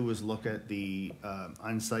have to do is look at the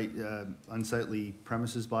unsightly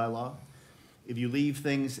premises bylaw. If you leave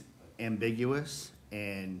things ambiguous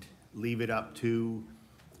and leave it up to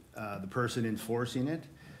the person enforcing it,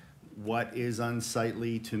 what is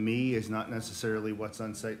unsightly to me is not necessarily what's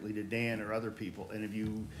unsightly to Dan or other people. And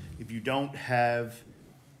if you don't have,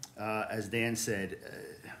 as Dan said,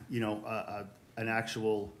 you know, an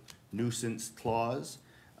actual nuisance clause,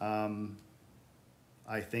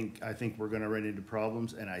 I think we're going to run into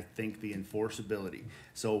problems, and I think the enforceability.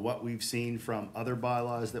 So what we've seen from other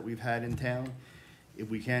bylaws that we've had in town If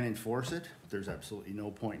we can't enforce it, there's absolutely no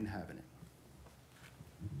point in having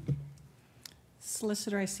it.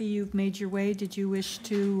 Solicitor, I see you've made your way. Did you wish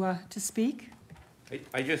to speak?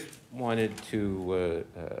 I just wanted to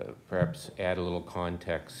perhaps add a little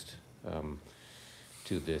context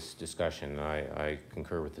to this discussion. I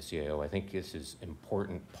concur with the CAO. I think this is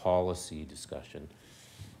important policy discussion.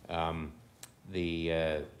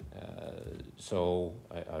 So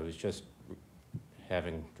I was just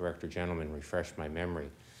having Director Gentleman refresh my memory.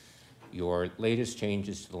 Your latest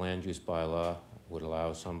changes to the land use bylaw would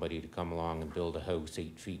allow somebody to come along and build a house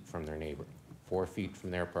 8 feet from their neighbor, 4 feet from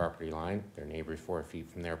their property line, their neighbor's 4 feet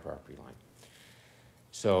from their property line.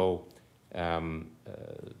 So I'd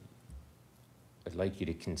like you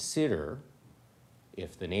to consider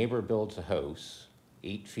if the neighbor builds a house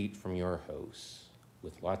 8 feet from your house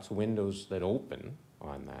with lots of windows that open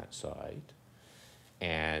on that side,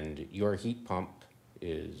 and your heat pump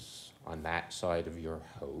is on that side of your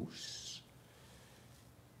house,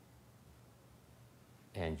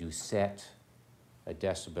 and you set a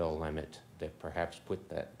decibel limit that perhaps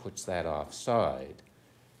puts that offside,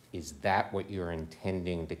 is that what you're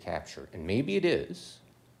intending to capture? And maybe it is,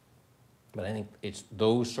 but I think it's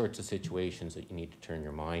those sorts of situations that you need to turn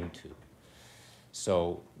your mind to.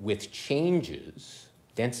 So with changes,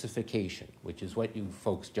 densification, which is what you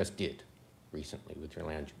folks just did recently with your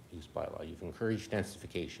land use bylaw, you've encouraged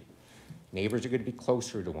densification. Neighbors are going to be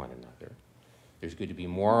closer to one another. There's going to be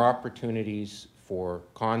more opportunities for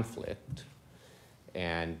conflict,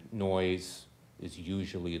 and noise is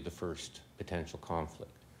usually the first potential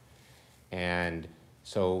conflict. And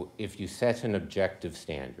so if you set an objective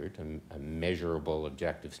standard, a measurable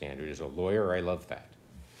objective standard, as a lawyer, I love that.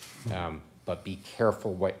 But be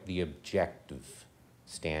careful what the objective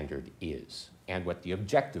standard is and what the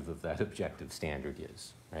objective of that objective standard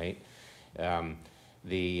is, right? And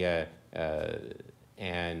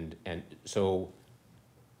so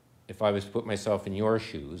if I was to put myself in your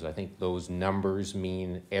shoes, I think those numbers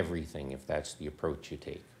mean everything if that's the approach you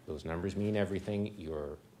take. Those numbers mean everything.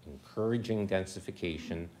 You're encouraging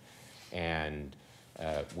densification, and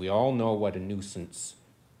we all know what a nuisance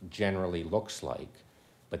generally looks like,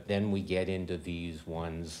 but then we get into these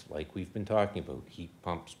ones like we've been talking about, heat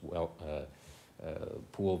pumps,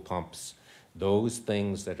 pool pumps, those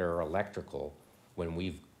things that are electrical when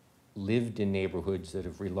we've lived in neighborhoods that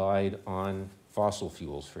have relied on fossil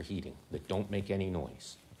fuels for heating that don't make any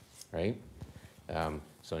noise, right?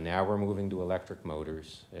 So now we're moving to electric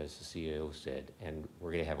motors, as the CAO said, and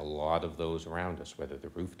we're going to have a lot of those around us, whether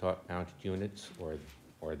they're rooftop-mounted units or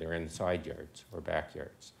they're in side yards or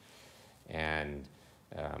backyards. And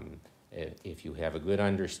if you have a good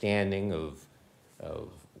understanding of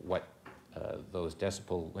what those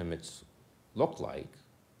decibel limits look like,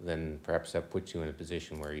 then perhaps that puts you in a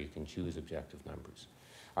position where you can choose objective numbers.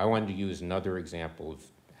 I wanted to use another example of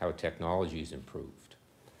how technology's improved.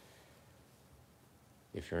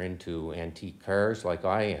 If you're into antique cars like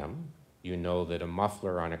I am, you know that a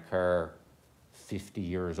muffler on a car 50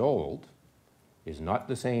 years old is not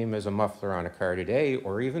the same as a muffler on a car today,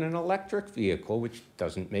 or even an electric vehicle, which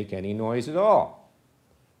doesn't make any noise at all,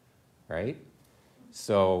 right?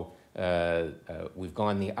 So we've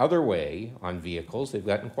gone the other way on vehicles. They've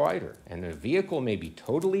gotten quieter. And a vehicle may be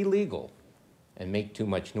totally legal and make too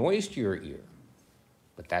much noise to your ear,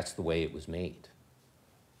 but that's the way it was made,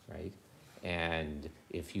 right? And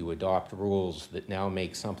if you adopt rules that now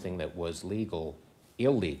make something that was legal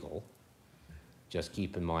illegal, just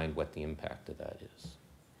keep in mind what the impact of that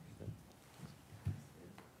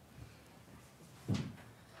is.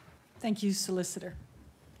 Thank you, Solicitor.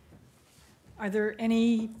 Are there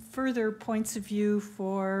any further points of view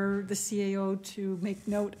for the CAO to make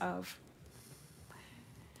note of?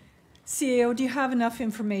 CAO, do you have enough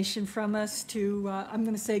information from us to, I'm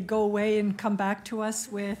going to say, go away and come back to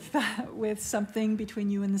us with, with something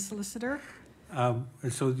between you and the solicitor?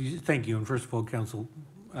 Thank you. And first of all, Council,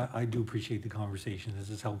 I do appreciate the conversation. This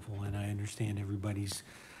is helpful, and I understand everybody's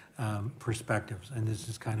perspectives. And this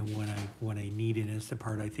is kind of what I needed as the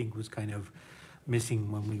part I think was kind of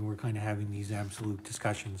missing when we were kind of having these absolute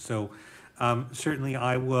discussions. So certainly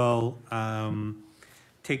I will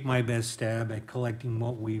take my best stab at collecting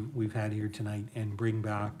what we've had here tonight and bring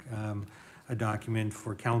back a document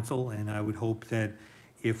for council. And I would hope that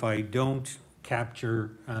if I don't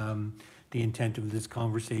capture the intent of this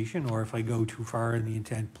conversation, or if I go too far in the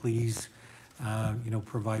intent, please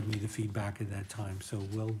provide me the feedback at that time. So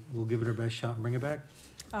we'll give it our best shot and bring it back.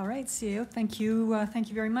 All right, CAO, thank you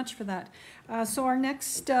very much for that. So our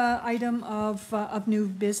next item of new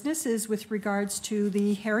business is with regards to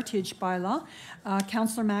the heritage bylaw.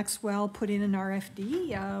 Councillor Maxwell put in an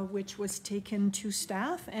RFD, which was taken to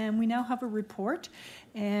staff, and we now have a report.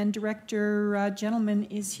 And Director Gentleman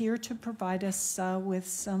is here to provide us with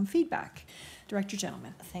some feedback. Director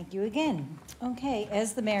Gentleman. Thank you again. Okay,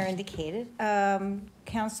 as the mayor indicated,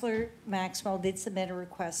 Councillor Maxwell did submit a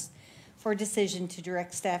request for a decision to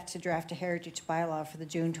direct staff to draft a heritage bylaw for the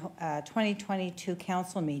June 2022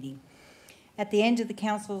 council meeting. At the end of the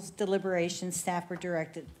council's deliberations, staff were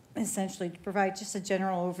directed essentially to provide just a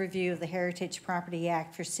general overview of the Heritage Property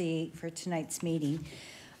Act for tonight's meeting.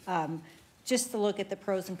 Just to look at the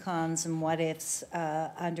pros and cons and what ifs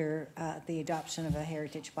under the adoption of a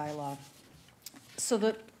heritage bylaw. So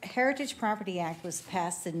the Heritage Property Act was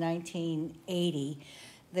passed in 1980.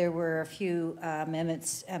 There were a few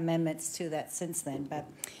amendments to that since then,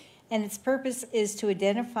 and its purpose is to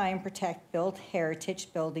identify and protect built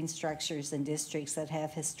heritage building structures in districts that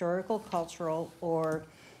have historical, cultural, or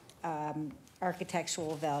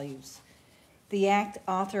architectural values. The Act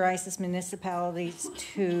authorizes municipalities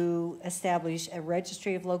to establish a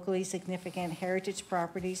registry of locally significant heritage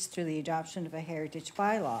properties through the adoption of a heritage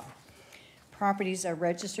bylaw. Properties are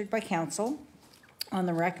registered by council on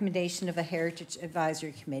the recommendation of a Heritage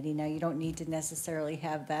Advisory Committee. Now, you don't need to necessarily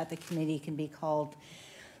have that. The committee can be called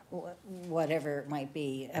whatever it might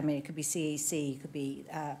be. I mean, it could be CAC, it could be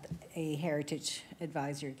a Heritage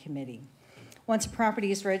Advisory Committee. Once a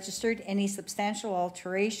property is registered, any substantial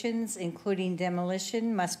alterations, including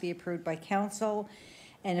demolition, must be approved by council.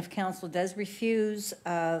 And if council does refuse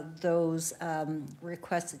those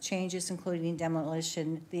requested changes, including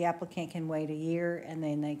demolition, the applicant can wait a year and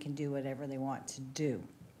then they can do whatever they want to do.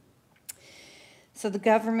 So the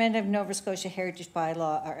Government of Nova Scotia Heritage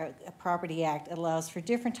Bylaw, or Property Act, allows for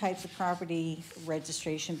different types of property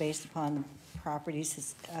registration based upon the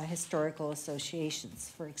property's historical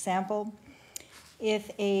associations. For example,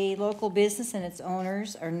 if a local business and its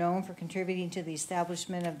owners are known for contributing to the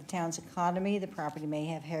establishment of the town's economy, the property may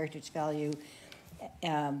have heritage value,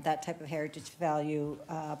 that type of heritage value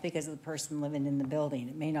because of the person living in the building.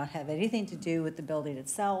 It may not have anything to do with the building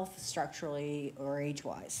itself, structurally or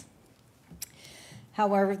age-wise.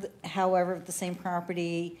 However, if the same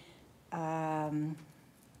property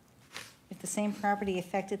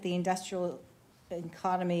affected the industrial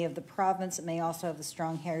economy of the province, it may also have a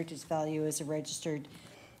strong heritage value as a registered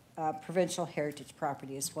provincial heritage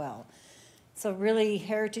property as well. So really,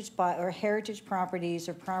 heritage properties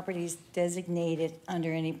or properties designated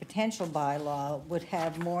under any potential bylaw would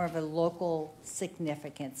have more of a local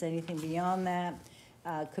significance. Anything beyond that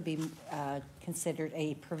could be considered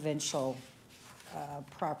a provincial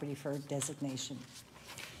property for designation.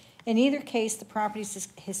 In either case, the property's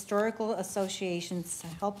historical associations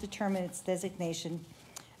help determine its designation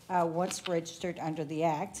once registered under the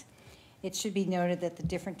Act. It should be noted that the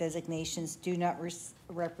different designations do not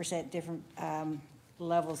represent different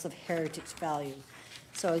levels of heritage value.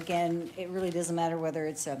 So again, it really doesn't matter whether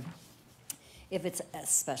it's if it's a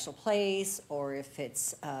special place or if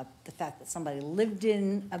it's the fact that somebody lived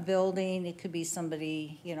in a building. It could be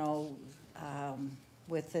somebody,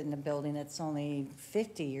 within a building that's only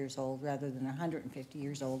 50 years old rather than 150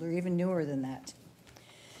 years old, or even newer than that.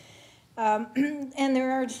 And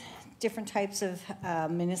there are different types of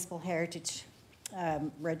municipal heritage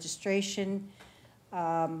registration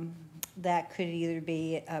that could either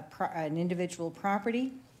be an individual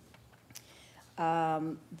property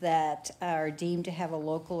that are deemed to have a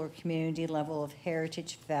local or community level of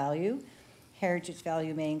heritage value. Heritage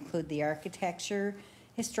value may include the architecture,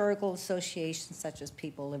 historical associations such as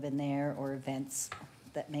people living there or events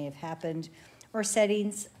that may have happened, or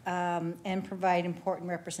settings, and provide important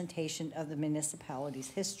representation of the municipality's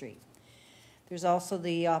history. There's also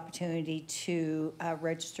the opportunity to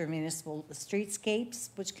register municipal streetscapes,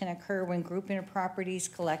 which can occur when grouping of properties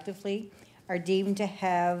collectively are deemed to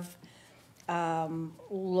have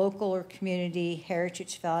local or community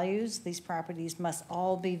heritage values. These properties must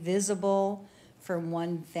all be visible from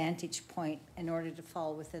one vantage point in order to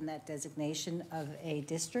fall within that designation of a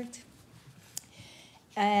district.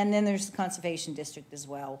 And then there's the conservation district as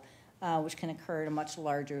well, which can occur at a much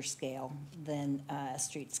larger scale than a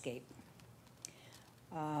streetscape.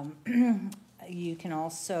 You can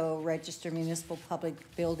also register municipal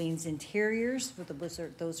public buildings interiors.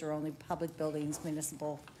 Those are only public buildings,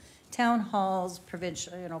 municipal town halls,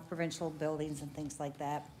 provincial buildings and things like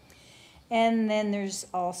that. And then there's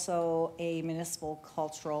also a municipal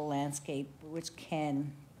cultural landscape, which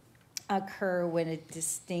can occur when a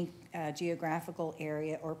distinct geographical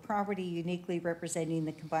area or property uniquely representing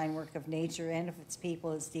the combined work of nature and of its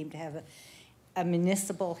people is deemed to have a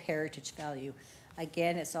municipal heritage value.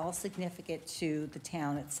 Again, it's all significant to the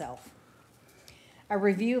town itself. A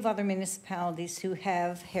review of other municipalities who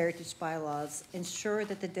have heritage bylaws ensure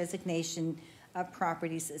that the designation of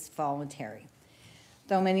properties is voluntary.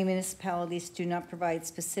 Though many municipalities do not provide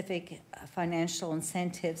specific financial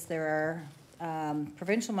incentives, there are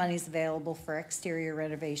provincial monies available for exterior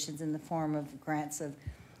renovations in the form of grants of,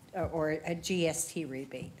 or a GST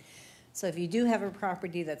rebate. So if you do have a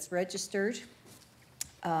property that's registered,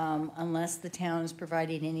 unless the town is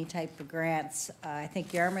providing any type of grants, I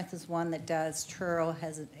think Yarmouth is one that does, Truro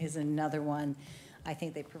is another one. I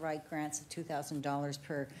think they provide grants of $2,000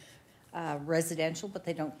 per residential, but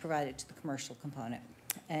they don't provide it to the commercial component.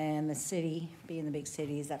 And the city, being the big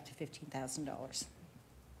city, is up to $15,000.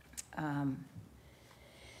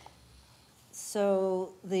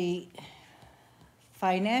 So the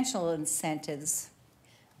financial incentives,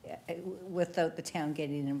 without the town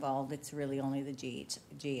getting involved, it's really only the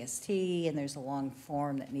GST, and there's a long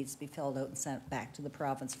form that needs to be filled out and sent back to the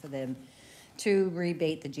province for them to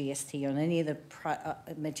rebate the GST on any of the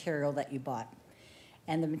material that you bought.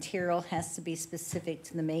 And the material has to be specific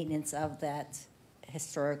to the maintenance of that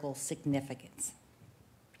historical significance.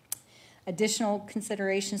 Additional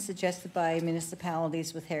considerations suggested by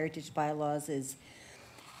municipalities with heritage bylaws is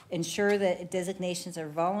ensure that designations are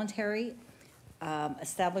voluntary,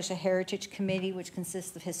 establish a heritage committee which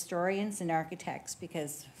consists of historians and architects,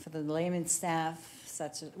 because for the layman staff,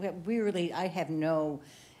 such as, I have no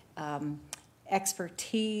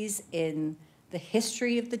expertise in the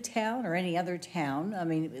history of the town or any other town. I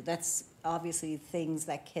mean, that's obviously things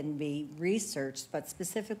that can be researched, but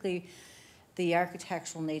specifically the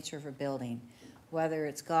architectural nature of a building, whether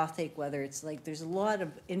it's Gothic, whether it's like, there's a lot of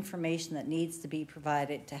information that needs to be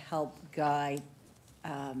provided to help guide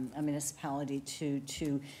a municipality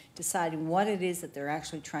to deciding what it is that they're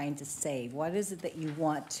actually trying to save. What is it that you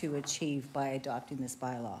want to achieve by adopting this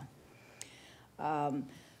bylaw?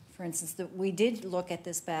 For instance, we did look at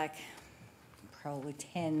this back probably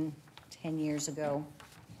 10 years ago.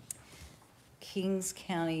 Kings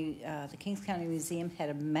County, the Kings County Museum had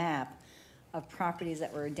a map of properties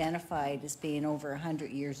that were identified as being over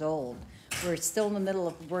 100 years old. We're still in the middle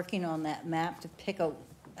of working on that map to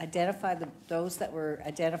identify those that were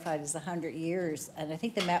identified as 100 years. And I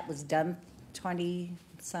think the map was done 20,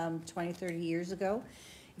 30 years ago.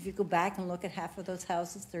 If you go back and look at half of those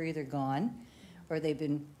houses, they're either gone or they've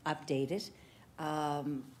been updated.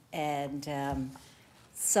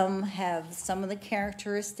 Some have some of the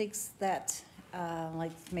characteristics that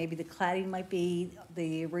like maybe the cladding might be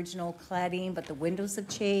the original cladding, but the windows have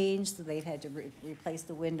changed, so they've had to replace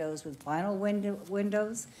the windows with vinyl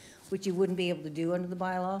windows, which you wouldn't be able to do under the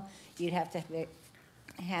bylaw. You'd have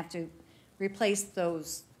to replace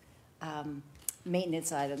those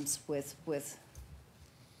maintenance items with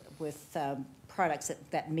products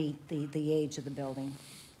that meet the age of the building.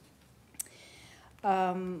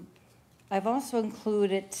 I've also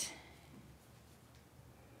included,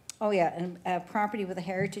 and a property with a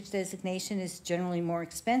heritage designation is generally more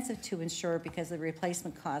expensive to insure because the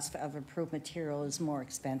replacement cost of improved material is more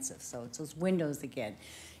expensive. So it's those windows again.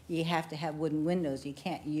 You have to have wooden windows. You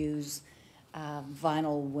can't use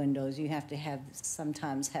vinyl windows. You have to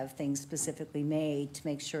sometimes have things specifically made to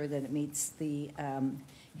make sure that it meets the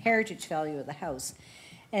heritage value of the house.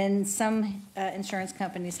 And some insurance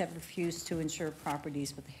companies have refused to insure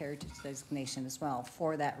properties with a heritage designation as well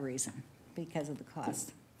for that reason, because of the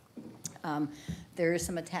cost. There are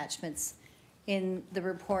some attachments in the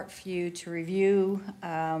report for you to review,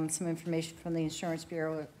 some information from the Insurance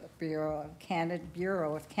Bureau of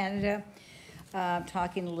Canada,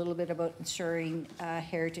 talking a little bit about insuring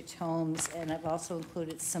heritage homes, and I've also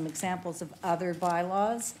included some examples of other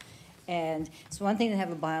bylaws. And it's one thing to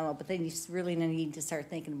have a bylaw, but then you really need to start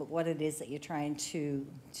thinking about what it is that you're trying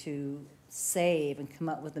to save, and come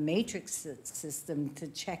up with a matrix system to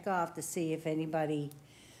check off to see if anybody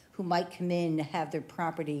who might come in to have their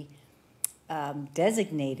property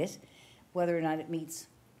designated, whether or not it meets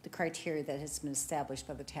the criteria that has been established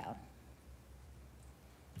by the town.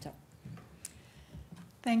 So.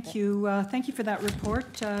 Thank you. Thank you for that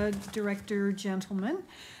report, Director Gentleman.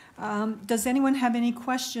 Does anyone have any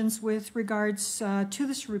questions with regards to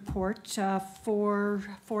this report for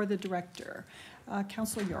the director?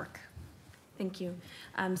 Councillor York. Thank you.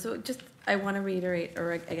 So I want to reiterate,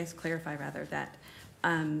 or I guess clarify rather, that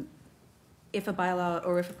if a bylaw,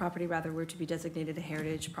 or if a property rather, were to be designated a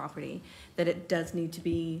heritage property, that it does need to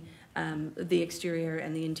be, the exterior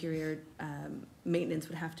and the interior maintenance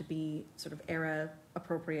would have to be sort of era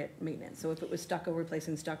appropriate maintenance. So if it was stucco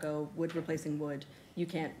replacing stucco, wood replacing wood, you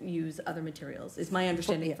can't use other materials, is my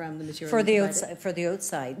understanding from the material. For the provided. outside, for the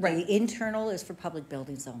outside. Right. The internal is for public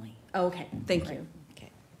buildings only. Oh, okay, thank you. Okay.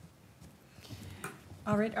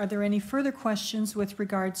 All right, are there any further questions with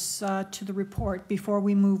regards to the report before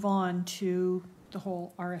we move on to the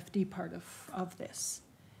whole RFD part of this?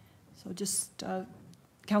 So just,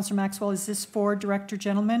 Councillor Maxwell, is this for Director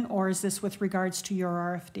Gentleman, or is this with regards to your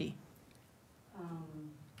RFD?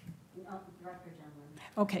 Director Gentleman.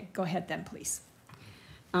 Okay, go ahead then, please.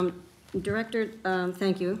 Director,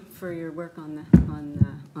 thank you for your work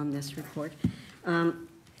on this report.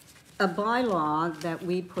 A bylaw that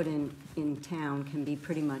we put in town can be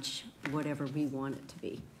pretty much whatever we want it to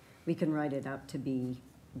be. We can write it up to be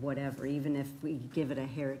whatever, even if we give it a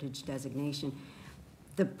heritage designation.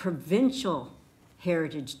 The provincial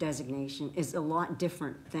heritage designation is a lot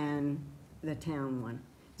different than the town one.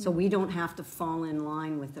 So we don't have to fall in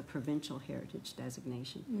line with the provincial heritage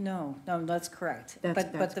designation. No, that's correct. That's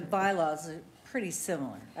But the bylaws are pretty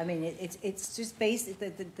similar. I mean, it's just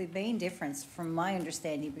the main difference, from my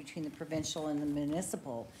understanding, between the provincial and the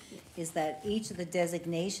municipal is that each of the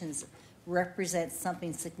designations represents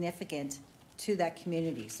something significant to that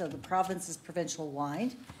community. So the province is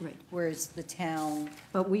provincial-wide, right, whereas the town...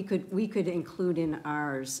 But we could include in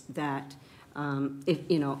ours that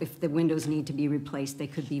if the windows need to be replaced, they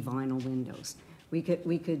could be vinyl windows. We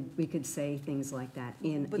could say things like that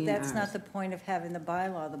in But that's ours. not the point of having the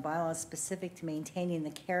bylaw. The bylaw is specific to maintaining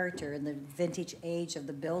the character and the vintage age of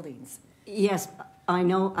the buildings. Yes, I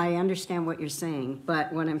know, I understand what you're saying,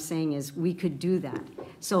 but what I'm saying is we could do that.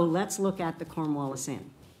 So let's look at the Cornwallis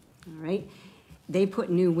Inn, all right? They put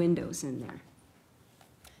new windows in there.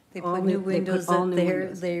 They put new windows all up new there,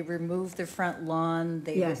 windows. they removed the front lawn,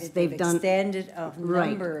 Yes, they've they've done- extended a Right.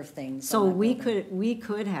 number of things. So on that we building.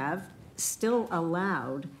 could have still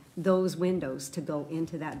allowed those windows to go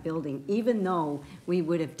into that building, even though we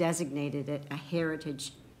would have designated it a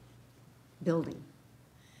heritage building.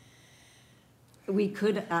 We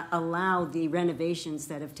could allow the renovations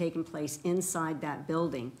that have taken place inside that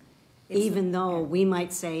building, even though we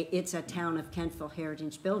might say it's a Town of Kentville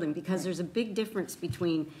Heritage Building, because there's a big difference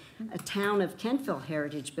between a Town of Kentville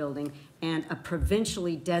Heritage Building and a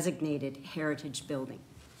provincially designated heritage building.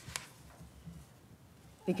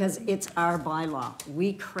 Because it's our bylaw.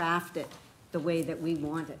 We craft it the way that we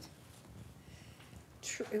want it.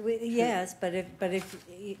 Yes, but if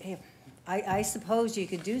I suppose you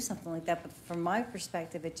could do something like that, but from my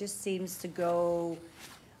perspective, it just seems to go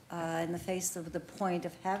in the face of the point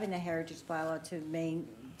of having a heritage bylaw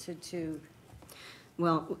to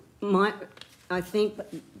Well, I think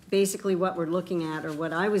basically what we're looking at, or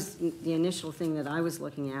the initial thing that I was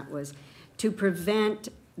looking at was to prevent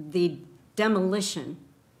the demolition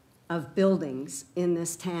of buildings in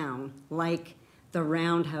this town, like the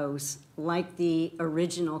Roundhouse, like the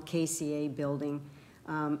original KCA building,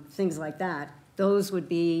 things like that. Those would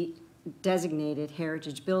be designated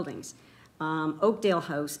heritage buildings. Oakdale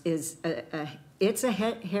House is it's a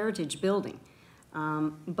heritage building,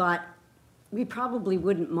 but we probably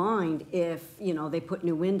wouldn't mind if, they put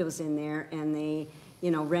new windows in there and they,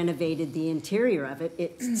 renovated the interior of it.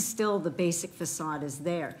 It's still, the basic facade is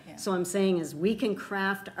there. Yeah. So I'm saying is we can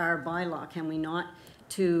craft our bylaw, can we not,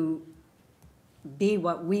 to be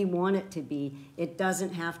what we want it to be. It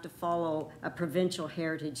doesn't have to follow a provincial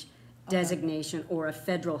heritage designation or a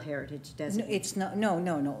federal heritage No, designation. it's not,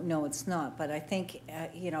 no, it's not, but I think,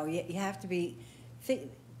 you have to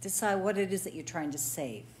decide what it is that you're trying to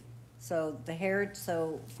save. So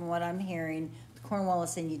so from what I'm hearing, the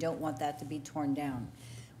Cornwallis Inn, you don't want that to be torn down.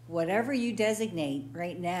 Whatever you designate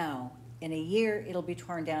right now, in a year, it'll be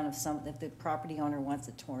torn down if the property owner wants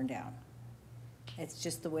it torn down. It's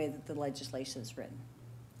just the way that the legislation is written.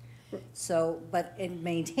 So, but in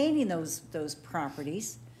maintaining those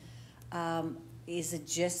properties, is it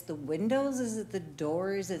just the windows? Is it the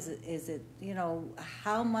doors? Is it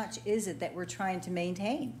how much is it that we're trying to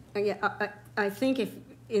maintain? Yeah, I think if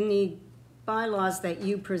in the bylaws that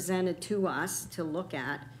you presented to us to look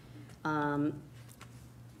at,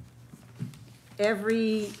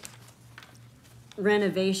 every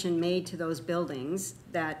renovation made to those buildings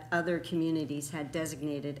that other communities had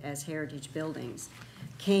designated as heritage buildings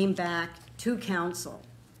came back to council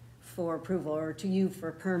for approval, or to you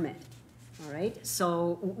for permit, all right?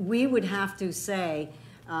 So we would have to say,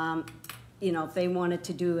 if they wanted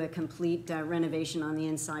to do a complete renovation on the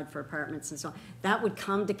inside for apartments and so on, that would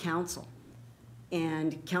come to council.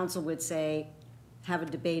 And council would say, have a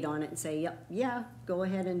debate on it and say, yep, yeah, go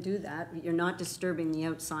ahead and do that. You're not disturbing the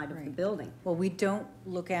outside of the building. Well, we don't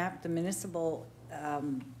look at the municipal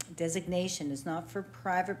designation is not for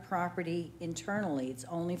private property internally. It's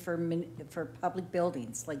only for public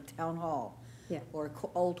buildings like town hall, or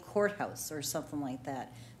old courthouse or something like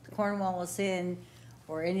that. The Cornwallis Inn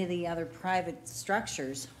or any of the other private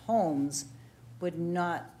structures, homes, would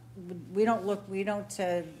not. We don't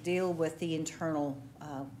deal with the internal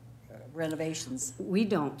renovations. We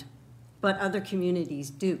don't, but other communities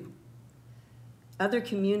do. Other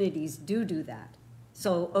communities do that.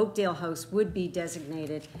 So Oakdale House would be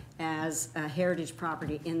designated as a heritage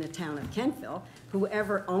property in the town of Kentville.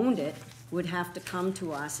 Whoever owned it would have to come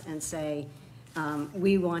to us and say,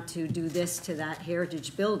 we want to do this to that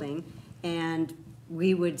heritage building, and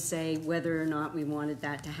we would say whether or not we wanted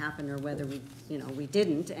that to happen or whether we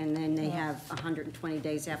didn't, and then they have 120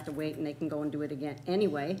 days they have to wait, and they can go and do it again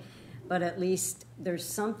anyway. But at least there's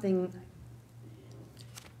something.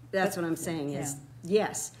 That's what I'm saying is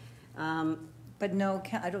yes. But no,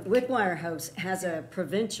 I don't. Wickwire House has a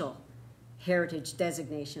provincial heritage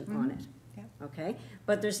designation on it. Okay,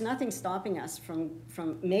 but there's nothing stopping us from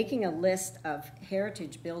making a list of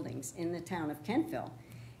heritage buildings in the town of Kentville,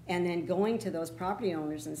 and then going to those property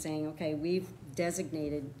owners and saying, okay, we've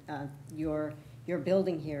designated your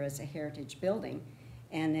building here as a heritage building,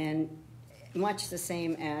 and then much the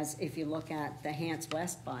same as if you look at the Hants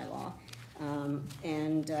West bylaw,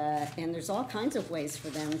 and there's all kinds of ways for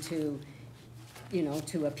them to,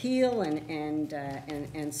 to appeal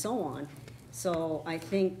and so on. So I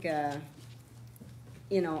think, I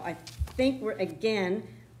think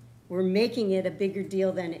we're making it a bigger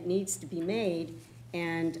deal than it needs to be made,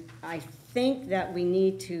 and I think that we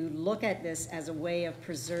need to look at this as a way of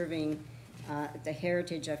preserving the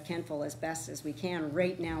heritage of Kentville as best as we can.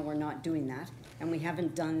 Right now, we're not doing that, and we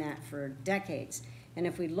haven't done that for decades. And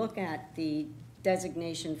if we look at the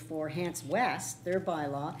designation for Hants West, their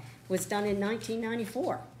bylaw was done in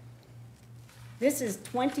 1994. This is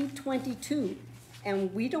 2022,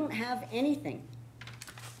 and we don't have anything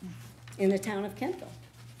in the town of Kentville.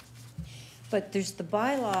 But there's the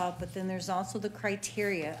bylaw, but then there's also the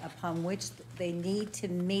criteria upon which they need to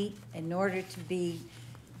meet in order to be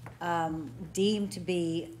deemed to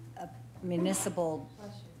be a municipal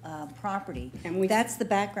property. And that's the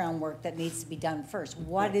background work that needs to be done first.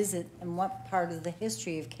 What is it, and what part of the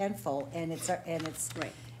history of Kentville and its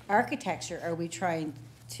architecture are we trying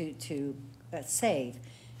to save?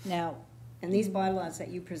 Now, and these bylaws that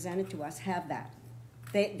you presented to us have that.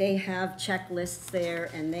 They have checklists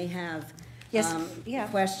there, and they have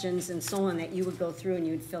questions and so on that you would go through and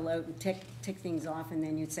you'd fill out and tick things off, and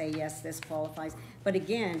then you'd say, yes, this qualifies. But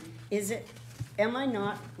again, am I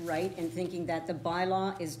not right in thinking that the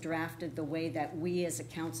bylaw is drafted the way that we as a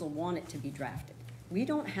council want it to be drafted? We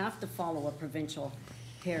don't have to follow a provincial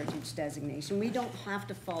heritage designation. We don't have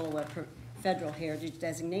to follow a federal heritage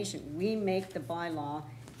designation. We make the bylaw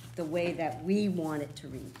the way that we want it to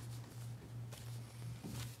read.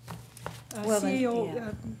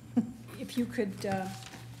 CEO, if you could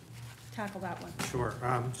tackle that one. Sure.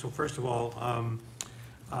 So first of all,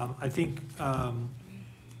 I think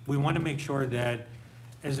we want to make sure that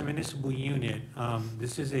as a municipal unit,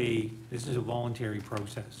 this is a voluntary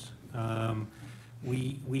process.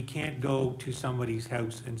 We can't go to somebody's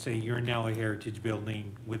house and say, you're now a heritage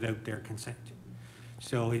building without their consent.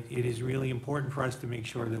 So it is really important for us to make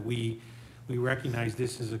sure that we recognize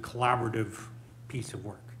this as a collaborative piece of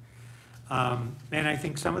work. And I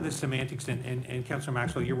think some of the semantics, and Councillor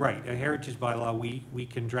Maxwell, you're right, a heritage bylaw, we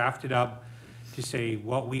can draft it up to say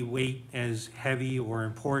what we weight as heavy or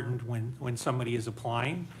important when somebody is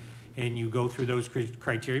applying, and you go through those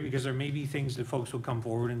criteria, because there may be things that folks will come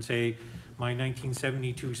forward and say, my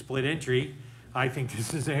 1972 split entry, I think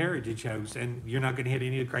this is a heritage house, and you're not going to hit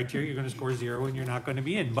any of the criteria, you're going to score 0, and you're not going to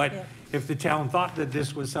be in. But if the town thought that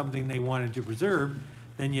this was something they wanted to preserve,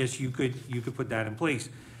 then yes, you could put that in place.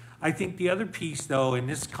 I think the other piece, though, and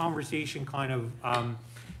this conversation kind of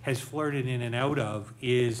has flirted in and out of,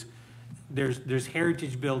 is there's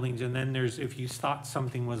heritage buildings, and then there's if you thought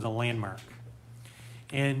something was a landmark.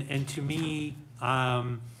 And to me,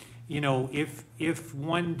 if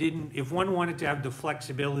one wanted to have the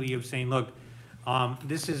flexibility of saying, look,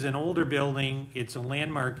 this is an older building, it's a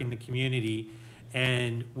landmark in the community,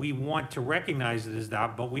 and we want to recognize it as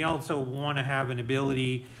that, but we also want to have an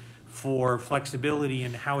ability for flexibility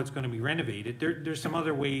in how it's going to be renovated. There's some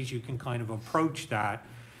other ways you can kind of approach that,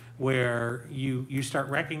 where you start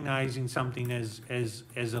recognizing something as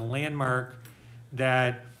a landmark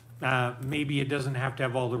that maybe it doesn't have to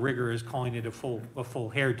have all the rigor as calling it a full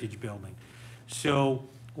heritage building. So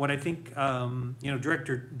what I think,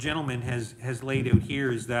 Director Gentleman has laid out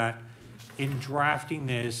here is that in drafting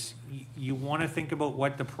this, you want to think about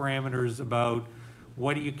what the parameters about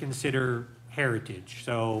what do you consider heritage.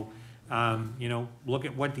 So, look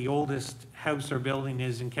at what the oldest house or building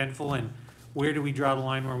is in Kentville, and where do we draw the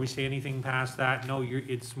line where we say anything past that? No,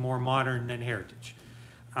 it's more modern than heritage.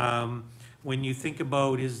 When you think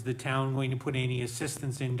about, is the town going to put any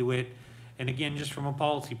assistance into it? And again, just from a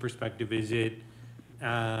policy perspective, is it,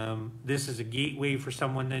 this is a gateway for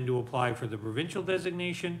someone then to apply for the provincial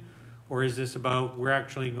designation? Or is this about, we're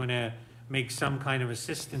actually going to make some kind of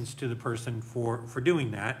assistance to the person for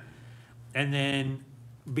doing that? And then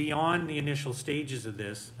beyond the initial stages of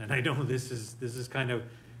this, and I know this is kind of,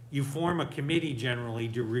 you form a committee generally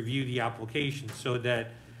to review the application so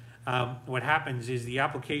that what happens is the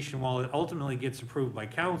application, while it ultimately gets approved by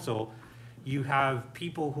council, you have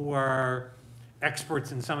people who are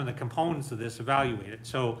experts in some of the components of this evaluate it.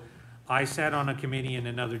 So I sat on a committee in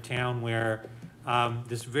another town where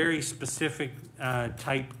this very specific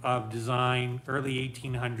type of design, early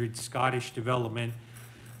 1800s Scottish development,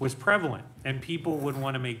 was prevalent, and people would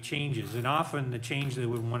want to make changes. And often the change they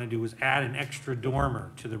would want to do was add an extra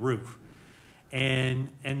dormer to the roof. And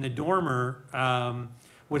the dormer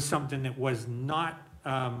was something that was not,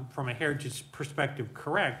 from a heritage perspective,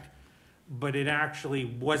 correct, but it actually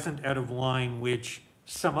wasn't out of line, which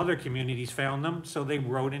some other communities found them, so they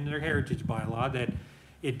wrote in their heritage bylaw that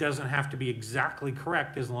it doesn't have to be exactly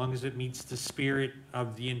correct as long as it meets the spirit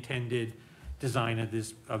of the intended design of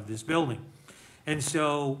this building. And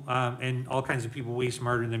so, and all kinds of people way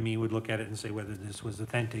smarter than me would look at it and say whether this was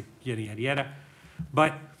authentic, yada, yada, yada.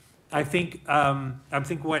 But I think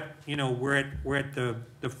what, we're at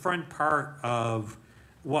the front part of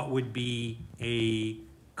what would be a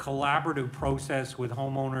collaborative process with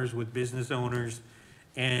homeowners, with business owners,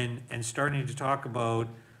 and starting to talk about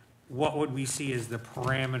what would we see as the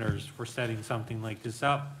parameters for setting something like this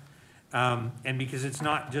up. And because it's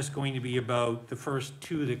not just going to be about the first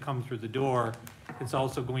two that come through the door, it's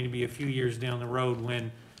also going to be a few years down the road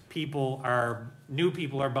when new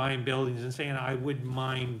people are buying buildings and saying, I wouldn't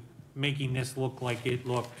mind making this look like it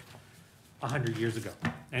looked 100 years ago.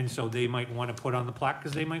 And so they might want to put on the plaque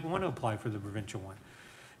because they might want to apply for the provincial one.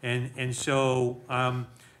 And so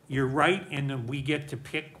you're right, and we get to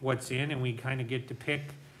pick what's in, and we kind of get to pick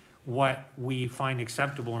what we find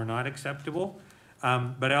acceptable or not acceptable.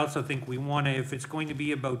 But I also think we want to, if it's going to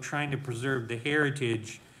be about trying to preserve the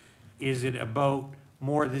heritage, is it about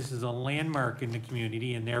more this is a landmark in the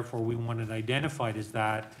community and therefore we want it identified as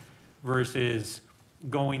that, versus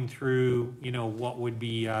going through, what would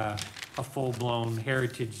be a full-blown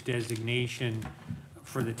heritage designation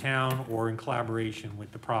for the town or in collaboration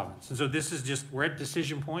with the province. And so this is just, we're at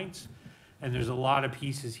decision points, and there's a lot of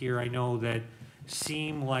pieces here I know that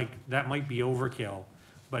seem like that might be overkill,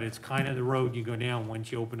 but it's kind of the road you go down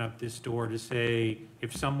once you open up this door to say,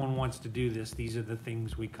 if someone wants to do this, these are the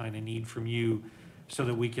things we kind of need from you so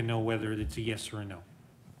that we can know whether it's a yes or a no.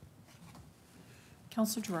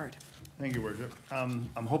 Councillor Gerard. Thank you, Worship. I'm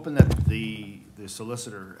hoping that the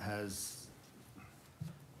solicitor has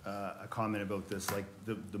a comment about this. Like,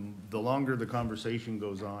 the longer the conversation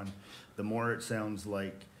goes on, the more it sounds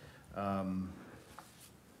like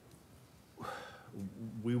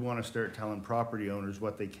we want to start telling property owners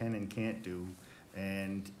what they can and can't do,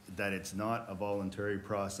 and that it's not a voluntary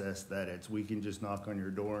process, that it's, we can just knock on your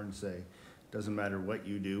door and say, doesn't matter what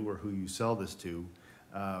you do or who you sell this to.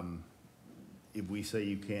 If we say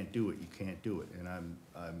you can't do it, you can't do it. And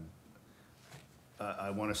I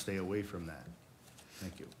want to stay away from that.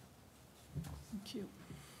 Thank you. Thank you.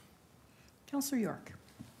 Councillor York.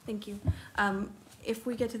 Thank you. If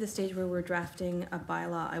we get to the stage where we're drafting a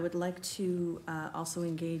bylaw, I would like to also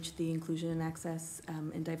engage the Inclusion and Access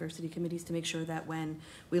and Diversity Committees to make sure that when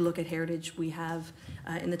we look at heritage, we have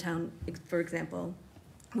in the town, for example,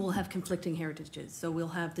 we'll have conflicting heritages. So we'll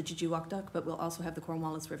have the Jijiwaktuk, but we'll also have the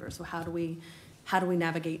Cornwallis River. So how do we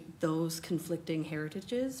navigate those conflicting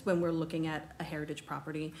heritages when we're looking at a heritage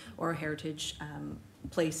property or a heritage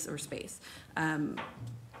place or space?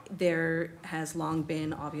 There has long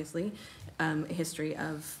been, obviously, a history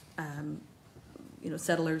of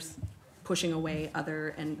settlers pushing away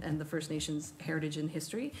other and the First Nations heritage and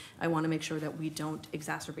history. I want to make sure that we don't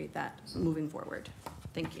exacerbate that moving forward.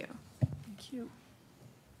 Thank you. Thank you.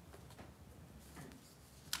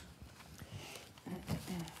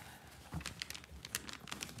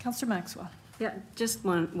 Councillor Maxwell. Yeah, just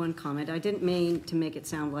one comment. I didn't mean to make it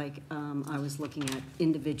sound like I was looking at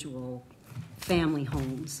individual family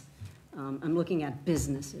homes. I'm looking at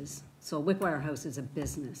businesses. So Wickwire House is a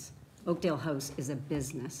business. Oakdale House is a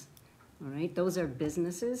business. all right? Those are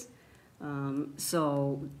businesses.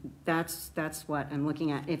 So that's what I'm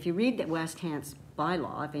looking at. If you read the West Hants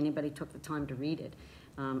bylaw, if anybody took the time to read it,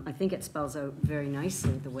 I think it spells out very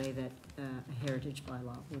nicely the way that a heritage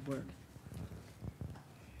bylaw would work.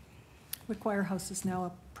 McGuire House is now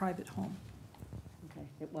a private home. Okay,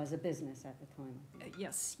 it was a business at the time.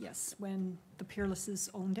 Yes, yes, when the Peerlesses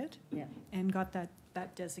owned it. Yeah. And got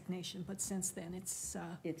that designation, but since then it's.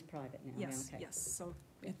 It's private now. Yes, okay. yes, so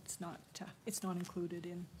it's not included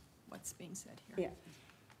in what's being said here. Yeah.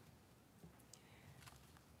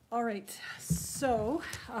 All right, so,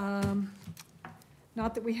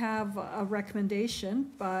 not that we have a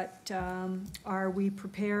recommendation, but are we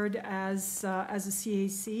prepared as a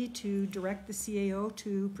CAC to direct the CAO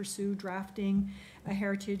to pursue drafting a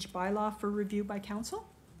heritage bylaw for review by council?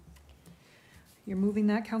 You're moving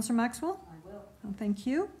that, Councillor Maxwell? I will. Oh, thank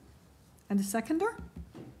you. And a seconder?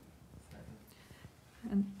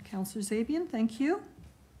 And Councillor Zabian, thank you.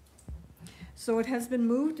 So it has been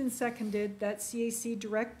moved and seconded that CAC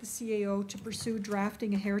direct the CAO to pursue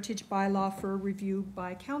drafting a heritage bylaw for review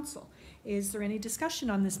by council. Is there any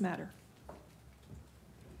discussion on this matter?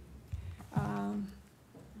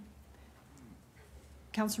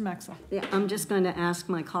 Councillor Maxwell. Yeah, I'm just going to ask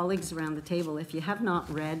my colleagues around the table, if you have not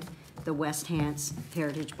read the West Hants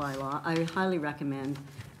Heritage Bylaw, I highly recommend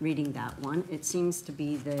reading that one. It seems to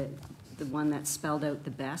be the one that's spelled out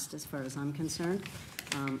the best, as far as I'm concerned,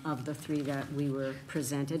 of the three that we were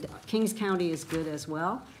presented. Kings County is good as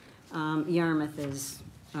well. Yarmouth is,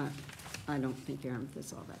 I don't think Yarmouth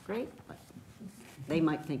is all that great, but they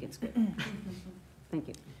might think it's good. Thank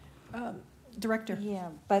you. Director. Yeah,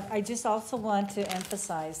 but I just also want to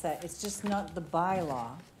emphasize that it's just not the bylaw.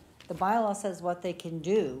 The bylaw says what they can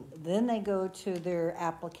do. Then they go to their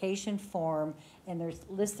application form and there's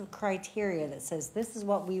a list of criteria that says this is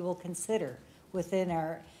what we will consider within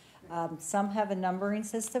our, some have a numbering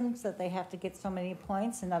system so that they have to get so many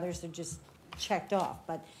points and others are just checked off.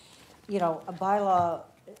 But, you know, a bylaw,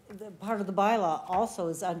 part of the bylaw also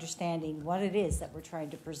is understanding what it is that we're trying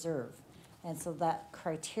to preserve. And so that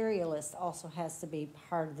criteria list also has to be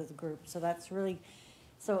part of the group. So that's really,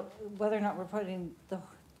 so whether or not we're putting the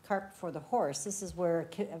cart before the horse, this is where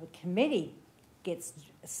a committee gets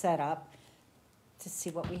set up to see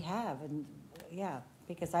what we have. And yeah,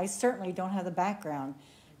 because I certainly don't have the background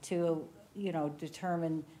to, you know,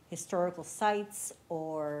 determine historical sites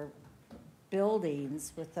or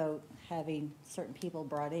buildings without having certain people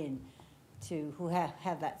brought in to, who have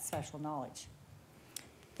that special knowledge.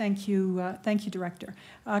 Thank you, Director.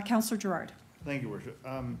 Councillor Gerard. Thank you, Worship.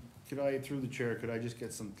 Could I, through the chair, could I just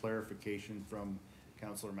get some clarification from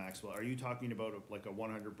Councillor Maxwell? Are you talking about like a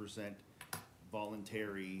 100%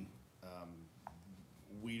 voluntary,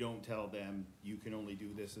 we don't tell them you can only do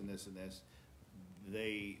this and this and this?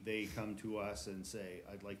 They come to us and say,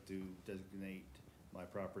 I'd like to designate my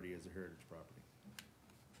property as a heritage property.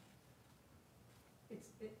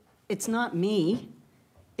 It's not me,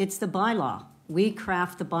 it's the bylaw. We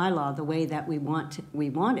craft the bylaw the way that we want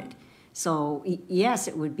it. So yes,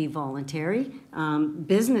 it would be voluntary.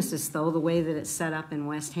 Businesses, though, the way that it's set up in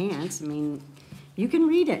West Hants, I mean, you can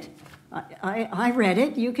read it. I read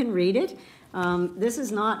it, you can read it. This is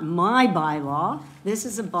not my bylaw. This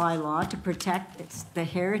is a bylaw to protect the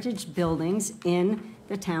heritage buildings in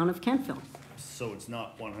the town of Kentville. So it's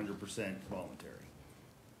not 100% voluntary?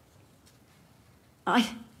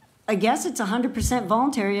 I guess it's 100%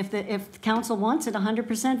 voluntary if the council wants it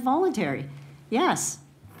 100% voluntary. Yes.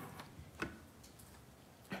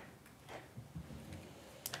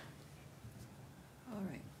 All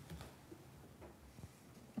right.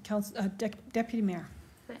 Deputy Mayor.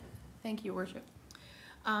 Thank you, Worship.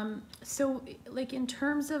 So, like, in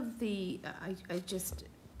terms of the,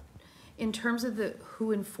 in terms of the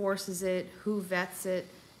who enforces it, who vets it,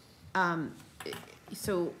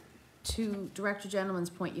 so to Director Gentleman's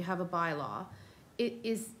point, you have a bylaw.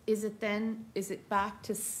 Is it back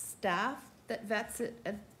to staff that vets it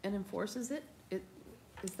and enforces it?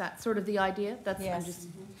 Is that sort of the idea? That's, yes.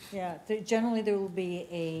 Yeah, generally there will be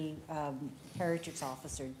a heritage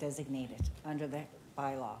officer designated under the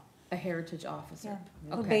bylaw. A heritage officer.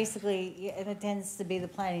 Yeah. Okay. Basically, and it tends to be the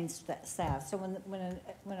planning staff. So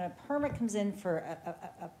when a permit comes in for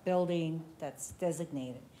a building that's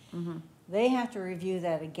designated, they have to review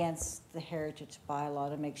that against the heritage bylaw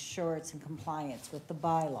to make sure it's in compliance with the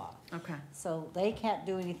bylaw. Okay. So they can't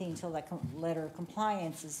do anything until that letter of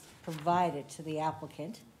compliance is provided to the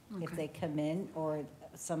applicant, if they come in, or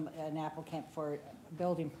an applicant for a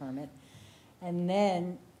building permit. And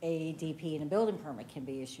then a DP and a building permit can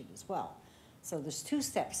be issued as well. So there's two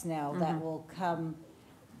steps now that will come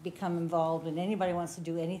become involved and anybody wants to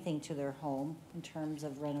do anything to their home in terms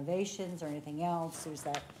of renovations or anything else, there's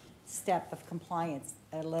that step of compliance,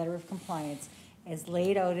 a letter of compliance as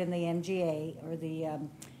laid out in the MGA or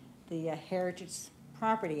the Heritage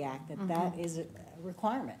Property Act, that is a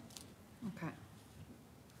requirement. Okay.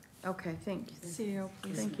 Okay, thank you. CEO,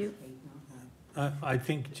 please. Thank you. I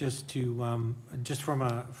think just to, just from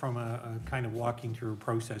a kind of walking through a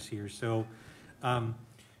process here, so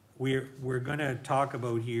we're going to talk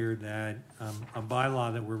about here that a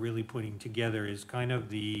bylaw that we're really putting together is kind of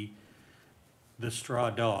the straw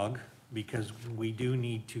dog, because we do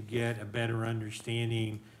need to get a better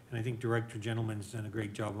understanding, and I think Director Gentleman's done a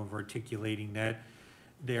great job of articulating that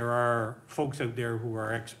there are folks out there who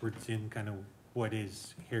are experts in kind of what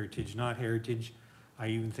is heritage, not heritage. I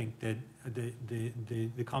even think that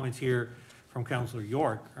the comments here from Councillor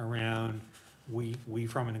York around we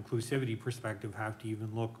from an inclusivity perspective have to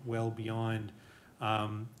even look well beyond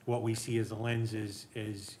what we see as a lens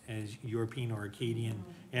as European or Acadian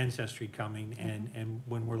ancestry coming, and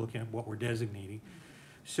when we're looking at what we're designating.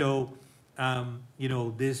 So, you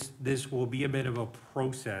know, this will be a bit of a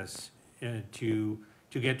process to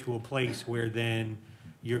get to a place where then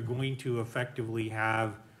you're going to effectively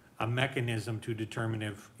have a mechanism to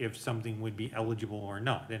determine if something would be eligible or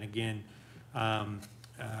not. And again,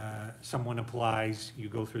 someone applies, you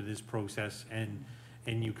go through this process, and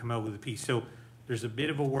you come out with a piece. So there's a bit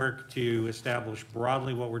of a work to establish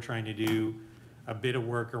broadly what we're trying to do, a bit of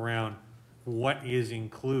work around what is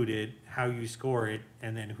included, how you score it,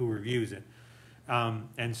 and then who reviews it.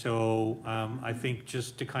 And so I think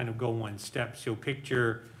just to kind of go one step, so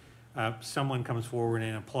picture someone comes forward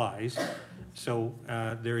and applies. So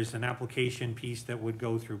there is an application piece that would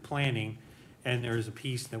go through planning, and there is a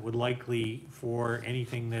piece that would likely, for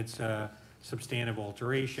anything that's a substantive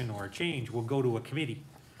alteration or a change, will go to a committee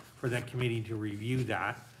for that committee to review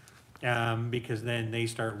that, because then they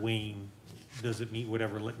start weighing, does it meet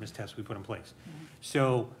whatever litmus test we put in place?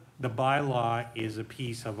 So the bylaw is a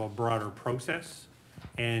piece of a broader process,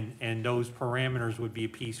 and those parameters would be a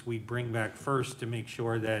piece we'd bring back first to make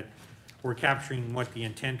sure that we're capturing what the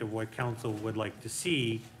intent of what council would like to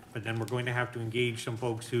see, but then we're going to have to engage some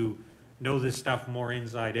folks who know this stuff more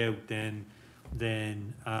inside out than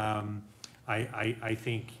I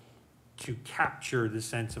think, to capture the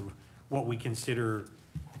sense of what we consider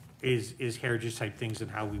is heritage type things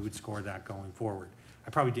and how we would score that going forward.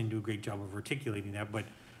 I probably didn't do a great job of articulating that, but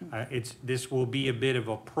this will be a bit of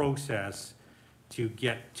a process to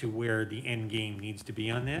get to where the end game needs to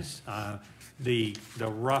be on this. The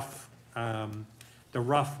rough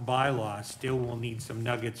bylaw still will need some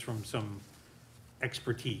nuggets from some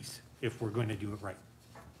expertise if we're going to do it right.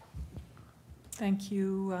 Thank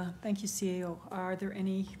you, CAO. Are there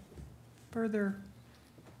any further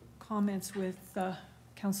comments with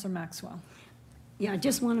Councillor Maxwell? Yeah, I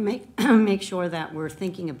just want to make sure that we're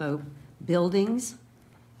thinking about buildings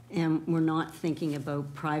and we're not thinking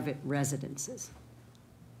about private residences.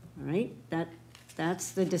 All right?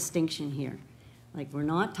 That's the distinction here. Like, we're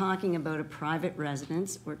not talking about a private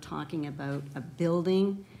residence, we're talking about a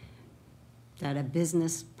building that a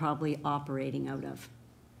business probably operating out of.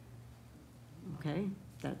 Okay?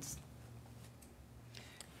 That's...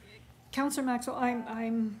 Councillor Maxwell,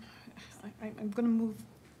 I'm going to move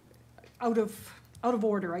out of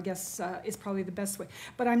order, I guess, is probably the best way.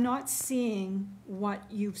 But I'm not seeing what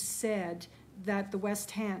you've said, that the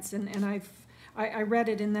West Hants, and I read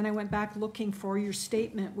it and then I went back looking for your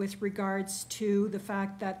statement with regards to the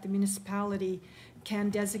fact that the municipality can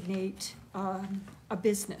designate a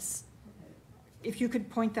business. If you could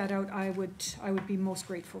point that out, I would be most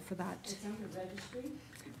grateful for that. It's under registry,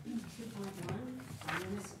 2.1, a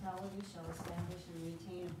municipality shall establish and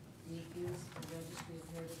maintain use a registry of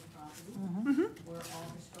heritage property, where all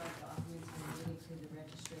prescribed documents relating to the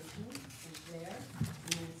registration is there,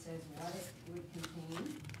 and then it says what it would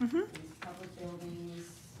contain. These public buildings,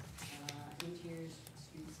 interiors,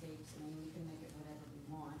 streetscapes, I mean, we can make it whatever we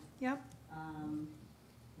want. Yep.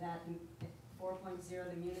 That 4.0,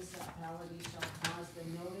 the municipality shall cause the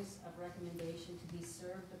notice of recommendation to be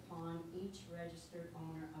served upon each registered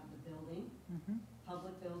owner of the building,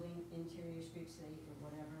 public building, interior, streetscape, or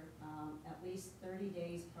whatever, at least 30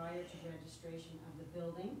 days prior to registration of the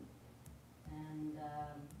building. And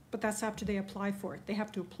but that's after they apply for it. They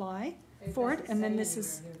have to apply for it, and then this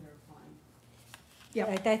is. Yeah,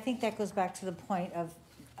 I think that goes back to the point of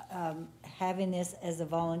having this as a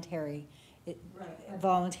voluntary.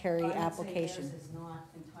 Voluntary application. Theirs is not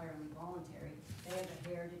entirely voluntary. They have a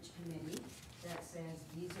heritage committee that says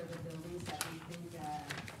these are the buildings that we think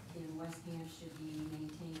in West Ham should be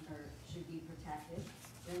maintained or should be protected.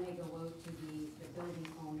 Then they go out to the building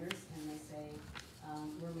owners and they say,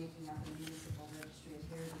 we're making up a municipal registry of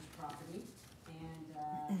heritage property, and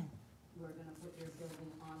we're gonna put your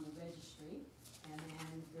building on the registry. And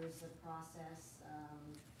then there's a process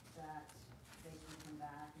that they can come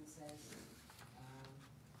back and says,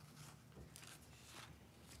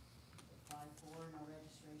 5.4, no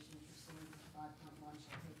registration pursuant to 5.1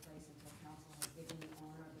 shall take place until council has given the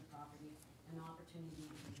owner of the property an opportunity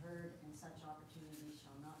to be heard, and such opportunity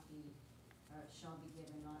shall be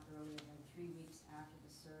given not earlier than 3 weeks after the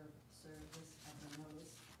service of the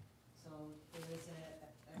notice. So there is a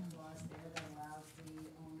clause there that allows the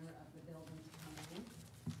owner of the building to come in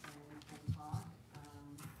and talk.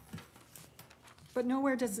 But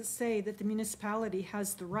nowhere does it say that the municipality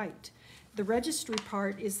has the right. The registry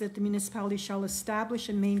part is that the municipality shall establish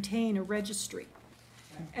and maintain a registry.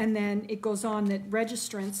 And then it goes on that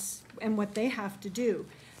registrants and what they have to do.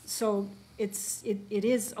 So it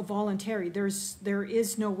is a voluntary. There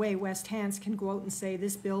is no way West Hands can go out and say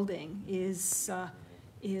this building is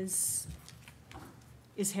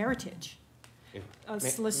heritage.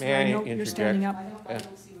 Solicitor, I know you're standing up. I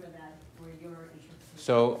don't see where your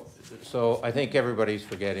interpretation So I think everybody's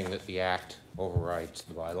forgetting that the Act overrides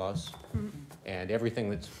the bylaws. And everything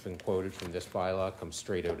that's been quoted from this bylaw comes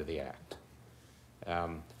straight out of the Act.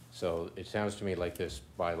 So it sounds to me like this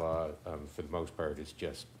bylaw, for the most part, is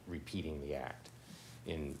just repeating the Act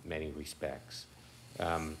in many respects.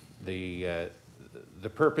 The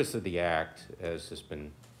purpose of the Act, as has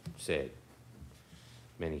been said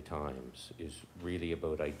many times, is really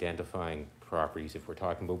about identifying properties, if we're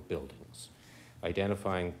talking about buildings,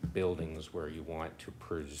 identifying buildings where you want to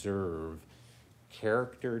preserve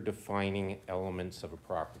character-defining elements of a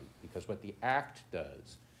property. Because what the Act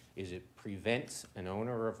does is it prevents an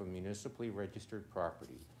owner of a municipally registered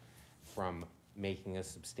property from making a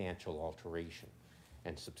substantial alteration.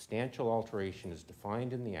 And substantial alteration is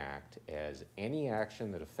defined in the Act as any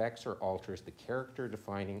action that affects or alters the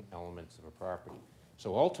character-defining elements of a property.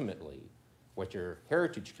 So ultimately, what your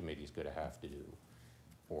Heritage Committee is going to have to do,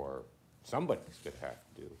 or somebody's going to have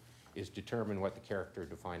to do, is determine what the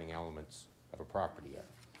character-defining elements of a property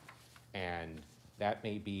are. And that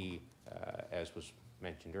may be, as was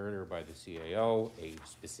mentioned earlier by the CAO, a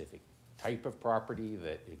specific type of property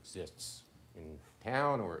that exists in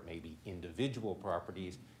town, or it may be individual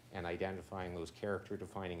properties, and identifying those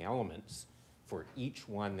character-defining elements for each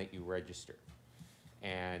one that you register.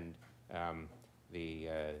 And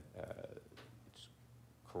it's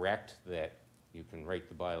correct that you can write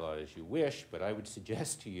the bylaw as you wish, but I would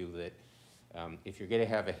suggest to you that if you're going to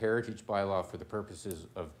have a heritage bylaw for the purposes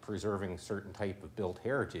of preserving certain type of built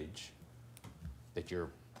heritage, that you're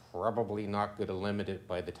probably not going to limit it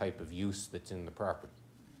by the type of use that's in the property.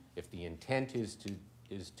 If the intent is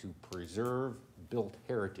to preserve built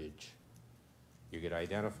heritage, you're going to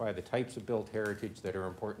identify the types of built heritage that are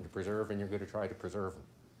important to preserve, and you're going to try to preserve them,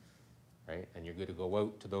 right? And you're going to go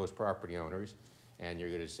out to those property owners, and you're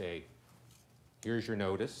going to say, here's your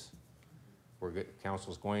notice.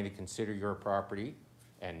 Council's going to consider your property,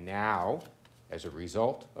 and now, as a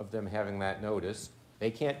result of them having that notice,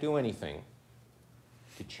 they can't do anything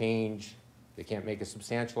to change, they can't make a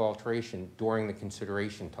substantial alteration during the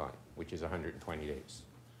consideration time, which is 120 days.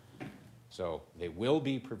 So they will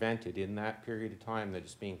be prevented in that period of time that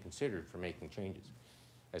it's being considered for making changes.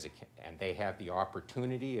 And they have the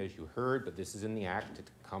opportunity, as you heard, but this is in the Act, to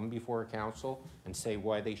come before council and say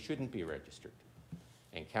why they shouldn't be registered.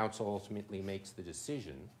 And council ultimately makes the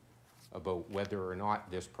decision about whether or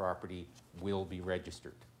not this property will be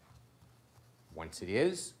registered. Once it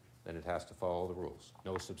is, then it has to follow the rules.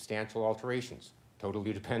 No substantial alterations.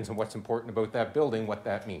 Totally depends on what's important about that building, what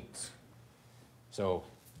that means. So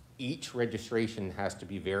each registration has to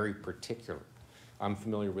be very particular. I'm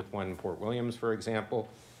familiar with one in Port Williams, for example,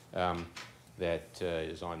 that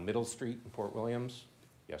is on Middle Street in Port Williams.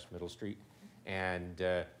 Yes, Middle Street. And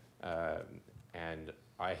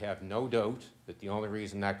I have no doubt that the only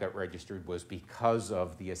reason that got registered was because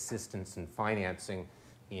of the assistance and financing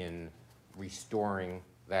in restoring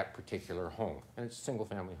that particular home. And it's a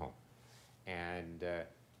single-family home. And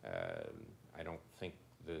I don't think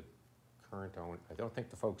the current owner, I don't think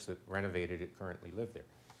the folks that renovated it currently live there.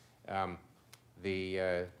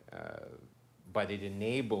 But it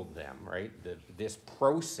enabled them, right? This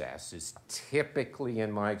process is typically,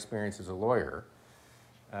 in my experience as a lawyer,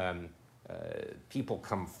 people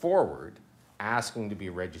come forward asking to be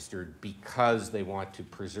registered because they want to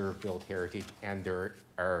preserve built heritage, and there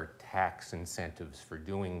are tax incentives for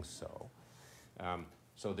doing so.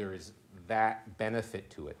 So there is that benefit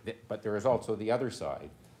to it. But there is also the other side,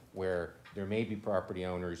 where there may be property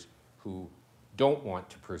owners who don't want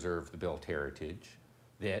to preserve the built heritage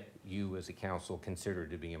that you as a council consider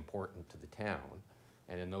to be important to the town,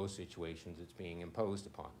 and in those situations it's being imposed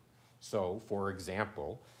upon. So, for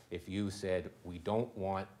example, if you said, we don't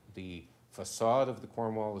want the facade of the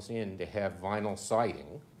Cornwallis Inn to have vinyl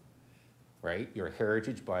siding, right, your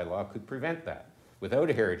heritage bylaw could prevent that. Without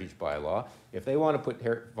a heritage bylaw, if they want to put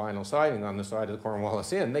vinyl siding on the side of the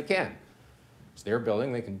Cornwallis Inn, they can. It's their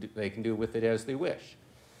building, they can do with it as they wish.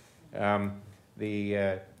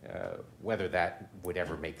 Whether that would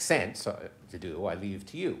ever make sense to do, I leave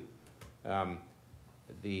to you. But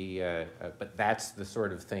that's the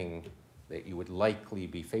sort of thing that you would likely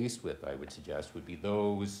be faced with, I would suggest, would be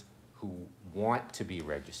those who want to be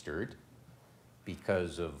registered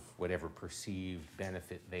because of whatever perceived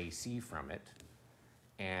benefit they see from it,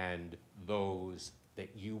 and those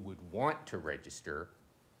that you would want to register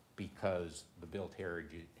because the built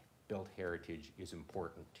heritage is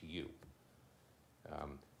important to you.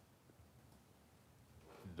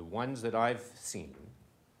 The ones that I've seen,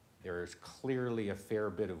 there's clearly a fair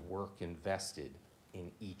bit of work invested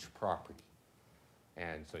in each property.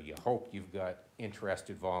 And so you hope you've got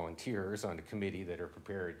interested volunteers on the committee that are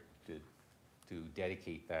prepared to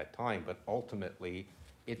dedicate that time, but ultimately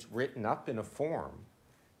it's written up in a form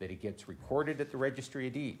that it gets recorded at the Registry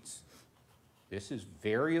of Deeds. This is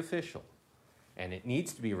very official, and it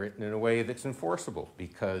needs to be written in a way that's enforceable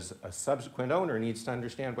because a subsequent owner needs to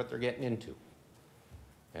understand what they're getting into.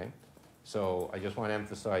 Okay? So I just want to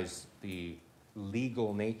emphasize the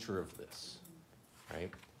legal nature of this, right?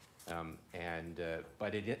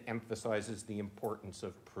 But it emphasizes the importance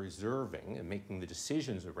of preserving and making the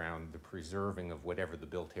decisions around the preserving of whatever the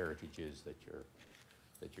built heritage is that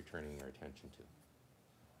you're turning your attention to.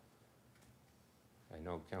 I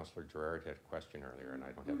know Councillor Gerard had a question earlier, and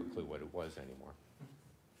I don't have a clue what it was anymore.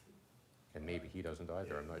 And maybe he doesn't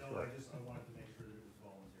either, I'm not sure. I wanted to make sure that it was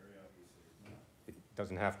voluntary, obviously. It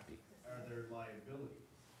doesn't have to be. Are there liability?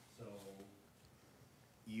 So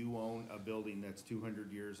you own a building that's 200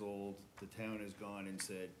 years old, the town has gone and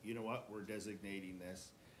said, you know what, we're designating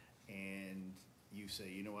this, and you say,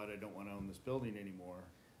 you know what, I don't want to own this building anymore,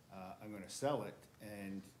 I'm going to sell it,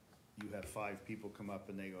 and you have 5 people come up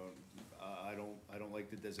and they go, I don't like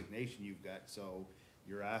the designation you've got, so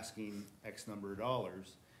you're asking X number of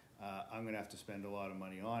dollars, I'm going to have to spend a lot of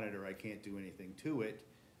money on it, or I can't do anything to it.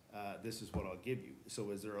 This is what I'll give you.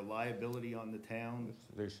 So is there a liability on the town?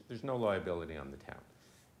 There's no liability on the town.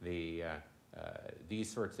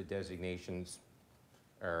 These sorts of designations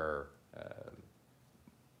are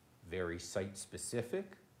very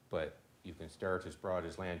site-specific, but you can start as broad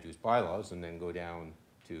as land use bylaws and then go down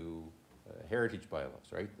to heritage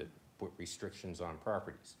bylaws, right, that put restrictions on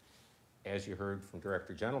properties. As you heard from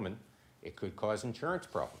Director Gentleman, it could cause insurance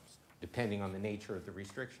problems, depending on the nature of the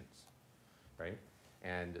restrictions, right?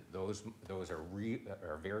 And those are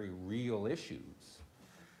very real issues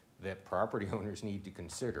that property owners need to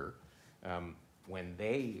consider when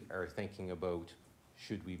they are thinking about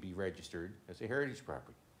should we be registered as a heritage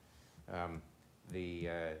property.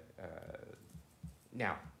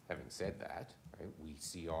 Now, having said that, right, we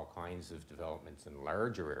see all kinds of developments in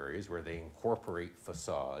larger areas where they incorporate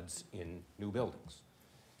facades in new buildings.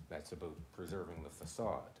 That's about preserving the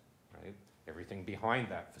facade, right? Everything behind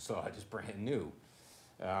that facade is brand new.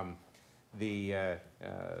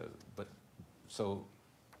 So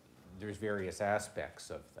there's various aspects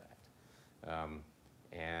of that.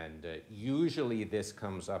 Usually this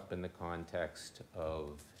comes up in the context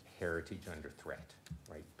of heritage under threat,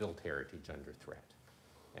 right? Built heritage under threat.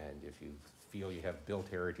 And if you feel you have built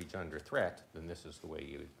heritage under threat, then this is the way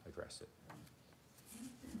you address it.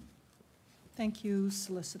 Thank you,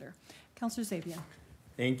 Solicitor. Councillor Zabian.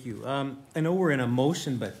 Thank you. I know we're in a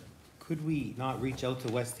motion, but could we not reach out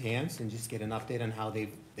to West Hants and just get an update on how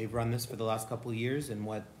they've run this for the last couple of years and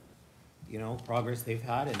what, you know, progress they've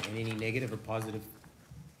had and any negative or positive,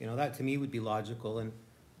 you know, that to me would be logical. And,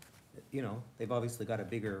 you know, they've obviously got a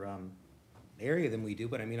bigger area than we do,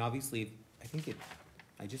 but I mean, obviously,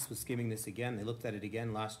 I just was skimming this again. They looked at it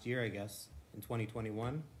again last year, I guess, in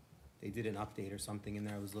 2021. They did an update or something in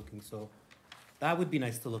there I was looking, so that would be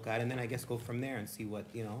nice to look at, and then I guess go from there and see what,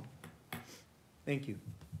 you know. Thank you.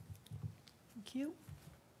 Thank you.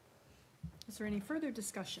 Is there any further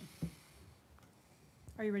discussion?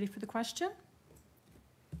 Are you ready for the question?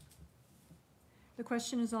 The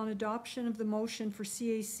question is on adoption of the motion for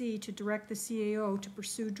CAC to direct the CAO to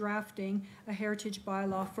pursue drafting a heritage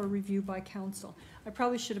bylaw for review by council. I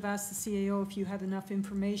probably should have asked the CAO if you had enough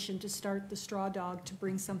information to start the straw dog to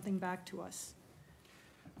bring something back to us.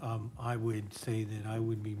 I would say that I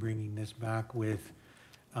would be bringing this back with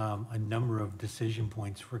a number of decision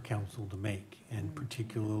points for council to make, and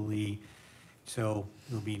particularly, so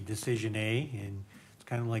it'll be decision A, and it's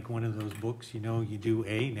kind of like one of those books, you know, you do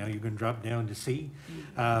A, now you're going to drop down to C.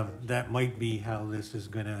 That might be how this is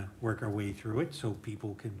going to work our way through it, so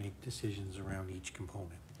people can make decisions around each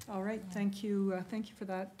component. All right, thank you for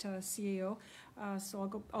that, CAO. So I'll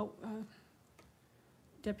go,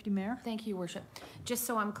 Deputy Mayor? Thank you, Worship. Just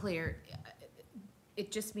so I'm clear,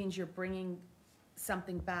 it just means you're bringing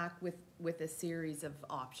something back with a series of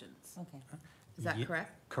options. Okay. Is that Ye-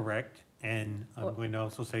 correct? Correct, and I'm going to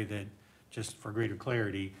also say that, just for greater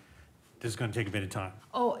clarity, this is going to take a bit of time.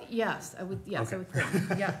 Oh, yes, I would think.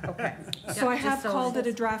 Yeah, okay. So I Yeah, have just so- called it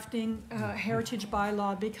a drafting heritage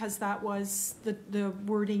bylaw because that was the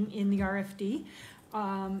wording in the RFD.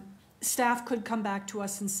 Staff could come back to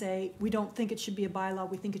us and say, we don't think it should be a bylaw,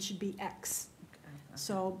 we think it should be X.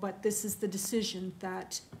 So, but this is the decision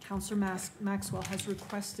that Councillor Maxwell has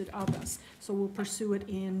requested of us. So we'll pursue it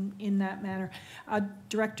in that manner.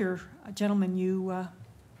 Director, gentlemen, you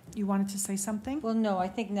wanted to say something? Well, no, I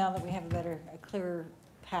think now that we have a clearer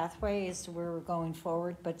pathway as to where we're going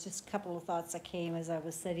forward, but just a couple of thoughts that came as I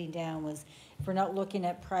was sitting down was, if we're not looking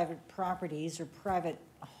at private properties or private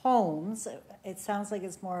homes, it sounds like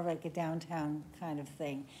it's more of like a downtown kind of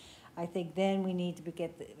thing. I think then we need to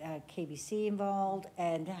get the KBC involved,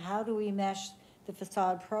 and how do we mesh the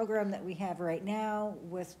facade program that we have right now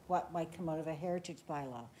with what might come out of a heritage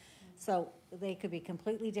bylaw? So they could be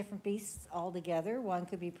completely different beasts altogether. One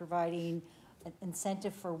could be providing an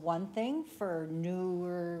incentive for one thing, for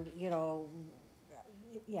newer,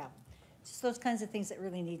 just those kinds of things that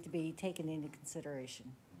really need to be taken into consideration.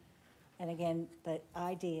 And again, the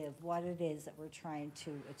idea of what it is that we're trying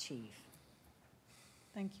to achieve.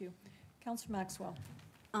 Thank you. Councillor Maxwell.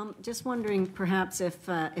 Just wondering perhaps if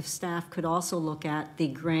staff could also look at the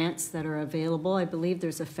grants that are available. I believe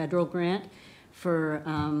there's a federal grant for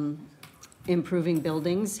improving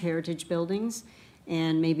buildings, heritage buildings,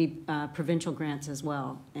 and maybe provincial grants as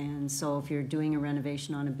well. And so if you're doing a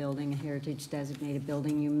renovation on a building, a heritage designated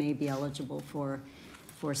building, you may be eligible for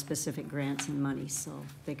specific grants and money. So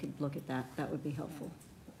if they could look at that, that would be helpful.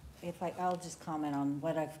 I'll just comment on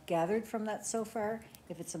what I've gathered from that so far.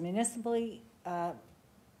 If it's a municipally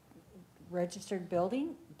registered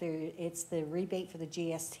building, it's the rebate for the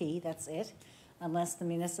GST, that's it, unless the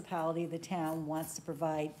municipality, the town, wants to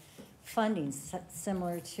provide funding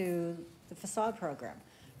similar to the facade program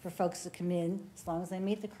for folks to come in, as long as they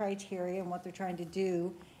meet the criteria and what they're trying to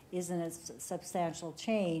do isn't a substantial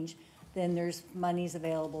change, then there's monies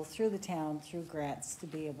available through the town, through grants, to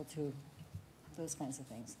be able to, those kinds of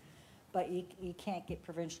things. But you can't get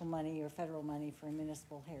provincial money or federal money for a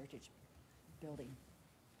municipal heritage building.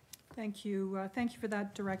 Thank you. Thank you for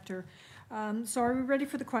that, Director. So are we ready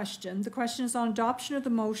for the question? The question is on adoption of the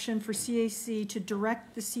motion for CAC to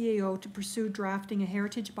direct the CAO to pursue drafting a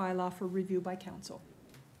heritage bylaw for review by council.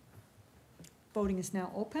 Voting is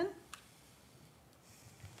now open.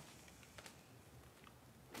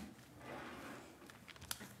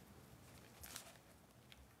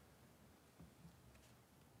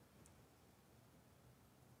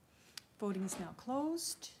 Voting is now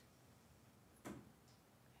closed.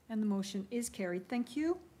 And the motion is carried. Thank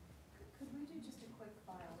you. Could we do just a quick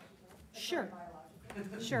biology? Sure.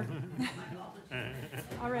 Sure.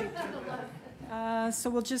 All right.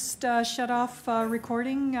 So we'll just shut off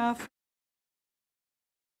recording.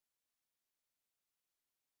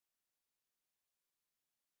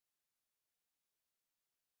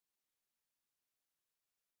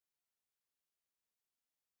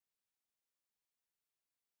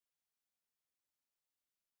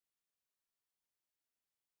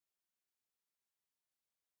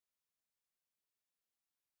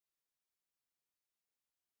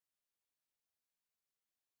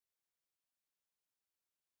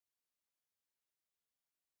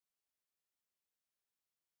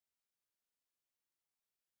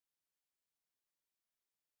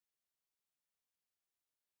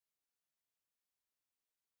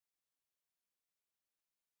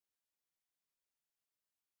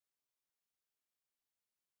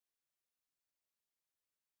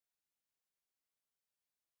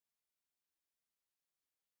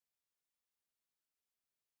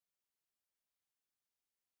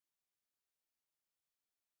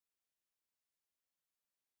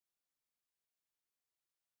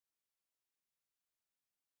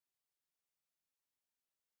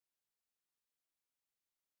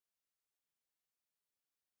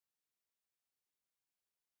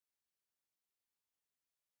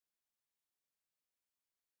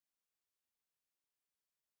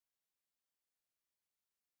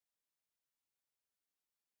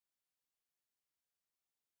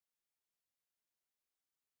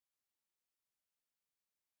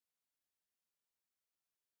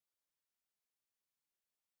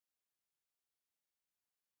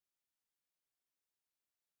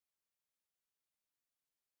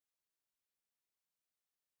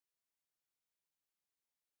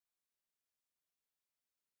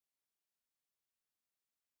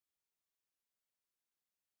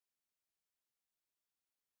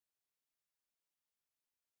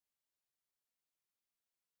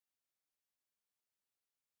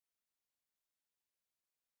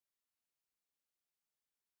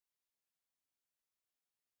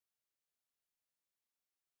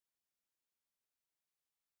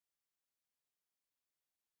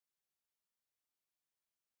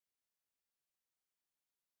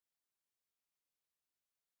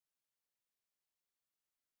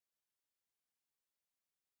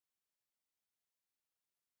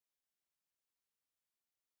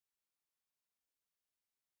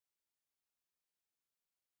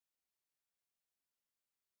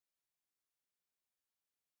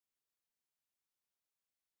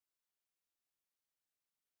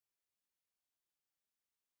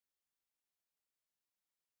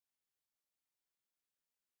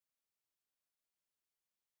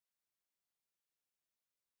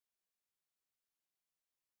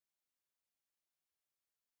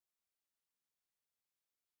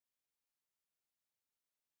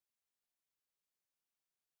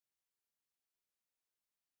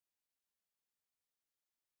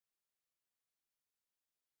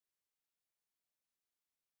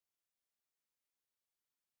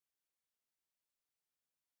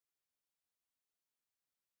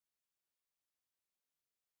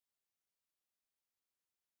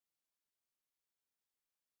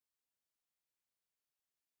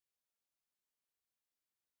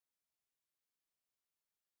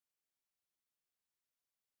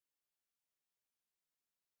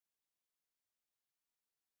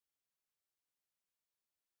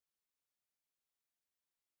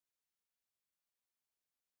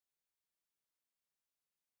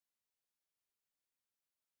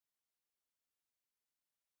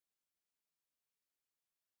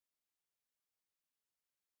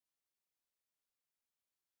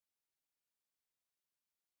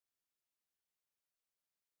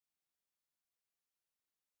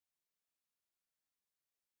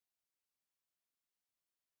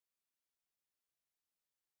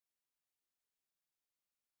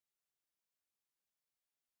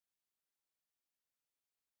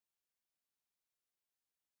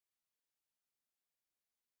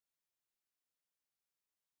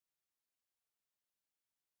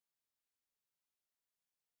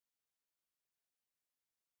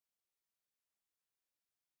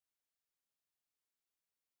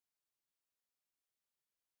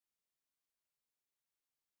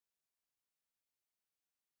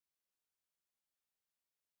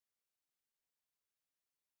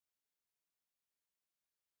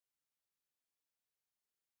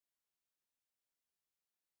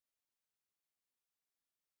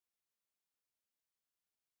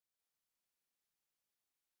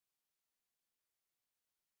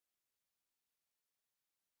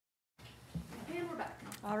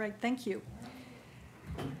 All right, thank you.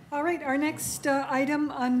 All right, our next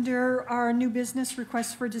item under our new business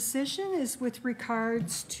request for decision is with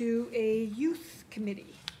regards to a youth committee.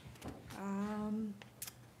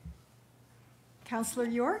 Councillor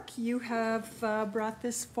York, you have brought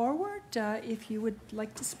this forward. If you would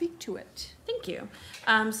like to speak to it. Thank you.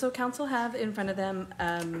 So council have in front of them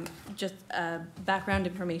just background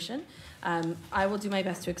information. I will do my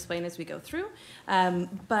best to explain as we go through.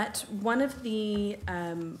 But one of the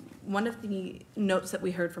notes that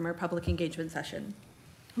we heard from our public engagement session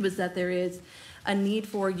was that there is a need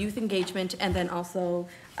for youth engagement and then also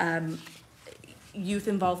youth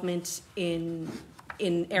involvement in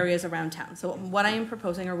areas around town. So what I am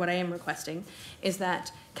proposing, or what I am requesting, is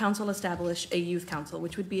that council establish a youth council,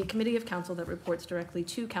 which would be a committee of council that reports directly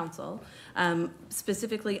to council,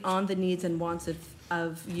 specifically on the needs and wants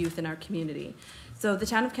of youth in our community. So the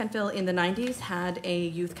town of Kentville in the 90s had a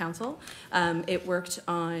youth council. It worked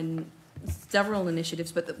on several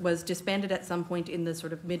initiatives, but was disbanded at some point in the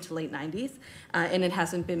sort of mid to late 90s, and it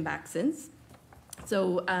hasn't been back since.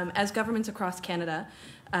 So as governments across Canada,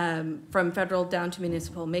 from federal down to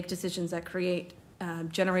municipal, make decisions that create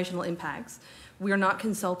generational impacts, we are not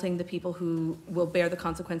consulting the people who will bear the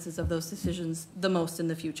consequences of those decisions the most in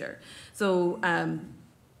the future. So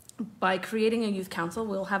by creating a youth council,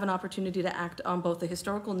 we'll have an opportunity to act on both the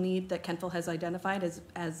historical need that Kentville has identified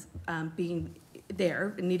as being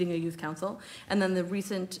there, needing a youth council, and then the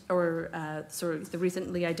recently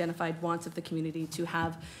identified wants of the community to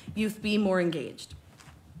have youth be more engaged.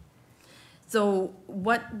 So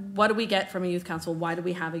what do we get from a youth council? Why do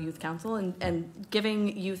we have a youth council? And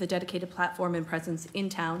giving youth a dedicated platform and presence in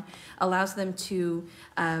town allows them to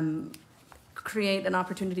create an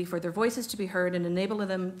opportunity for their voices to be heard and enable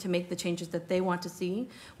them to make the changes that they want to see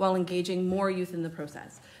while engaging more youth in the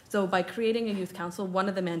process. So by creating a youth council, one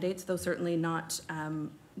of the mandates, though certainly not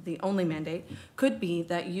the only mandate, could be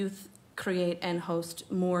that youth create and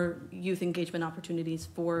host more youth engagement opportunities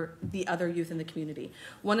for the other youth in the community.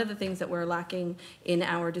 One of the things that we're lacking in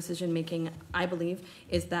our decision making, I believe,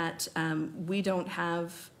 is that we don't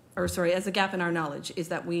have, or sorry, as a gap in our knowledge, is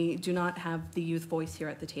that we do not have the youth voice here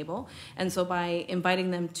at the table. And so by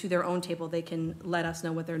inviting them to their own table, they can let us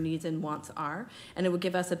know what their needs and wants are. And it would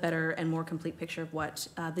give us a better and more complete picture of what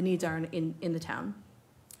the needs are in the town.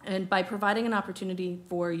 And by providing an opportunity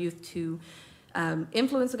for youth to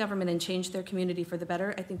influence the government and change their community for the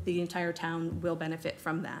better, I think the entire town will benefit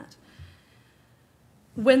from that.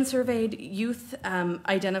 When surveyed, youth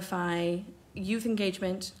identify youth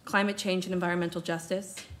engagement, climate change and environmental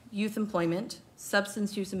justice, youth employment,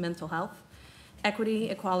 substance use and mental health, equity,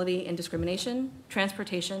 equality and discrimination,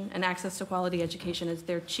 transportation, and access to quality education as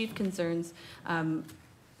their chief concerns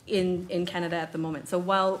in Canada at the moment. So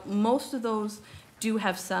while most of those do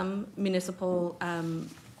have some municipal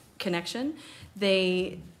connection,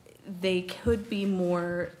 they could be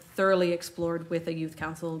more thoroughly explored with a youth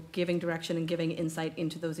council, giving direction and giving insight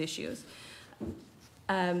into those issues.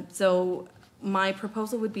 So my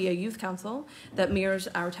proposal would be a youth council that mirrors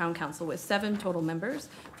our town council with 7 total members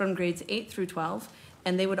from grades 8 through 12,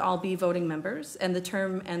 and they would all be voting members, and the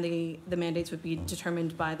term and the mandates would be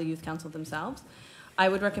determined by the youth council themselves. I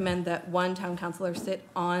would recommend that one town councillor sit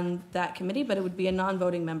on that committee, but it would be a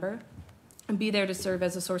non-voting member, and be there to serve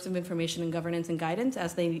as a source of information and governance and guidance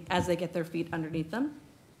as they get their feet underneath them.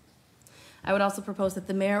 I would also propose that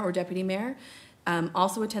the mayor or deputy mayor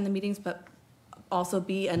also attend the meetings, but also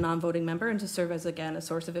be a non-voting member and to serve as, again, a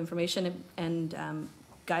source of information and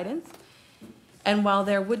guidance. And while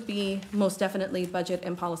there would be most definitely budget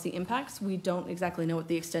and policy impacts, we don't exactly know what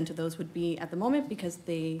the extent of those would be at the moment because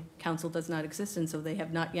the council does not exist, and so they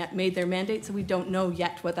have not yet made their mandate, so we don't know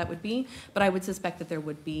yet what that would be, but I would suspect that there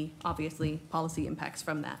would be, obviously, policy impacts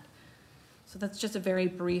from that. So that's just a very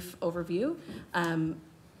brief overview.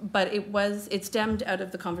 But it stemmed out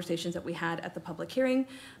of the conversations that we had at the public hearing,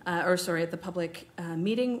 at the public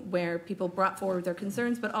meeting, where people brought forward their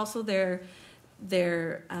concerns, but also their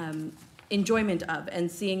enjoyment of and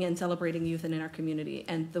seeing and celebrating youth in our community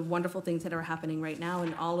and the wonderful things that are happening right now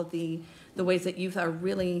and all of the ways that youth are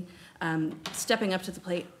really stepping up to the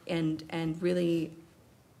plate and really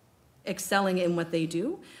excelling in what they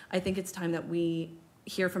do. I think it's time that we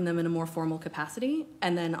hear from them in a more formal capacity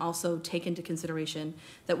and then also take into consideration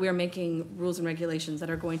that we are making rules and regulations that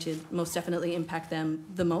are going to most definitely impact them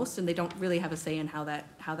the most, and they don't really have a say in how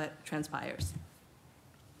that transpires.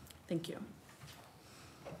 Thank you.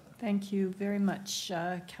 Thank you very much,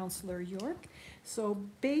 Councillor York. So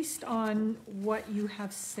based on what you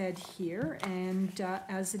have said here, and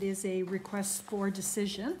as it is a request for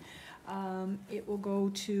decision, It will go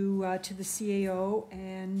to the CAO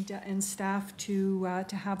and staff to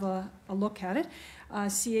have a look at it.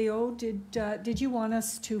 CAO, did you want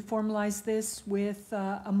us to formalize this with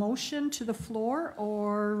a motion to the floor,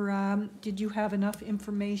 or did you have enough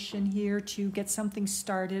information here to get something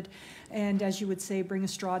started and, as you would say, bring a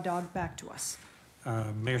straw dog back to us?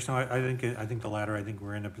 Mayor Snow, I think the latter. I think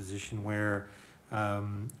we're in a position where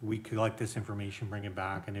we collect this information, bring it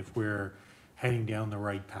back, and if we're heading down the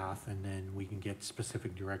right path, and then we can get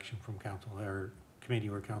specific direction from council or committee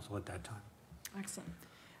or council at that time. Excellent.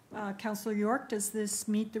 Councillor York, does this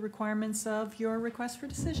meet the requirements of your request for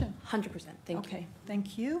decision? 100%, thank you. Okay,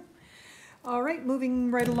 thank you. All right,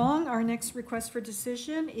 moving right along, our next request for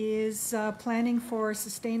decision is planning for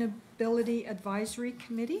Sustainability Advisory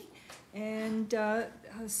Committee. And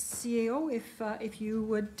CAO, if you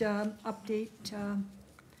would update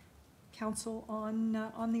council on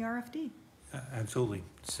the RFD. Absolutely.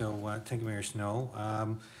 So thank you, Mayor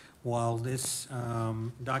Snow. While this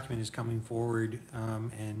document is coming forward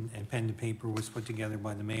and pen to paper was put together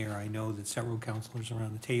by the mayor, I know that several councillors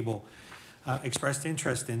around the table expressed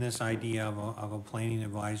interest in this idea of a planning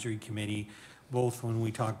advisory committee, both when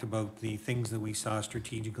we talked about the things that we saw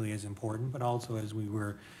strategically as important, but also as we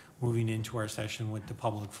were moving into our session with the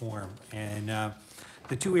public forum. And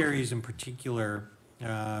the two areas in particular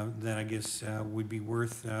that I guess would be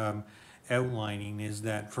worth outlining is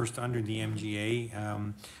that first, under the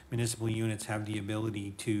MGA, municipal units have the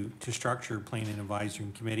ability to structure planning advisory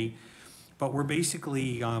committee, but we're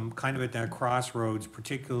basically kind of at that crossroads,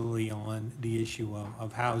 particularly on the issue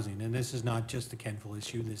of housing. And this is not just a Kentville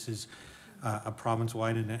issue. This is a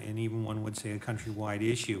province-wide and even one would say a countrywide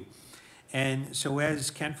issue. And so as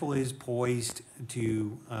Kentville is poised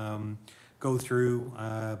to go through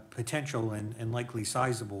potential and likely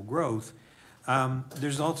sizable growth,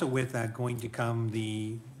 there's also with that going to come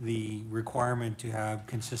the requirement to have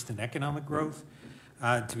consistent economic growth,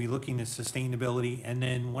 to be looking at sustainability. And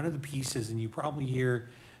then one of the pieces, and you probably hear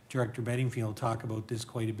Director Bedingfield talk about this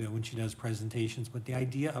quite a bit when she does presentations, but the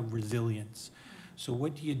idea of resilience. So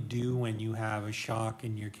what do you do when you have a shock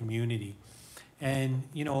in your community? And,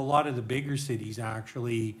 you know, a lot of the bigger cities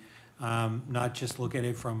actually not just look at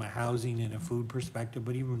it from a housing and a food perspective,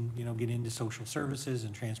 but even, you know, get into social services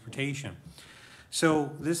and transportation.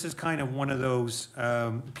 So this is kind of one of those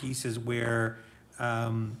pieces where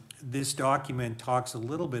this document talks a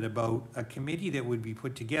little bit about a committee that would be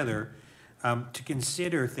put together to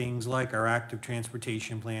consider things like our active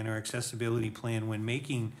transportation plan, our accessibility plan when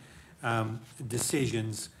making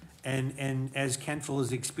decisions. And as Kentville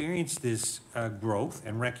has experienced this growth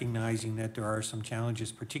and recognizing that there are some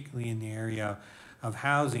challenges, particularly in the area of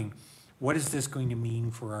housing, what is this going to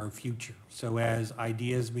mean for our future? So as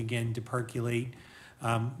ideas begin to percolate,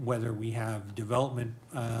 whether we have development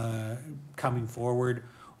coming forward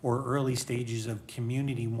or early stages of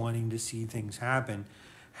community wanting to see things happen,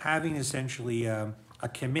 having essentially a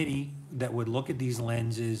committee that would look at these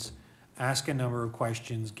lenses, ask a number of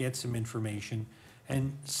questions, get some information,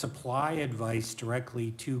 and supply advice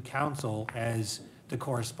directly to council as the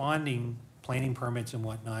corresponding planning permits and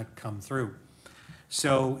whatnot come through.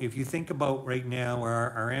 So if you think about right now,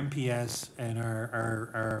 our MPS and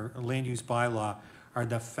our land use bylaw are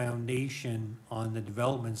the foundation on the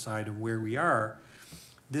development side of where we are.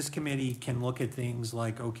 This committee can look at things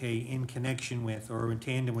like, okay, in connection with or in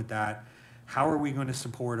tandem with that, how are we going to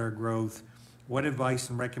support our growth? What advice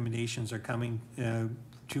and recommendations are coming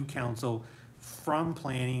to council from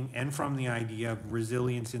planning and from the idea of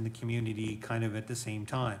resilience in the community kind of at the same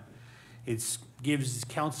time? It gives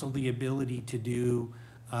council the ability to do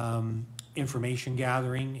information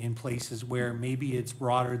gathering in places where maybe it's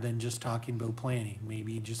broader than just talking about planning,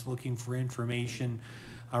 maybe just looking for information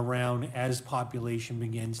around as population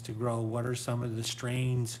begins to grow, what are some of the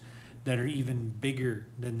strains that are even bigger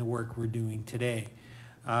than the work we're doing today.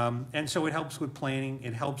 And so it helps with planning,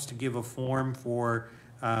 it helps to give a form for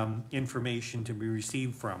information to be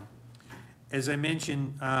received from. As I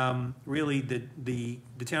mentioned, really the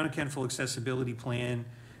Town of Kentville Accessibility Plan,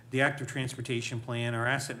 the Active Transportation Plan, our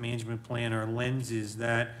Asset Management Plan are lenses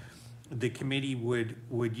that the committee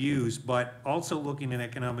would use, but also looking at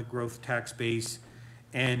economic growth, tax base,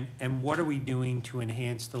 and what are we doing to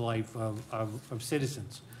enhance the life of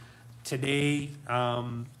citizens. Today,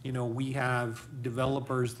 you know, we have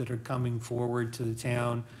developers that are coming forward to the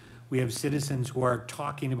town. We have citizens who are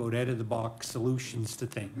talking about out-of-the-box solutions to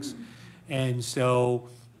things. And so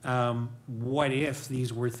what if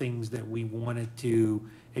these were things that we wanted to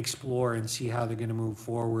explore and see how they're going to move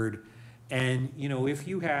forward? And, you know, if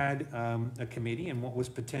you had a committee, and what was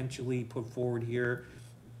potentially put forward here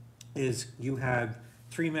is you have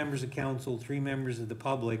 3 members of council, 3 members of the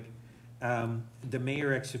public, the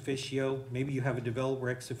mayor ex officio, maybe you have a developer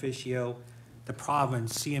ex officio, the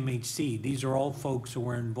province, CMHC. These are all folks who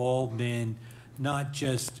are involved in not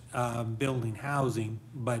just building housing,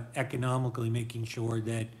 but economically making sure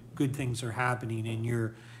that good things are happening, and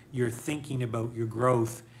you're thinking about your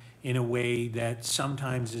growth in a way that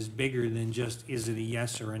sometimes is bigger than just, is it a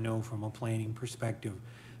yes or a no from a planning perspective.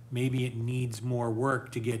 Maybe it needs more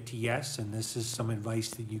work to get to yes, and this is some advice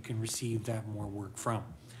that you can receive that more work from.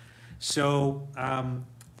 So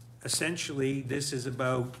essentially, this is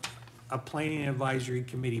about a planning advisory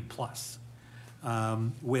committee plus,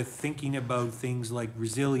 with thinking about things like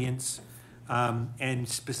resilience, and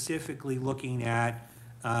specifically looking at,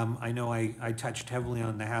 I know I touched heavily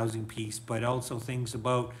on the housing piece, but also things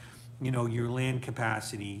about, your land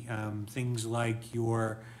capacity, things like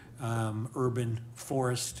your urban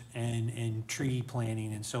forest and tree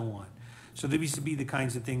planting and so on. So these would be the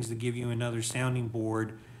kinds of things that give you another sounding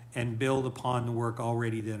board and build upon the work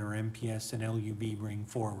already that our MPS and LUB bring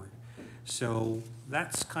forward. So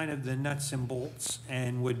that's kind of the nuts and bolts,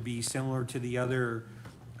 and would be similar to the other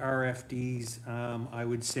RFDs. I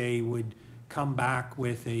would say would come back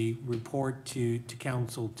with a report to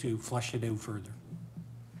council to flush it out further.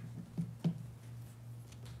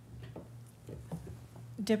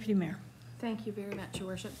 Deputy Mayor. Thank you very much, Your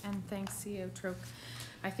Worship, and thanks, CEO Troke.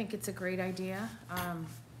 I think it's a great idea. I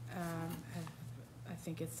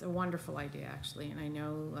think it's a wonderful idea, actually, and I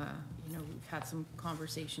know, we've had some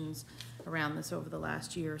conversations around this over the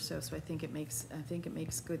last year or so. So I think it makes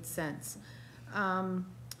good sense.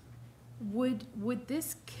 Would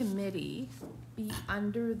this committee be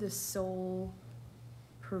under the sole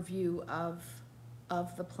purview of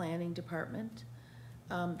the planning department?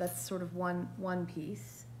 That's sort of one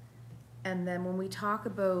piece. And then when we talk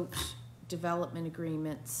about development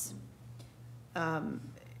agreements,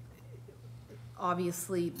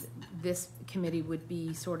 obviously this committee would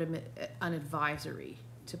be sort of an advisory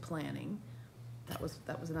to planning. That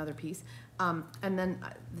was another piece. And then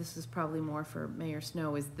this is probably more for Mayor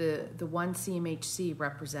Snow, is the one CMHC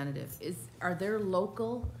representative. Are there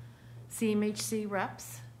local CMHC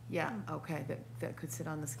reps? Yeah, okay, that could sit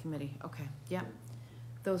on this committee. Okay, yeah.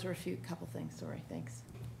 Those are a couple things. Sorry, thanks.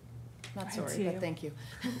 Not sorry, but thank you.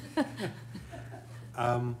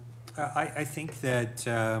 I think that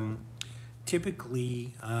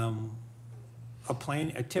typically a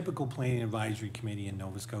typical planning advisory committee in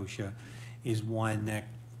Nova Scotia is one that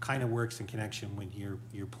kind of works in connection with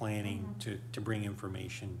your planning to bring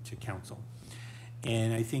information to council.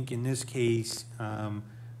 And I think in this case,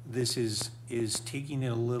 this is taking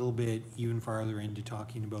it a little bit even farther into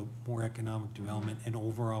talking about more economic development and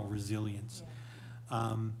overall resilience.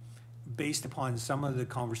 Based upon some of the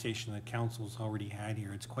conversation that council's already had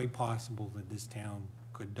here, it's quite possible that this town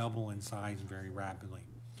could double in size very rapidly.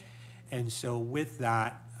 And so with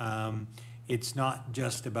that, it's not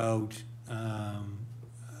just about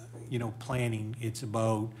planning. It's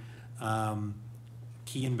about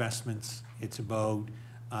key investments. It's about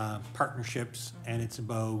partnerships, and it's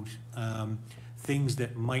about things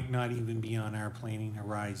that might not even be on our planning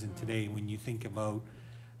horizon today. When you think about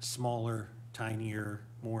smaller, tinier,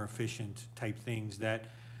 more efficient type things, that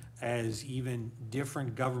as even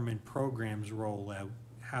different government programs roll out,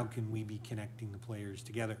 how can we be connecting the players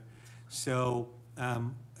together? So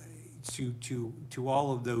to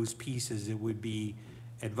all of those pieces, it would be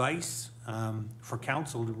advice for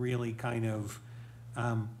council to really kind of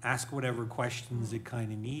ask whatever questions it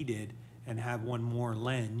kind of needed, and have one more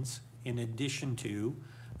lens in addition to,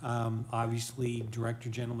 obviously, Director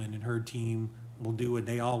Gentleman and her team will do what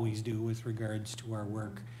they always do with regards to our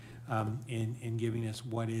work in giving us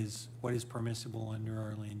what is permissible under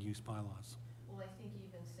our land use bylaws. Well, I think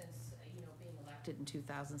even since, being elected in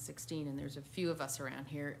 2016, and there's a few of us around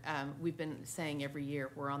here, we've been saying every year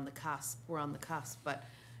we're on the cusp, but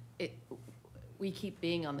we keep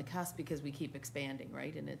being on the cusp because we keep expanding,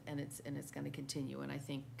 right? And it's going to continue. And I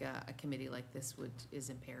think a committee like this is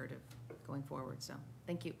imperative going forward. So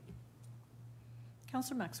thank you.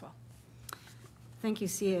 Councillor Maxwell. Thank you,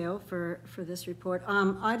 CAO, for this report.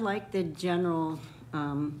 I like the general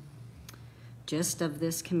gist of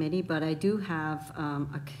this committee, but I do have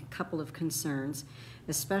a couple of concerns,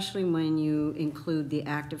 especially when you include the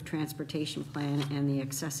active transportation plan and the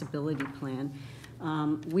accessibility plan.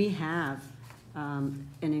 We have an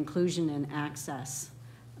inclusion and access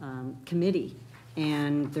committee,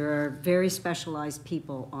 and there are very specialized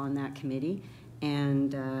people on that committee,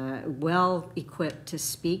 and well equipped to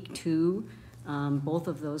speak to both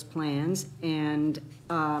of those plans, and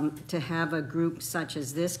to have a group such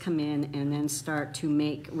as this come in and then start to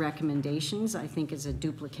make recommendations, I think is a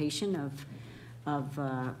duplication of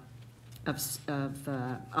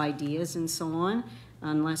ideas and so on,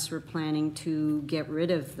 unless we're planning to get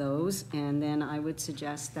rid of those. And then I would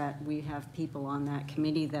suggest that we have people on that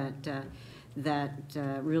committee that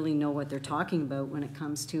really know what they're talking about when it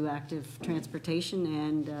comes to active transportation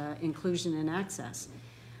and inclusion and access.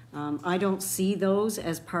 I don't see those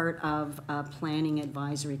as part of a planning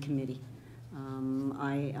advisory committee.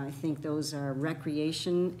 I think those are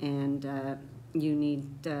recreation, and you need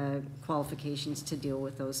qualifications to deal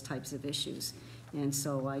with those types of issues. And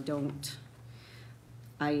so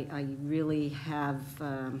I really have,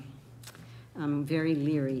 I'm very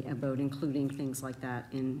leery about including things like that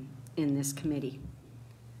in this committee.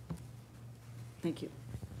 Thank you.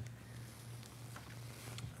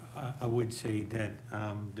 I would say that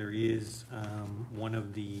there is one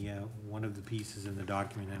of the pieces in the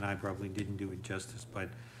document, and I probably didn't do it justice, but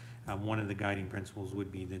one of the guiding principles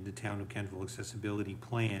would be that the Town of Kentville Accessibility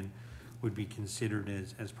Plan would be considered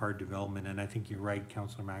as part of development. And I think you're right,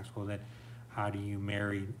 Councillor Maxwell, that how do you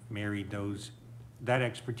marry that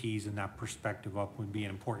expertise and that perspective up would be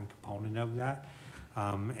an important component of that.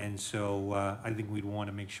 And so I think we'd want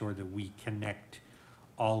to make sure that we connect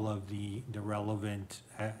all of the relevant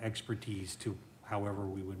expertise to however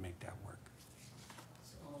we would make that work.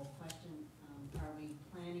 So question, are we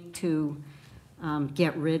planning to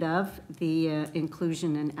get rid of the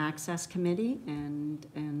Inclusion and Access Committee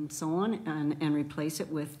and so on, and replace it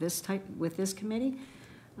with this committee?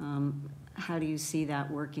 How do you see that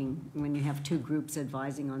working when you have two groups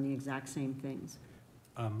advising on the exact same things?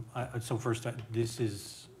 So first, this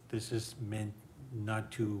is meant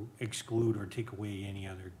not to exclude or take away any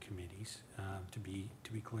other committees. To be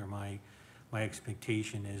clear, my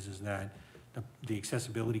expectation is that the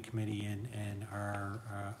Accessibility Committee and our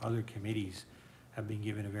other committees have been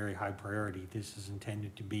given a very high priority. This is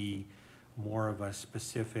intended to be more of a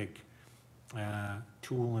specific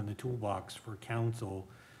tool in the toolbox for council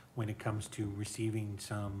when it comes to receiving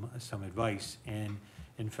some advice. And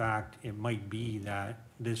in fact, it might be that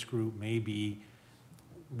this group may be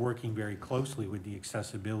working very closely with the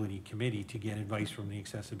Accessibility Committee to get advice from the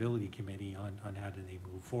Accessibility Committee on how do they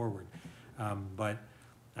move forward. But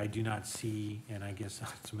I do not see, and I guess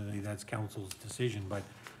ultimately that's council's decision, but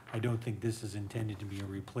I don't think this is intended to be a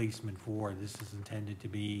replacement for. This is intended to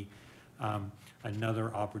be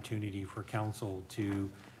another opportunity for council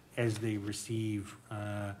to, as they receive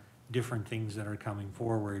different things that are coming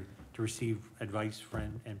forward, to receive advice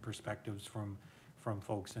and perspectives from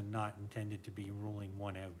folks, and not intended to be ruling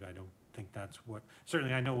one out. I don't think that's what,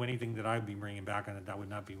 certainly I know anything that I'd be bringing back on it, that would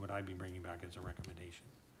not be what I'd be bringing back as a recommendation.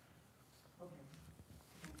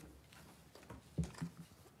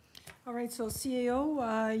 All right, so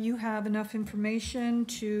CAO, you have enough information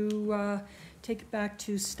to take it back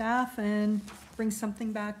to staff and bring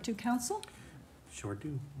something back to council? Sure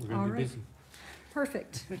do. We're going to be busy.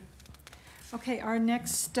 Perfect. Okay, our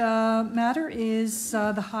next matter is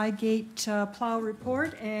the Highgate Plow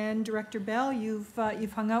Report, and Director Bell, you've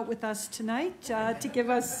hung out with us tonight to give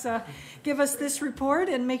us this report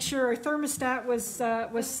and make sure our thermostat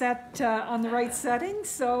was set on the right setting.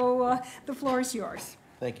 So the floor is yours.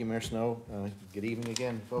 Thank you, Mayor Snow. Good evening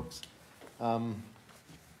again, folks. I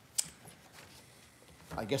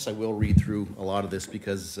guess I will read through a lot of this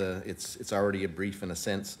because it's already a brief in a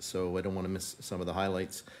sense, so I don't want to miss some of the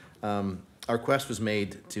highlights. Our request was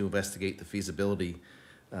made to investigate the feasibility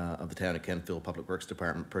of the Town of Kentville Public Works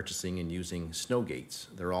Department purchasing and using snow gates.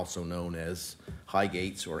 They're also known as high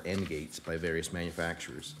gates or end gates by various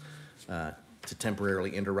manufacturers to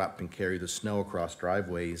temporarily interrupt and carry the snow across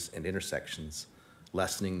driveways and intersections,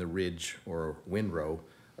 lessening the ridge or windrow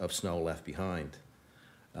of snow left behind.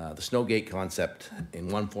 The snow gate concept, in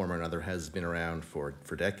one form or another, has been around for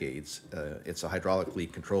decades. It's a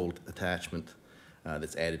hydraulically controlled attachment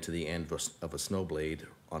that's added to the end of a snow blade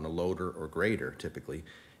on a loader or grader, typically,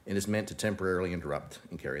 and is meant to temporarily interrupt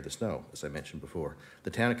and carry the snow, as I mentioned before.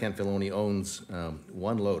 The Town of Kentville only owns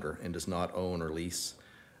one loader and does not own or lease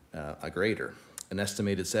a grader. An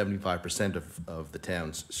estimated 75% of the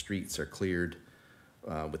town's streets are cleared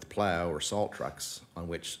with plow or salt trucks on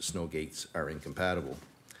which snow gates are incompatible.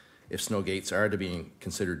 If snow gates are to be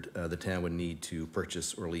considered, the town would need to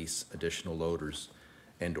purchase or lease additional loaders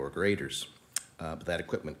and or graders. But that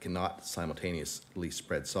equipment cannot simultaneously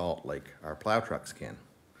spread salt like our plow trucks can.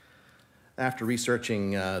 After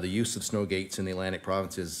researching the use of snow gates in the Atlantic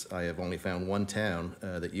provinces, I have only found one town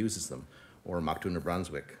that uses them, Oromocto, New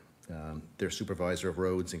Brunswick. Their supervisor of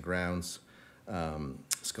roads and grounds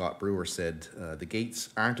Scott Brewer, said, the gates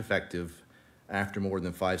aren't effective after more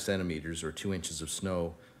than 5 centimeters or 2 inches of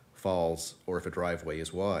snow falls, or if a driveway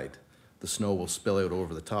is wide. The snow will spill out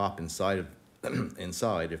over the top inside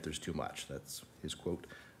if there's too much. That's his quote.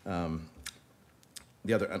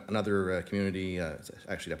 Another community, it's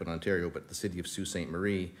actually up in Ontario, but the city of Sault Ste.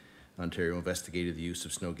 Marie, Ontario, investigated the use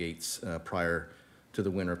of snow gates prior to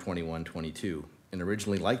the winter of 21-22, and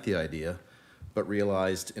originally liked the idea, but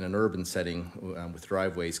realized in an urban setting with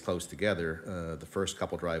driveways close together, the first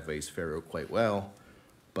couple driveways fare out quite well,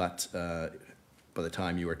 but by the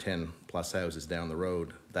time you are 10 plus houses down the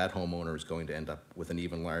road, that homeowner is going to end up with an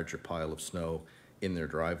even larger pile of snow in their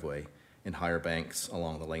driveway and higher banks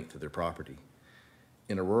along the length of their property.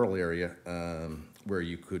 In a rural area where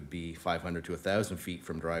you could be 500 to 1,000 feet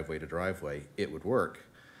from driveway to driveway, it would work.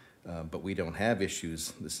 But we don't have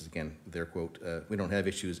issues, this is again their quote, we don't have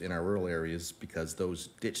issues in our rural areas because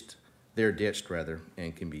they're ditched rather,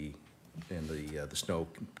 and the snow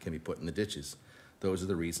can be put in the ditches. Those are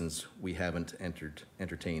the reasons we haven't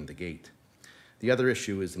entertained the gate. The other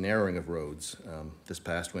issue is the narrowing of roads. This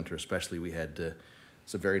past winter especially, we had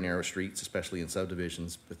some very narrow streets, especially in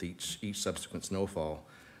subdivisions with each subsequent snowfall,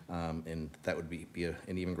 and that would be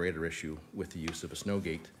an even greater issue with the use of a snow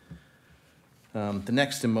gate. The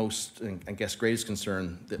next and most, I guess, greatest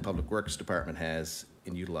concern that Public Works Department has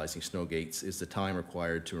in utilizing snow gates is the time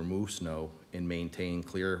required to remove snow and maintain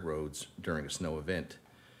clear roads during a snow event.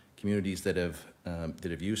 Communities that have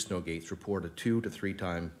used snow gates report a 2 to 3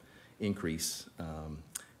 time increase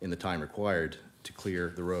in the time required to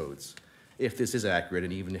clear the roads. If this is accurate,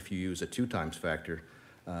 and even if you use a 2 times factor,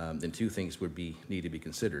 then 2 things would need to be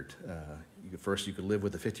considered. First, you could live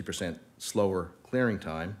with a 50% slower clearing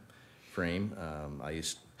time frame.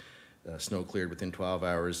 Snow cleared within 12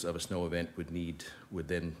 hours of a snow event would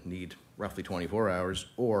then need roughly 24 hours,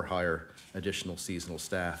 or hire additional seasonal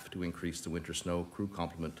staff to increase the winter snow crew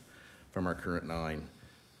complement from our current 9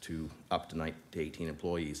 to up to 9 to 18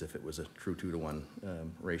 employees if it was a true 2 to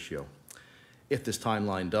 1 ratio. If this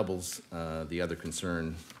timeline doubles, the other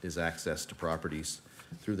concern is access to properties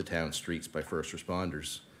through the town streets by first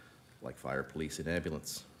responders, like fire, police, and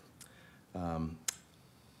ambulance.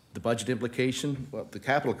 The budget implication, well, the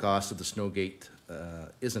capital cost of the snow gate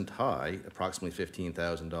isn't high, approximately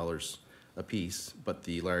 $15,000 a piece, but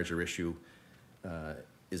the larger issue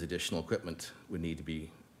is additional equipment would need to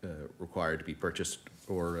be required to be purchased,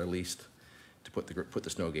 or at least to put the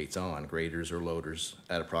snow gates on, graders or loaders,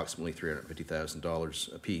 at approximately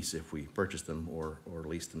 $350,000 a piece if we purchased them, or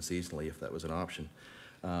lease them seasonally if that was an option.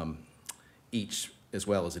 Each, as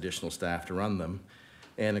well as additional staff to run them,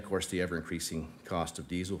 and of course the ever-increasing cost of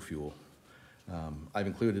diesel fuel. I've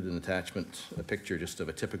included an attachment, a picture just of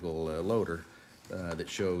a typical loader that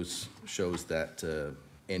shows that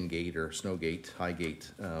end gate or snow gate, high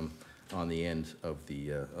gate on the end of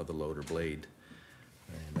the loader blade.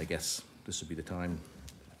 And I guess this would be the time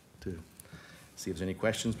to see if there's any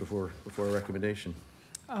questions before a recommendation.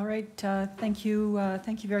 All right, thank you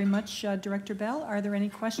very much, Director Bell. Are there any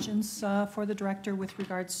questions for the Director with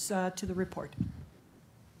regards to the report?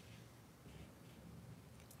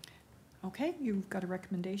 Okay, you've got a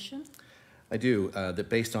recommendation? I do, that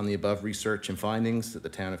based on the above research and findings, that the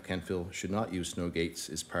town of Kentville should not use snow gates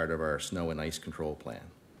as part of our snow and ice control plan.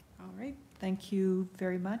 All right, thank you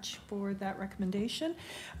very much for that recommendation.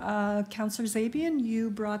 Councillor Zabian,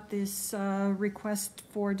 you brought this request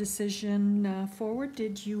for decision forward.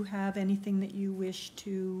 Did you have anything that you wish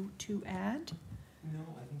to add? No,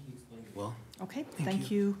 I think he explained it well. Okay,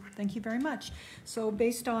 thank you very much. So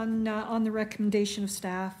based on the recommendation of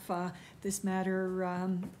staff, this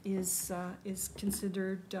matter is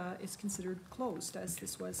considered closed, as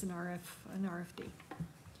this was an RFD.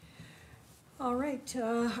 All right,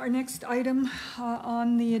 our next item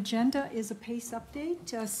on the agenda is a PACE update.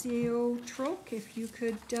 CAO Troke, if you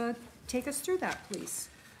could take us through that, please.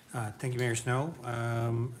 Thank you, Mayor Snow.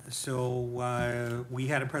 We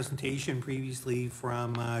had a presentation previously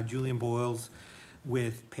from Julian Boyles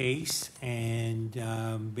with PACE,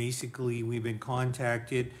 and basically we've been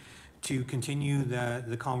contacted to continue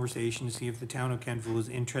the conversation to see if the town of Kentville is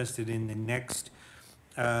interested in the next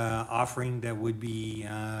offering that would be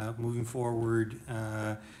moving forward.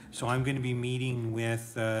 So I'm going to be meeting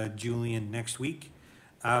with Julian next week.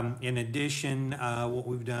 In addition, what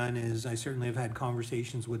we've done is I certainly have had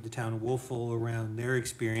conversations with the town of Wolfville around their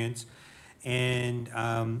experience, and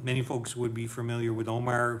many folks would be familiar with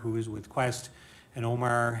Omar, who is with Quest, and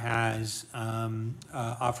Omar has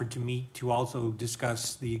offered to meet to also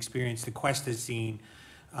discuss the experience that Quest has seen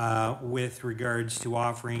with regards to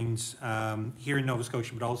offerings here in Nova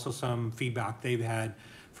Scotia, but also some feedback they've had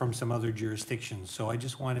from some other jurisdictions. So I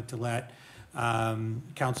just wanted to let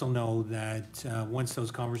council know that once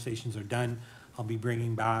those conversations are done, I'll be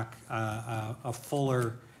bringing back a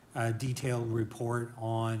fuller detailed report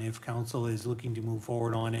on if council is looking to move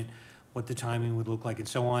forward on it, what the timing would look like, and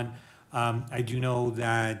so on. I do know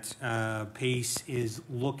that PACE is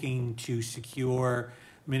looking to secure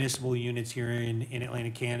municipal units here in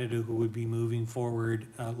Atlantic Canada who would be moving forward,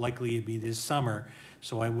 likely it'd be this summer.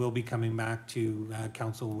 So I will be coming back to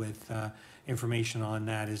council with information on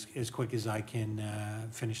that as quick as I can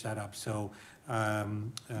finish that up. So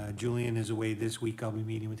Julian is away this week. I'll be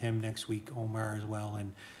meeting with him next week, Omar as well,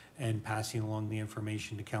 and passing along the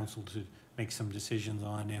information to council to make some decisions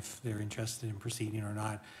on if they're interested in proceeding or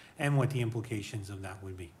not, and what the implications of that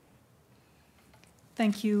would be.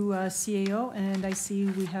 Thank you, CAO, and I see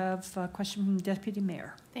we have a question from Deputy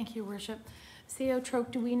Mayor. Thank you, Worship. CAO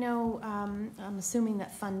Troke, do we know, I'm assuming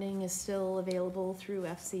that funding is still available through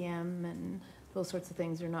FCM and those sorts of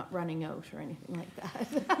things are not running out or anything like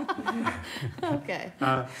that? Okay.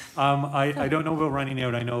 I don't know about running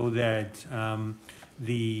out. I know that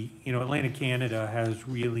Atlantic Canada has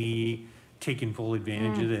really taken full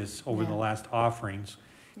advantage of this over the last offerings.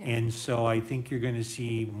 Yeah. And so I think you're going to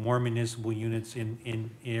see more municipal units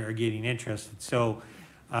are getting interested. So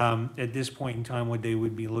at this point in time, what they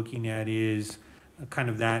would be looking at is kind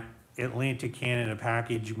of that Atlantic Canada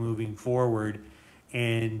package moving forward.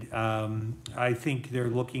 And I think they're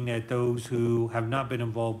looking at those who have not been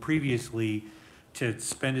involved previously to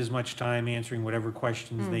spend as much time answering whatever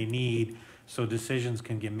questions they need so decisions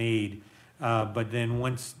can get made. But then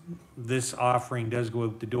once this offering does go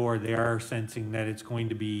out the door, they are sensing that it's going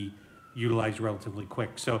to be utilized relatively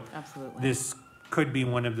quick. So absolutely, this could be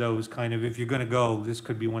one of those kind of, if you're going to go, this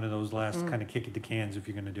could be one of those last kind of kick at the cans if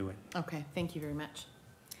you're going to do it. Okay, thank you very much.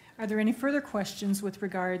 Are there any further questions with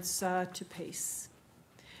regards to PACE?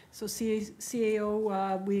 So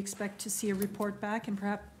CAO, we expect to see a report back and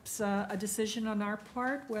perhaps a decision on our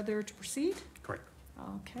part whether to proceed? Correct.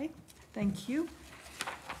 Okay, thank you.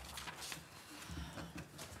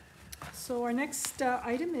 So our next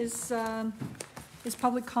item is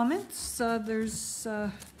public comments. There's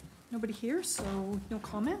nobody here, so no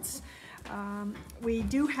comments. We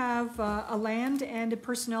do have a land and a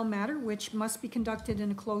personnel matter which must be conducted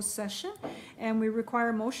in a closed session, and we require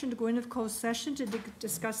a motion to go into the closed session to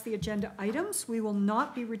discuss the agenda items. We will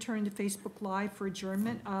not be returning to Facebook Live for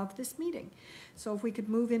adjournment of this meeting. So if we could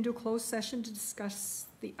move into a closed session to discuss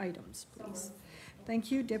the items, please.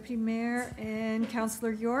 Thank you, Deputy Mayor and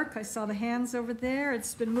Councillor York. I saw the hands over there.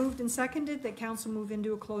 It's been moved and seconded that council move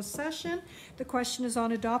into a closed session. The question is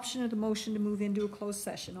on adoption of the motion to move into a closed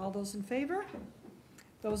session. All those in favor?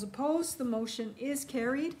 Those opposed? The motion is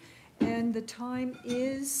carried, and the time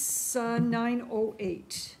is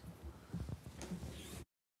 9:08.